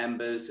 plus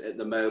members at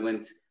the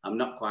moment. I'm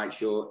not quite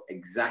sure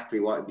exactly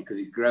what, because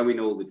it's growing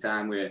all the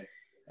time. We're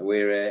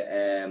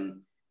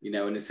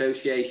an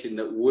association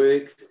that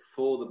works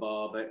for the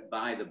barber,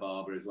 by the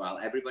barber as well.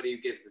 Everybody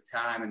who gives the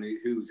time and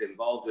who's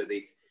involved with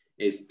it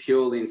is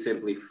purely and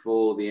simply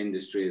for the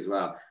industry as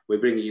well. We're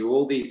bringing you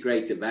all these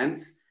great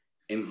events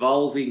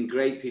involving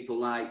great people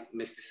like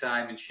Mr.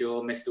 Simon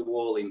Shaw, Mr.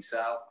 Wahl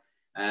himself,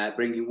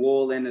 bringing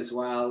Wahl in as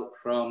well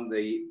from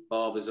the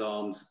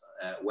BarberShop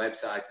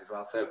website as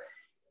well. So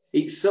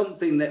it's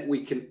something that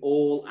we can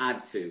all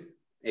add to.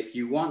 If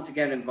you want to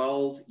get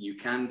involved, you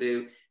can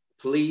do.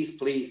 Please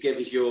give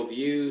us your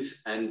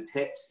views and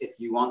tips if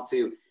you want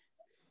to.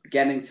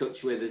 Get in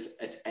touch with us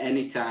at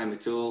any time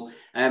at all.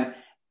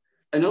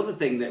 Another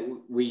thing that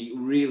we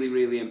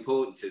really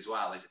important as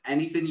well is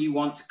anything you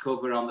want to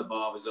cover on the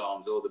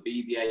BarberShop or the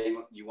BBA,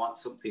 you want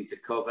something to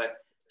cover,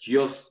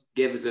 just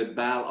give us a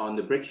bell on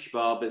the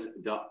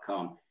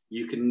britishbarbers.com.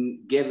 You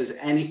can give us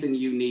anything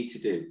you need to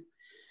do.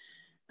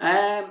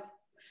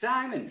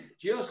 Simon,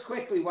 just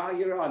quickly while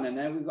you're on, I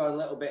know we've got a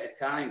little bit of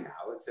time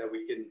now, so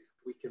we can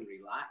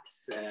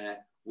relax.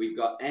 We've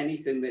got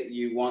anything that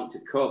you want to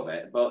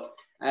cover, but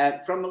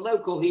from a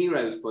local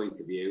hero's point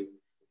of view,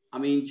 I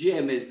mean,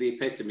 Jim is the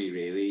epitome,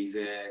 really. He's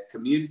a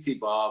community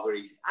barber.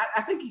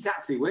 I think he's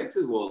actually worked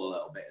with Wahl a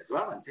little bit as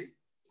well, hasn't he?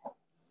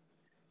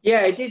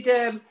 Yeah, he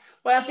did.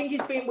 Well, I think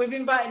we've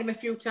invited him a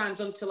few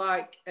times onto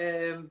like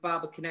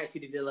Barber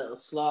Connected. He did a little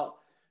slot.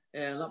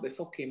 Not be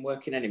fucking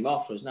working anymore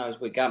for us now as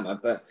we're Gamma,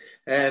 but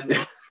I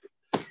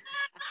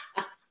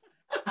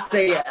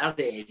say it as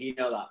it is, you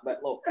know that.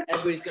 But look,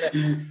 everybody's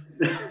gonna.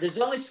 There's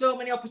only so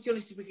many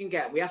opportunities we can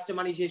get. We have to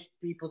manage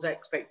people's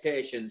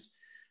expectations.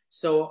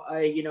 So,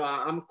 you know,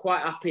 I'm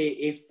quite happy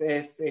if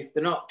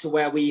they're not to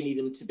where we need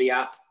them to be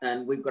at,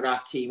 and we've got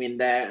our team in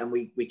there, and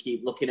we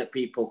keep looking at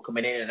people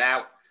coming in and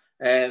out,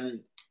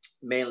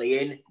 mainly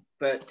in.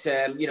 But,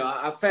 you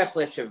know, fair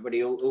play to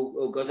everybody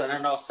who goes. And I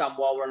know Sam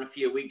Wahl were on a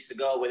few weeks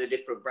ago with a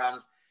different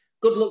brand.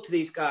 Good luck to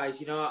these guys.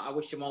 You know, I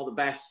wish them all the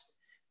best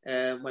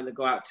when they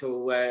go out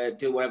to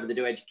do whatever they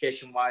do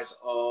education-wise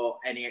or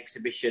any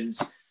exhibitions.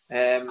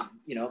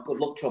 You know, good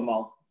luck to them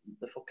all.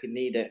 They fucking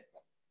need it.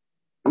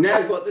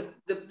 No, but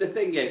the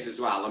thing is as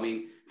well, I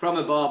mean, from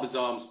a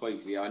BarberShop's point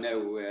of view, I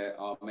know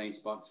our main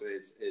sponsor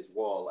is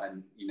Wahl,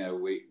 and, you know,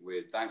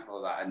 we're thankful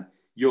for that. And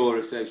your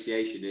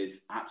association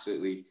is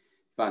absolutely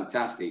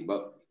fantastic.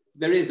 But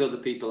there is other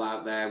people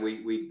out there.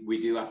 We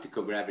do have to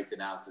cover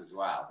everything else as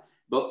well.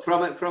 But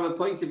from a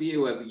point of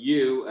view of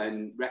you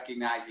and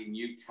recognising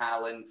new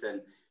talent,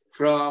 and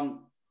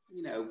from,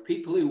 you know,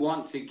 people who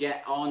want to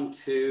get on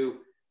to,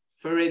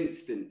 for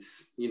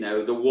instance, you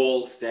know, the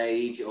Wahl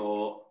stage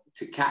or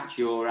to catch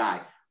your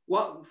eye,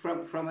 what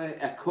from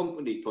a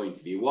company point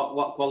of view,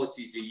 what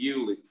qualities do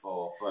you look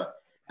for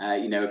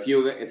you know, if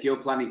you're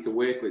planning to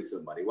work with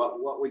somebody,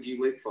 what would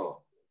you look for?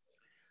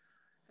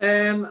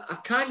 I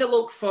kind of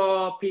look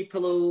for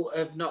people who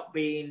have not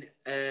been,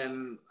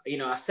 you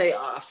know, I've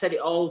said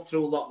it all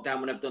through lockdown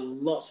when I've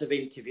done lots of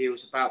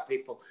interviews about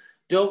people.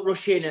 Don't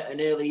rush in at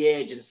an early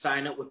age and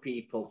sign up with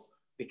people,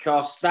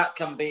 because that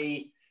can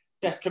be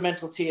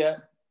detrimental to you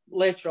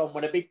later on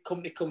when a big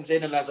company comes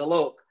in and has a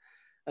look.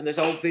 And there's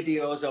old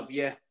videos of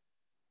you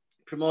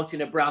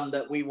promoting a brand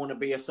that we want to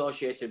be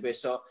associated with.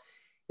 So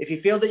if you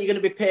feel that you're going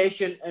to be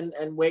patient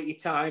and wait your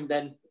time,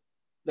 then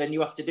you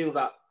have to do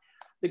that.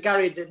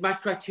 Gary, my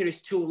criteria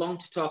is too long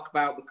to talk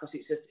about because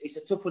it's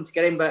a tough one to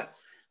get in. But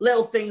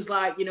little things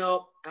like, you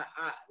know,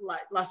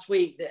 like last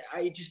week,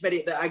 I just made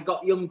it that I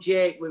got young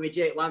Jake with me,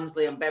 Jake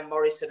Lansley and Ben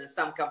Morrison and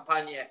Sam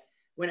Campagna.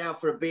 Went out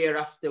for a beer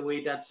after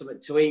we'd had something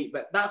to eat.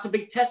 But that's a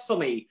big test for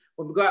me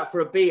when we go out for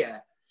a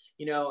beer.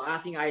 You know, I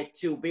think I had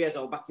 2 beers.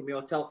 I was back in my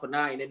hotel for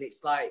 9. And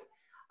it's like,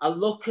 I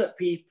look at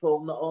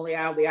people, not only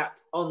how they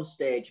act on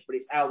stage, but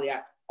it's how they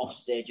act off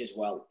stage as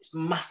well. It's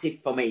massive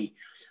for me.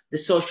 The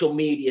social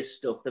media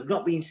stuff, they've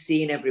not been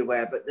seen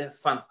everywhere, but they're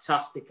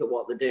fantastic at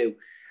what they do.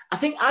 I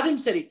think Adam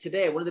said it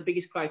today. One of the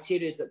biggest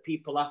criteria is that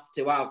people have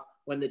to have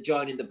when they're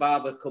joining the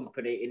barber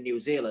company in New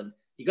Zealand,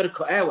 you've got to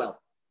cut hair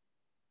well.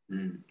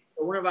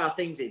 But one of our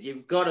things is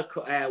you've got to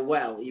cut hair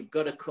well. You've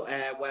got to cut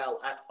hair well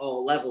at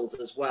all levels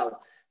as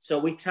well. So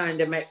we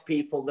kind of met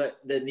people that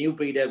the new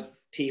breed of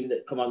team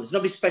that come on. There's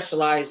nobody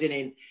specialising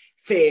in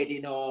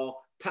fading or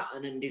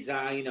pattern and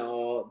design,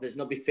 or there's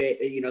nobody,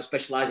 you know,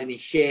 specialising in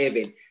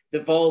shaving.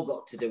 They've all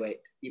got to do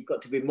it. You've got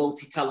to be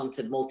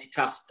multi-talented,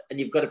 multitasked, and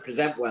you've got to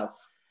present well.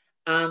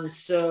 And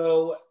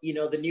so, you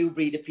know, the new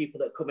breed of people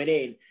that are coming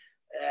in,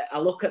 I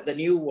look at the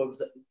new ones.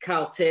 That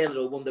Carl Taylor,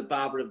 who won the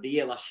Barber of the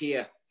Year last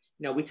year,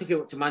 you know, we took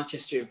him up to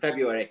Manchester in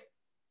February,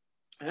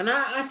 and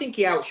I think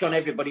he outshone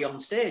everybody on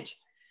stage.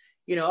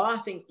 You know, I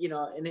think, you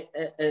know,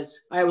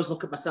 as I always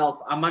look at myself,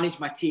 I manage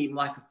my team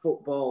like a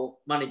football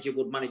manager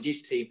would manage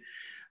his team.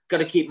 Got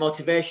to keep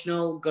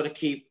motivational, got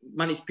to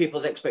manage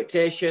people's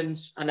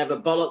expectations. I never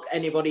bollock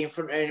anybody in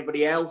front of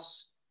anybody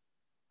else.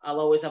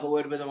 I'll always have a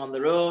word with them on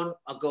their own.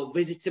 I'll go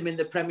visit them in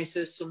the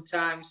premises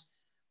sometimes.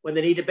 When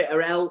they need a bit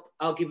of help,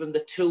 I'll give them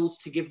the tools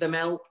to give them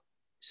help.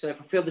 So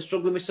if I feel they're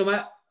struggling with something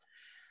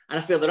and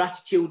I feel their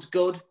attitude's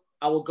good,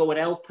 I will go and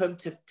help them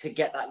to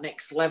get that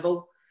next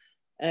level.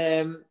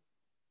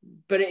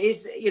 But it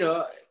is, you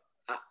know,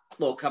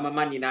 look, I'm a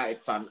Man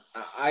United fan.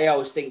 I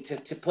always think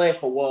to play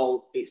for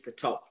Wahl, it's the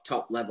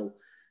top level.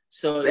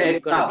 So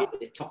you've got to be at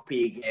the top of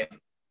your game.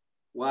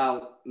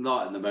 Well,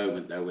 not at the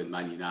moment though with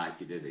Man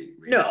United, is it?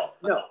 Really? No,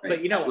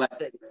 but you know what I'm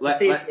saying.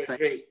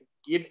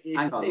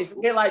 It's a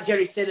bit like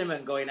Jerry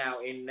Cinnamon going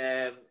out in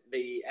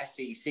the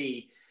SEC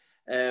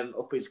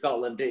up in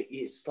Scotland.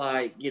 It's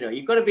like, you know,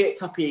 you've got to be at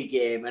top of your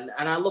game. And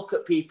I look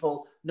at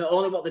people, not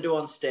only what they do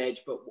on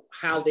stage, but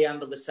how they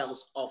handle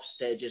themselves off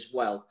stage as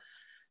well.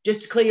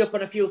 Just to clear up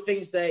on a few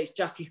things there, it's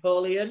Jackie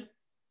Holian,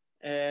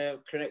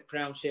 correct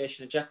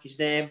pronunciation of Jackie's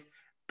name.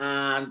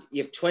 And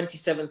you have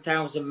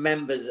 27,000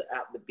 members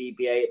at the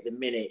BBA at the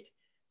minute.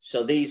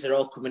 So these are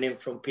all coming in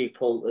from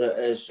people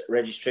as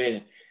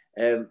registering.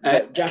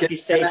 Jackie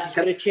says she's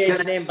going to change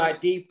the name by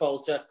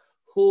default to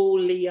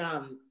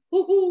Julian.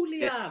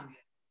 Julian.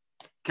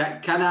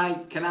 Can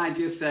I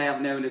just say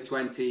I've known her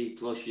 20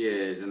 plus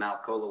years and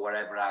I'll call her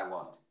whatever I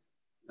want.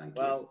 Thank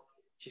you. Well,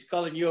 she's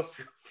calling you a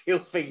few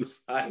things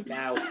right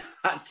now.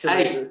 Actually,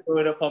 it's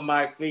coming up on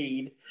my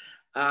feed.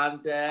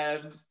 And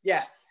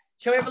yeah,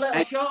 shall we have a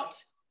little shot?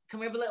 Can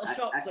we have a little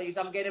shot, please?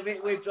 I'm getting a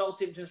bit withdrawal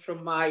symptoms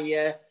from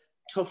my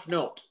tough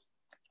nut.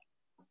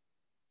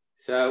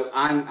 So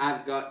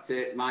I've got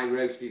my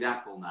roasted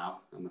apple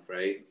now, I'm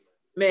afraid.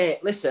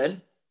 Mate,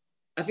 listen,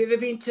 have you ever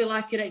been to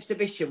like an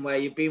exhibition where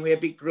you've been with a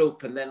big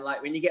group and then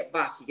like when you get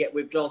back, you get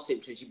withdrawal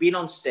symptoms? You've been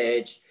on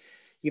stage,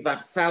 you've had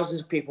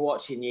thousands of people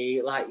watching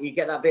you, like you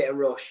get that bit of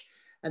rush.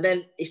 And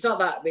then it's not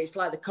that, but it's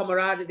like the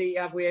camaraderie that you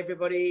have with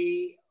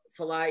everybody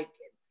for like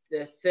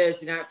the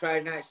Thursday night,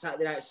 Friday night,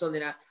 Saturday night, Sunday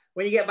night.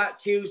 When you get back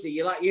Tuesday,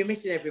 you're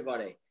missing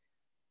everybody.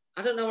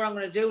 I don't know what I'm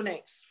going to do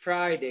next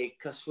Friday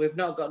because we've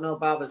not got no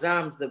Barbers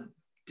Arms the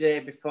day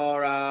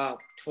before our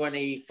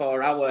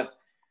 24-hour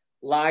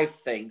live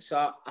thing.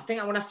 So I think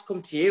I'm going to have to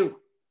come to you.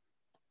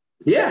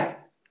 Yeah,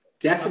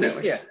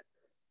 definitely. Yeah.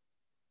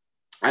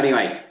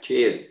 Anyway,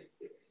 cheers.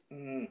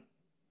 In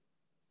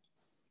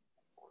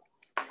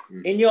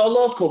your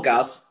local,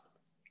 Gaz,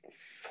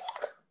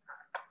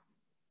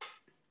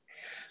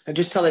 and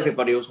just tell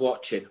everybody who's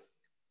watching,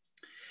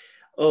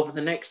 over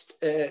the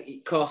next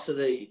course of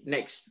the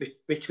next,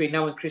 between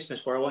now and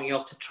Christmas, what I want you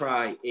all to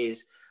try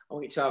is, I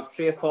want you to have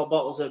 3 or 4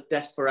 bottles of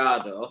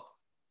Desperado.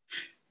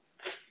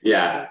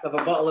 Yeah. Have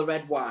a bottle of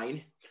red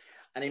wine.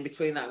 And in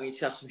between that, I want you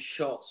to have some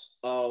shots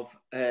of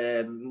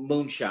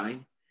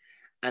moonshine.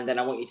 And then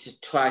I want you to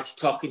try to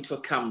talk into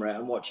a camera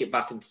and watch it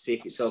back and see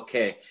if it's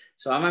okay.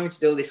 So I'm having to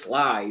do this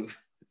live.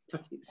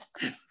 It's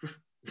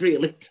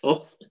really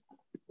tough.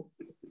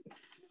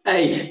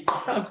 Hey,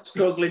 I'm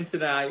struggling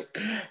tonight.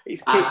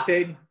 It's kicked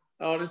in.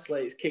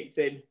 Honestly, it's kicked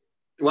in.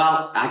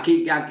 Well, I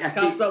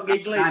can't stop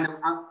giggling.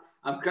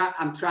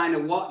 I'm trying to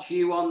watch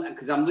you on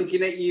because I'm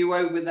looking at you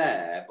over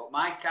there, but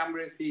my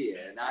camera's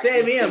here.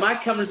 Same here. My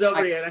camera's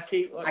over here, and I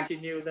keep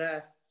watching you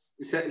there.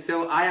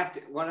 So I have to.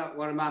 What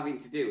I'm having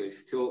to do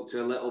is talk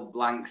to a little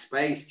blank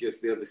space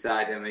just the other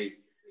side of me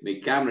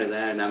camera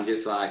there, and I'm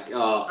just like,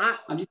 oh,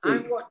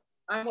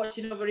 I'm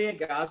watching over here,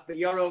 guys, but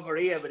you're over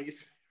here, but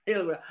it's.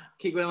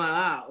 Keep going like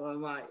that.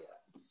 I'm like,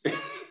 he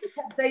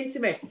kept saying to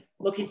me,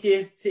 look into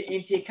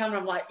your camera.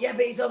 I'm like, yeah,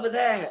 but he's over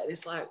there. And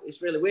it's like,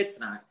 it's really weird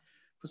tonight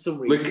for some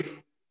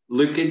reason.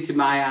 Look into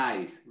my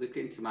eyes. Look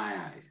into my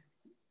eyes.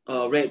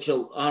 Oh,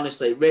 Rachel,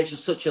 honestly,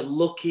 Rachel's such a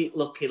lucky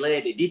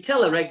lady. Do you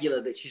tell her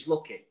regular that she's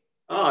lucky?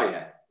 Oh,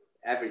 yeah.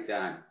 Every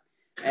time.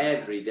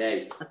 Every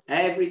day.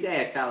 Every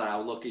day I tell her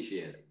how lucky she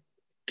is.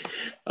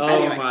 Oh,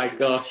 anyway. My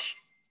gosh.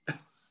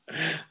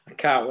 I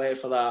can't wait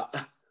for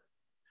that.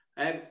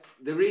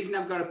 The reason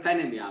I've got a pen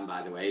in my hand,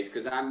 by the way, is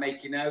because I'm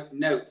making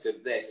notes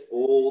of this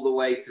all the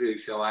way through,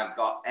 so I've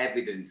got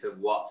evidence of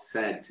what's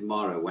said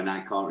tomorrow when I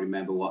can't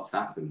remember what's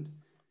happened.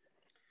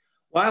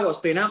 Why? What's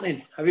been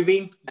happening? Have you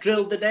been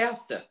drilled the day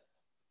after?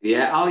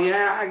 Yeah. Oh,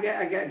 yeah.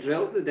 I get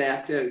drilled the day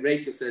after.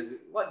 Rachel says,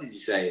 "What did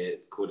you say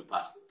at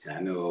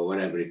 10:15 or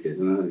whatever it is?"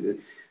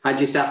 And I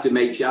just have to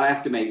make sure. I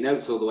have to make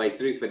notes all the way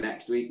through for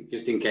next week,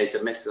 just in case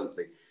I miss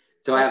something.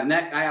 So I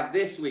have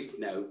this week's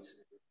notes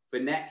for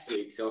next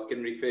week, so I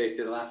can refer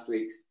to the last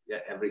week's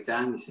every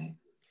time, you see.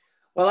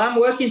 Well, I'm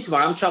working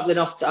tomorrow. I'm travelling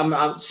off.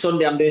 I'm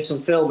Sunday. I'm doing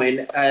some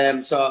filming.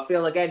 So I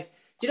feel again.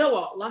 Do you know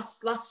what?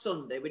 Last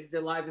Sunday we did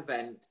the live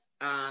event,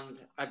 and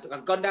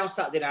I'd gone down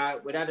Saturday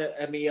night. We'd had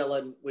a meal,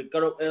 and we'd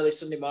got up early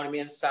Sunday morning. Me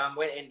and Sam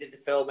went in, did the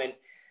filming,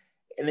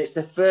 and it's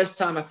the first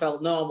time I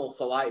felt normal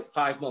for like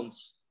 5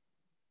 months.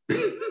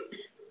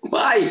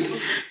 Why?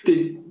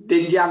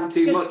 Did you have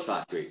too much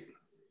last week?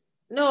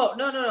 No.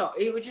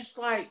 It was just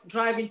like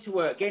driving to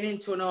work, getting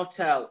into an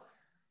hotel,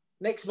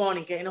 next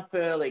morning getting up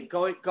early,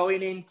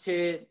 going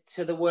into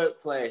the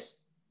workplace,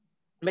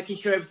 making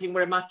sure everything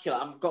were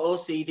immaculate. I've got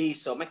OCD,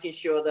 so making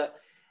sure that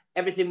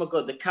everything were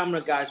good, the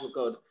camera guys were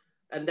good,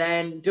 and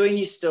then doing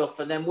your stuff,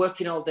 and then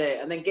working all day,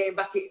 and then getting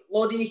back,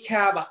 loading your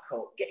car back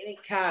up, getting in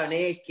your car and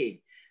aching,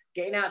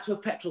 getting out to a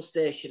petrol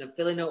station and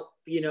filling up,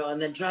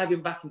 and then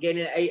driving back and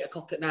getting in at 8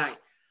 o'clock at night.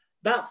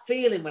 That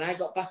feeling when I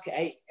got back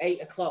at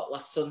 8 o'clock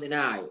last Sunday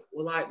night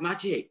were like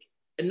magic.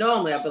 And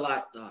normally I'd be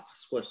like, oh, I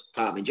suppose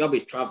part of my job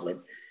is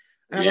travelling.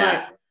 And I'm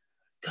like,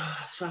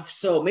 gosh, I've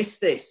so missed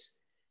this.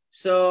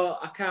 So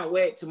I can't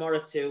wait tomorrow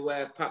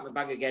to pack my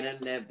bag again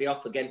and be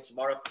off again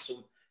tomorrow for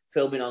some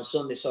filming on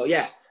Sunday. So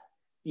yeah,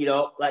 you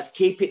know, let's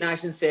keep it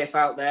nice and safe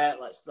out there.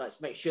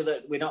 Let's make sure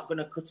that we're not going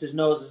to cut his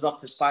noses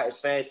off to spite his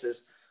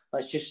faces.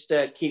 Let's just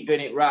keep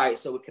doing it right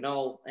so we can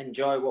all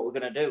enjoy what we're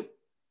going to do.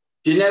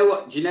 Do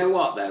you know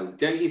what though?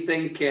 Don't you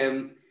think,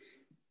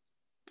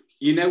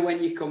 you know,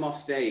 when you come off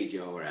stage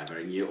or wherever,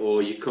 and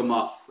you come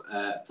off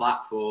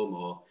platform,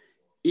 or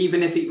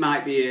even if it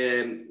might be,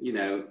 you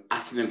know,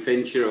 Aston and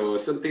Fincher or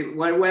something,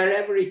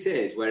 wherever it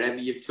is, wherever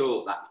you've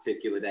taught that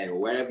particular day or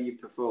wherever you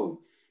perform,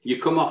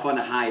 you come off on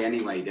a high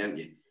anyway, don't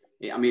you?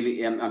 I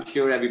mean, I'm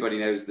sure everybody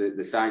knows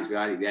the science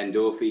behind it, the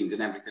endorphins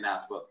and everything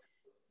else, but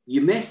you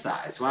miss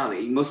that as well.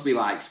 It must be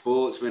like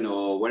sportsman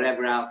or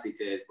whatever else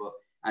it is, but.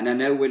 And I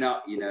know we're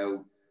not, you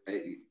know,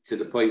 to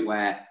the point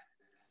where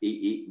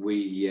we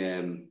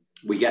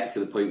get to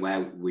the point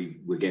where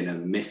we're going to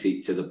miss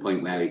it to the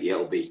point where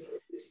it'll be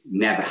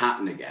never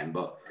happen again.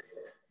 But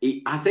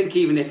I think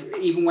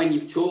even when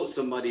you've taught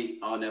somebody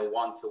on a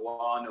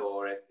one-to-one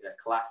or a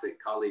class at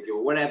college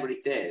or whatever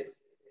it is,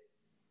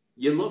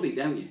 you love it,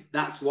 don't you?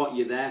 That's what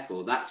you're there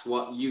for. That's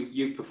what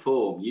you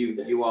perform.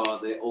 You are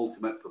the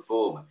ultimate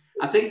performer.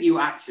 I think you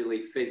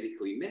actually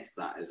physically miss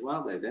that as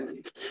well, though, don't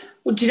you?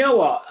 Well, do you know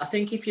what? I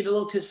think if you'd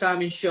looked at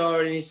Simon Shaw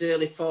in his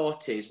early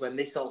 40s, when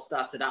this all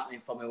started happening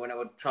for me, when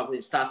I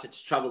started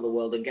to travel the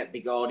world and get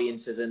big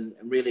audiences and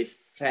really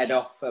fed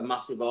off a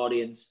massive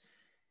audience,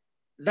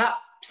 that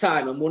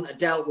Simon wouldn't have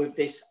dealt with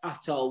this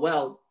at all.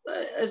 Well,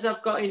 as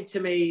I've got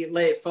into my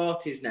late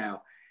 40s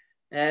now,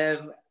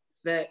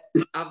 that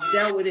I've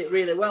dealt with it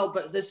really well.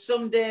 But there's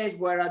some days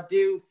where I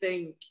do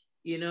think,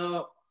 you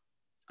know,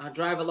 I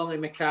drive along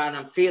in my car and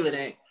I'm feeling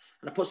it,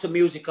 and I put some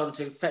music on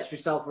to fetch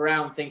myself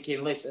around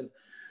thinking, listen,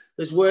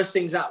 there's worse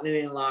things happening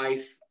in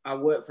life. I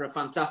work for a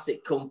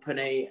fantastic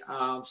company.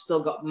 I've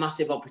still got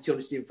massive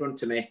opportunities in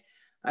front of me,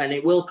 and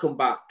it will come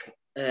back,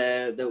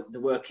 the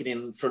working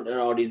in front of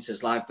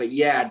audiences live. But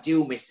yeah, I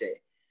do miss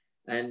it.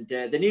 And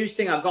the newest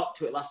thing I got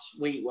to it last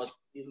week was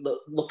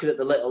looking at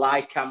the little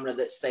eye camera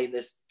that's saying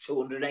there's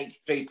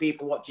 283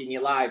 people watching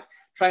you live.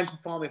 Try and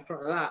perform in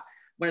front of that.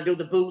 When I do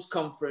the Boots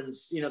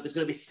conference, you know, there's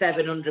going to be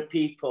 700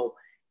 people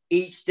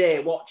each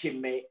day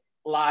watching me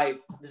live.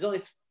 There's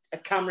only a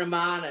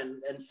cameraman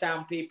and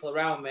sound people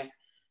around me.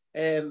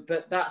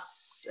 But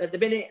that's, at the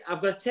minute,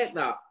 I've got to take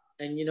that.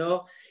 And, you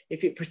know,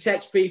 if it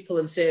protects people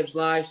and saves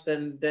lives,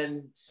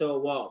 then so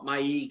what? My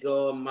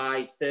ego and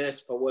my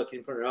thirst for working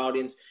in front of an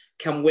audience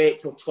can wait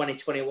till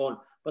 2021.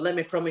 But let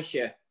me promise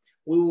you,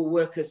 we will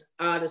work as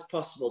hard as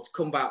possible to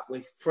come back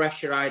with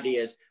fresher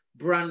ideas,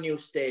 brand new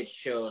stage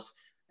shows,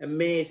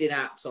 amazing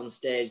acts on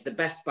stage, the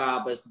best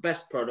barbers, the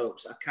best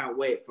products. I can't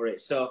wait for it.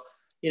 So,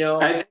 you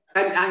know...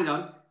 hang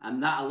on.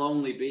 And that'll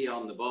only be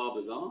on the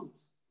Barbers' Arms.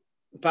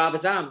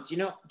 Barbers' Arms. Do you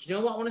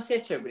know what I want to say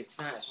to everybody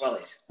tonight as well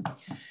is...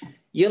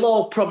 You'll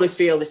all probably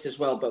feel this as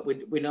well, but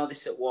we know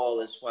this at Wahl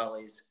as well,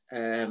 is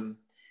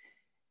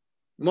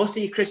most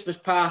of your Christmas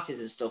parties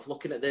and stuff,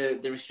 looking at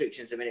the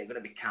restrictions, I mean, are going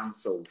to be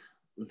cancelled.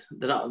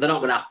 They're not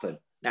going to happen.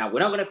 Now,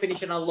 we're not going to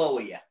finish on a low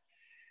here.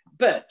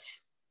 But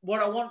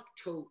what I want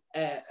to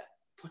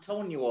put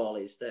on you all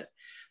is that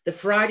the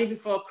Friday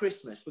before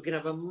Christmas, we're going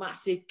to have a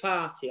massive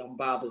party on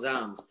Barbers'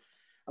 Arms.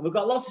 And we've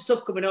got lots of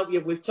stuff coming up.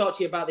 We've talked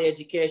to you about the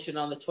education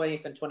on the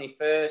 20th and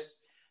 21st.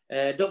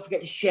 Don't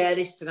forget to share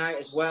this tonight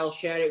as well.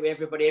 Share it with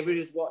everybody.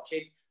 Everybody who's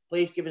watching,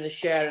 please give us a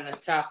share and a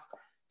tap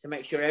to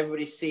make sure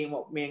everybody's seeing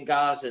what me and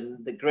Gaz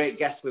and the great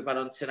guests we've had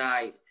on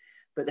tonight.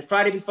 But the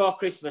Friday before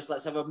Christmas,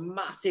 let's have a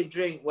massive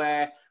drink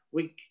where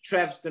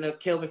Trev's going to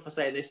kill me for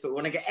saying this, but we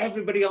want to get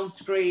everybody on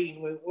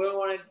screen. We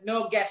want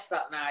no guests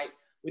that night.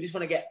 We just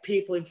want to get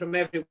people in from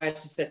everywhere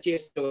to say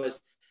cheers to us.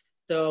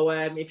 So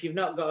if you've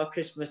not got a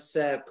Christmas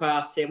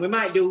party, we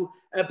might do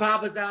a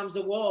Barbers' Arms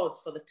Awards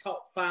for the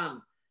top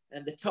fan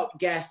and the top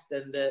guest,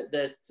 and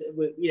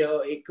you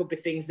know, it could be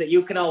things that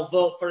you can all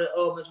vote for at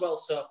home as well.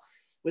 So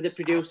with the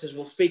producers,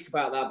 we'll speak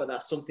about that, but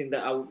that's something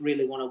that I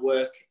really want to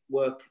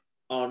work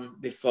on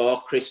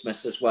before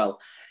Christmas as well.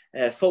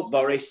 Fuck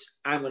Boris,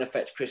 I'm going to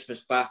fetch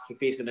Christmas back.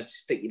 If he's going to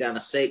stick you down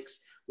a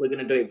 6, we're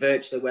going to do it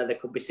virtually, where there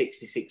could be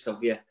 66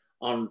 of you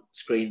on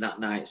screen that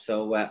night.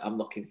 So I'm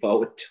looking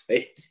forward to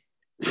it.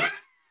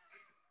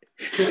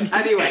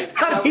 Anyway,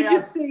 have you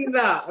just seen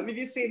that? Have you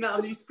just seen that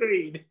on your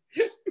screen?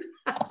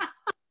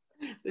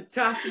 The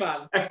Tash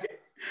man.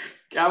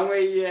 Can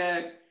we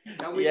do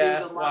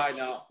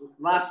the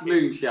last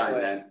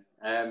moonshine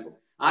then?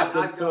 I've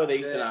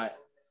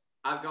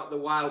got the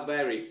wild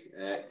berry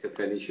to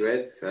finish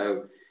with,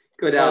 so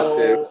good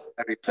answer.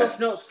 Tough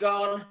nut's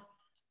gone,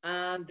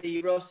 and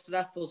the roasted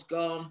apple's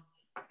gone.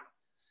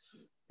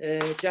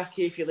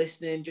 Jackie, if you're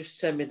listening, just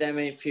send me them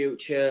in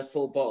future.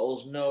 Full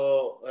bottles,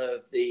 no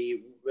of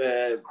the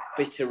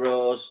bitter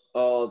rose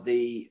or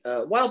the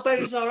wild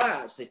berries. All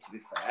right, actually, to be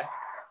fair.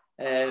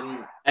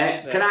 Can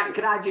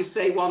I just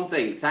say one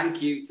thing?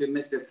 Thank you to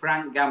Mr.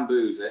 Frank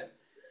Gambuza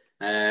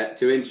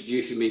to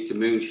introducing me to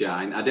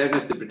moonshine. I don't know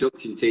if the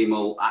production team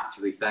will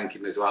actually thank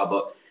him as well,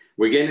 but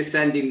We're going to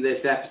send him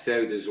this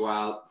episode as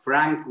well.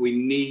 Frank, we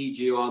need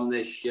you on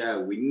this show.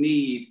 We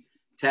need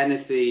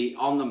Tennessee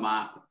on the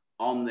map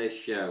on this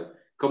show.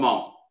 Come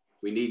on.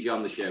 We need you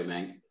on the show,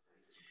 mate.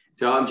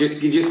 So I'm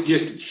just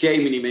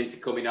shaming him into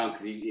coming on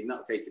because he's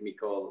not taking me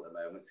call at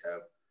the moment. So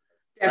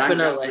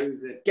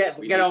definitely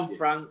get on,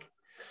 Frank.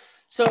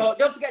 So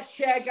don't forget to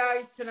share,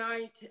 guys,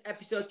 tonight,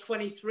 episode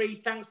 23.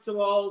 Thanks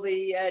to all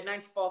the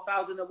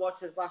 94,000 that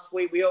watched us last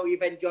week. We hope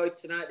you've enjoyed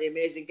tonight. The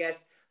amazing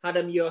guest,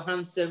 Adam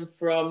Johanson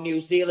from New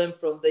Zealand,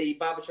 from the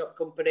Barbershop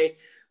Company.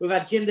 We've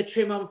had Jim the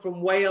Trim on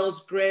from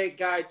Wales. Great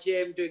guy,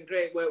 Jim, doing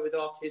great work with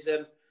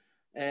autism.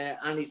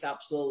 And he's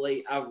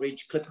absolutely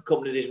average clipper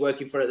company that he's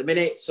working for at the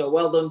minute. So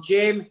well done,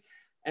 Jim.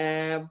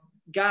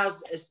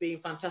 Gaz has been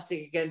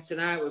fantastic again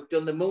tonight. We've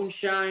done the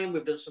moonshine.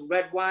 We've done some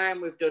red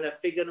wine. We've done a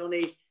fig and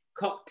honey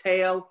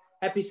cocktail.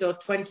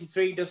 Episode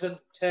 23 doesn't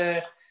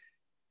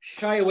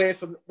shy away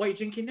from... What are you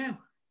drinking now?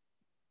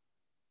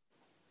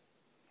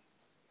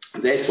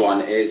 This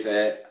one is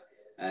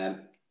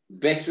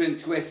Bitter and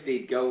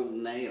Twisted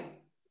Golden Ale.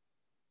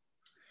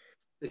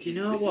 Do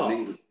you know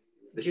what?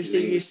 Just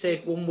if you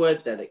said one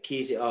word there that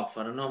keys it off,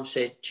 and I know I'm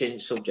saying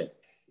change subject.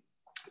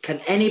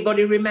 Can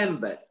anybody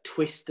remember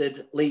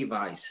Twisted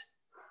Levi's?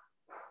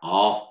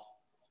 Oh.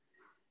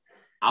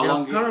 How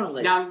long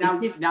apparently... Now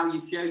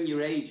you've shown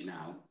your age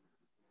now.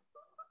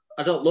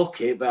 I don't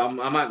look it, but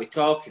I might be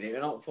talking it. I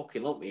don't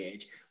fucking look my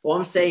age. What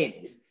I'm saying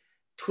is,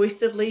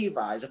 Twisted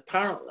Levi's,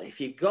 apparently, if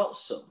you've got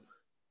some,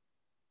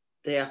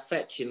 they are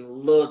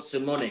fetching loads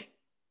of money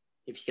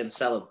if you can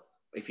sell them,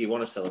 if you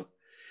want to sell them.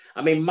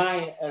 I mean,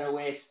 mine are a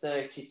waist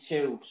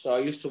 32, so I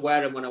used to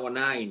wear them when I was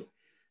 9.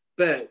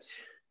 But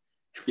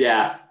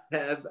yeah,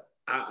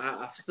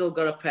 I've still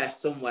got a pair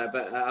somewhere.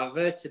 But I've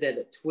heard today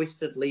that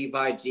Twisted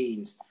Levi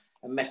jeans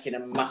are making a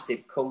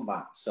massive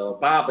comeback. So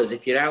Barbers,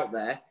 if you're out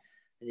there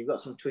and you've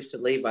got some Twisted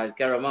Levi's,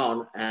 get them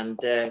on and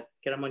get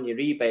them on your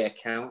eBay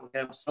account.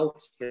 Get them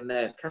sold. You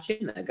can cash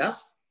in there,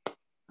 guys.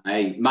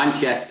 Hey,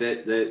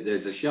 Manchester,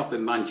 there's a shop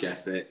in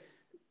Manchester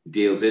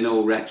deals in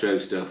all retro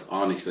stuff.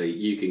 Honestly,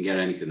 you can get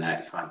anything there.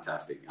 It's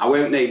fantastic. I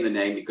won't name the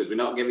name because we're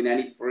not giving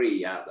any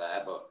free out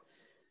there, but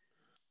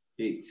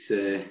it's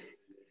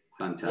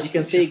fantastic. As you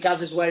can see,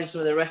 Gaz is wearing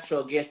some of the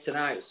retro gear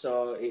tonight,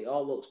 so it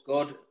all looks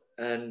good.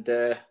 And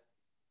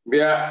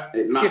yeah,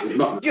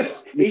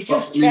 he's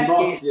just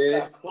checking.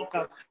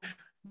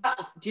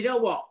 Do you know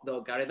what,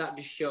 though, Gary? That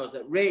just shows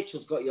that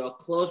Rachel's got your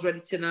clothes ready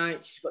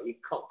tonight. She's got your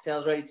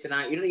cocktails ready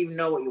tonight. You don't even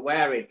know what you're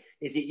wearing.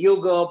 Is it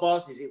Hugo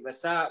Boss? Is it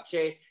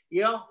Versace?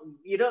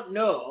 You don't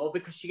know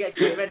because she gets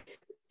it ready.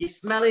 You're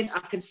smelling.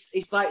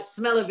 It's like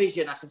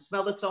smell-o-vision. I can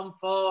smell the Tom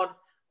Ford.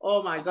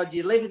 Oh my God,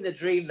 you're living the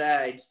dream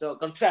there in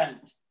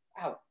Stoke-on-Trent.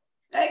 Ow.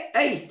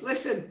 Hey,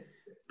 listen.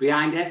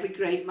 Behind every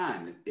great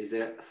man is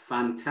a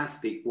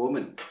fantastic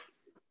woman,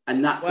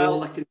 and that's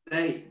all I can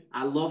say.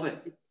 I love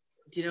it.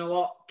 Do you know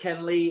what?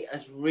 Ken Lee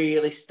has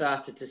really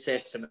started to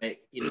say to me,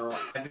 you know,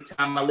 every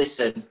time I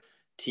listen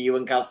to you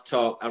and Gaz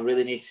talk, I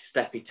really need to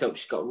step it up.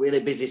 She's got a really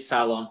busy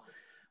salon.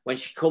 When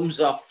she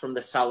comes off from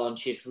the salon,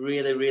 she's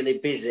really, really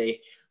busy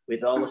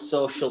with all the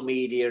social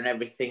media and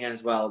everything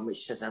as well,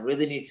 which says, I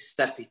really need to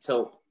step it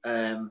up,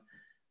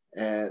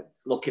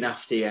 looking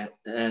after you.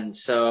 And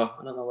so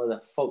I don't know where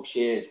the fuck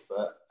she is,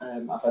 but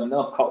I've had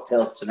no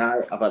cocktails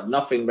tonight. I've had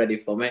nothing ready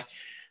for me.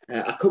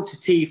 I cooked a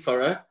tea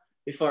for her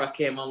before I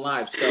came on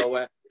live,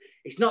 so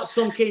it's not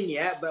sunk in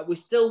yet, but we're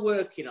still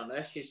working on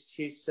her.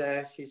 She's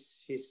at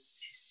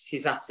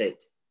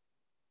it.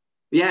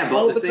 Yeah, but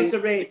all because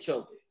of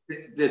Rachel.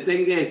 The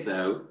thing is,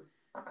 though,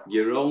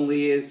 you're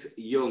only as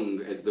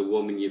young as the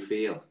woman you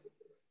feel.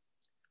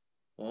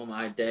 Oh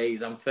my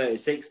days! I'm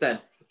 36 then.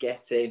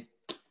 Get in.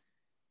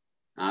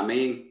 I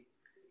mean,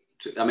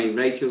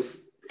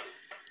 Rachel's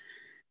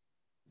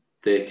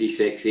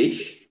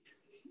 36-ish,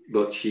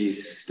 but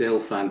she's still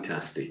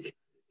fantastic.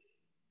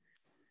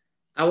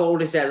 How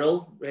old is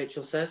Errol?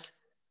 Rachel says.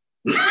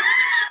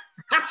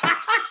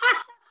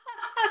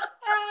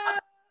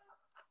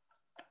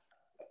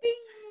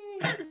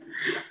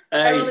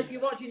 Errol, if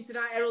you're watching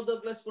tonight, Errol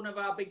Douglas, one of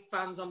our big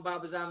fans on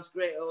Barbers Arms,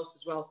 great host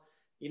as well.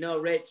 You know,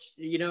 Rich,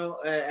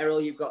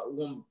 Errol, you've got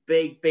one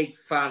big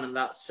fan, and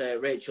that's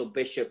Rachel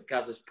Bishop,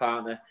 Gaz's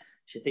partner.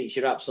 She thinks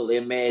you're absolutely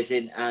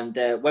amazing. And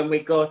when we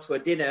go to a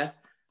dinner,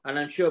 and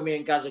I'm sure me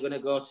and Gaz are going to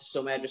go to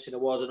some Hairdressing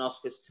Awards and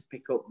Oscars to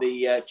pick up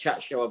the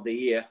chat show of the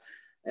year,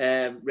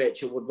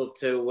 Rachel would love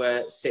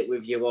to sit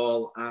with you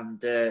all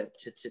and to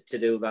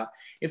do that.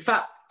 In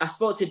fact, I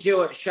spoke to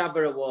Jo at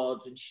Shabba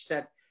Awards, and she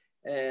said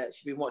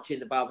she's been watching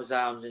the Barbers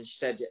Arms, and she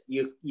said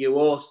you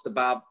host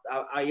I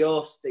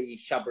host the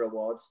Shabba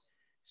Awards,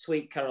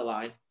 Sweet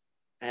Caroline,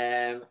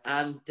 and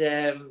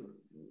I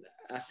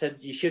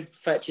said you should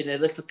fetch in a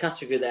little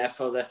category there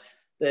for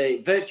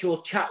the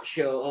virtual chat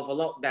show over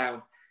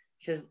lockdown.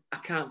 She says I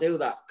can't do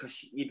that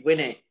because you'd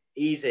win it.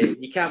 Easy.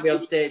 You can't be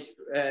on stage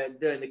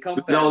doing the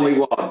competition. There's only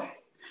one.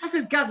 I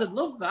said, Gaz, I'd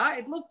love that.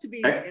 I'd love to be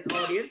in an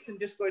audience and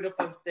just going up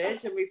on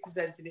stage and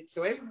representing it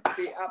to him. It'd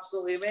be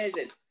absolutely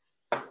amazing.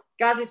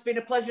 Gaz, it's been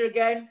a pleasure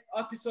again.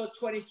 Episode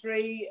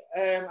 23.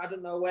 I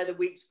don't know where the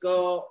weeks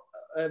go.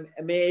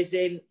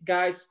 amazing.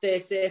 Guys, stay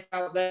safe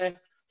out there.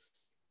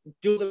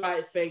 Do the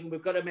right thing.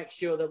 We've got to make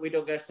sure that we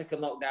don't get a second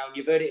lockdown.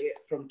 You've heard it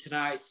from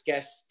tonight's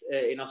guest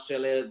in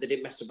Australia. They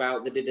didn't mess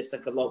about. They did a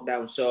second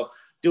lockdown. So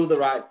do the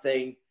right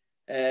thing.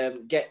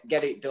 Get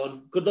it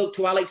done. Good luck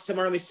to Alex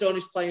tomorrow. My son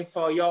is playing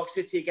for York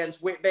City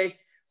against Whitby.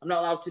 I'm not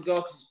allowed to go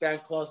because it's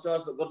behind closed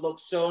doors, but good luck,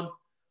 son.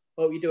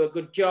 Hope you do a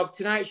good job.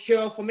 Tonight's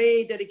show for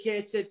me,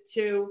 dedicated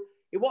to,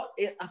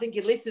 I think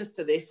he listens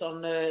to this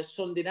on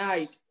Sunday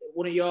night,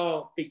 one of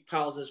your big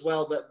pals as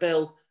well, but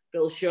Bill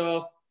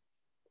Shaw.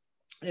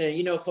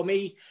 You know, for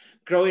me,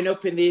 growing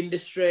up in the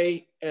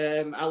industry,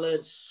 I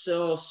learned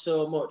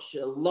so much.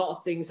 A lot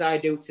of things I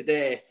do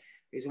today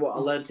is what I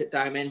learned at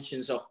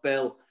Dimensions off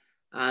Bill.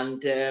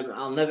 And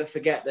I'll never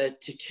forget the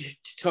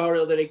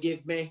tutorial that he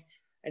gave me.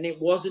 And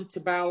it wasn't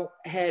about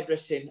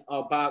hairdressing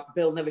or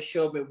Bill never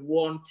showed me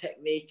one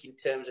technique in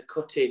terms of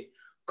cutting,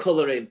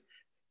 colouring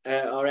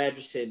or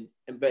hairdressing.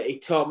 But he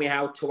taught me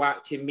how to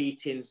act in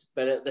meetings,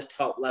 but at the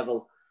top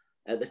level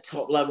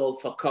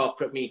for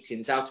corporate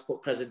meetings, how to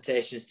put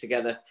presentations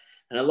together.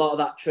 And a lot of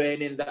that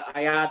training that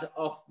I had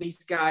off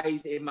these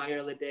guys in my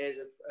early days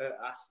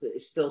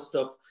is still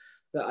stuff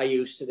that I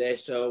use today.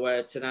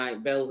 So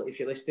tonight, Bill, if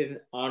you're listening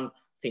on, I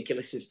think he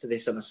listens to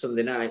this on a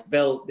Sunday night.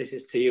 Bill, this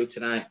is to you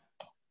tonight.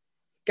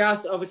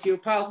 Gaz, over to you,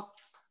 pal.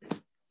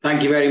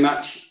 Thank you very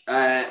much.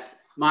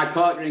 My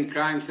partner in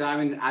crime,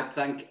 Simon, I'd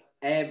thank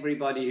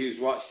everybody who's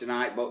watched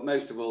tonight, but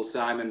most of all,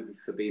 Simon,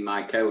 for being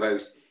my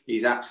co-host.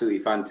 He's absolutely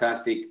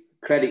fantastic.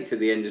 Credit to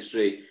the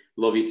industry.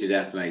 Love you to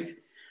death, mate.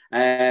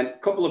 A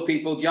couple of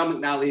people, John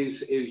McNally,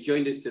 who's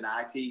joined us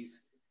tonight.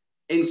 He's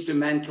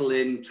instrumental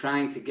in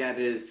trying to get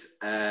us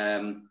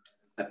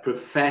a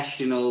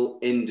professional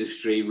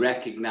industry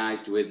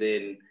recognised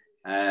within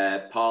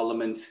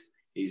Parliament.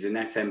 He's an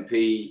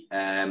SMP.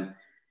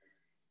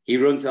 He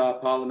runs our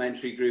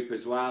parliamentary group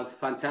as well.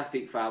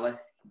 Fantastic fella.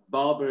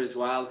 Barber as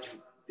well.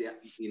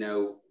 You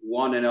know,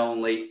 one and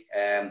only.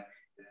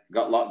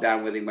 Got locked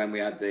down with him when we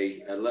had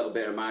a little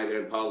bit of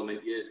Miser in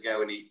Parliament years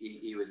ago, and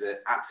he was an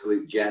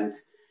absolute gent.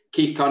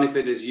 Keith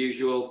Coniford, as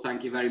usual.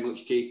 Thank you very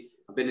much, Keith.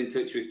 I've been in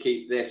touch with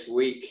Keith this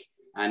week,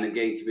 and I'm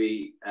going to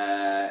be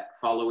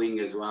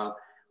following as well.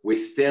 We're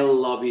still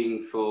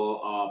lobbying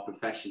for our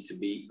profession to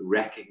be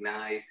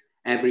recognised.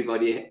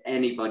 Everybody,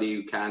 anybody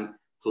who can,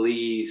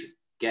 please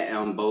get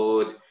on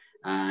board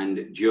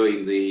and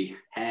join the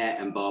Hair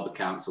and Barber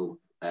Council.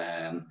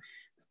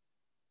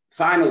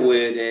 Final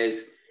word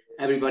is,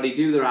 everybody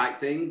do the right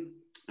thing.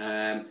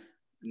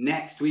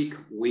 Next week,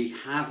 we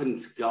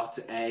haven't got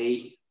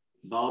a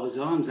Barber's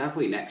Arms, have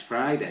we? Next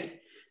Friday.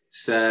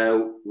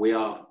 So we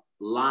are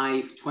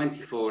live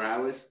 24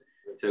 hours.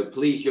 So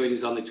please join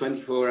us on the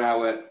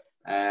 24-hour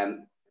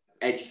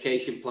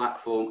education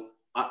platform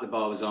at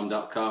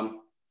thebarbersarm.com.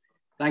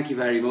 Thank you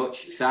very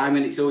much,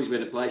 Simon. It's always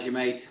been a pleasure,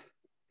 mate.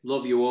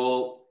 Love you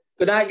all.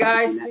 Good night,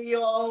 guys. See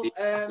you all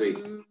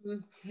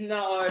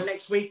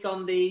next week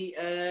on the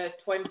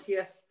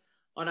 20th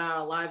on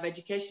our live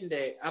education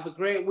day. Have a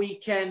great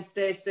weekend.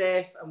 Stay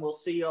safe, and we'll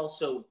see you all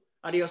soon.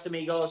 Adios,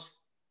 amigos.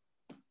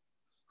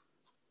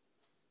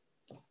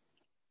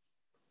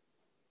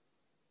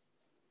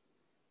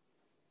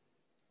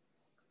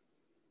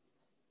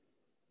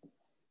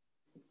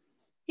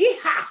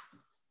 Yeehaw!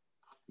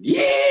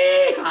 Yeah!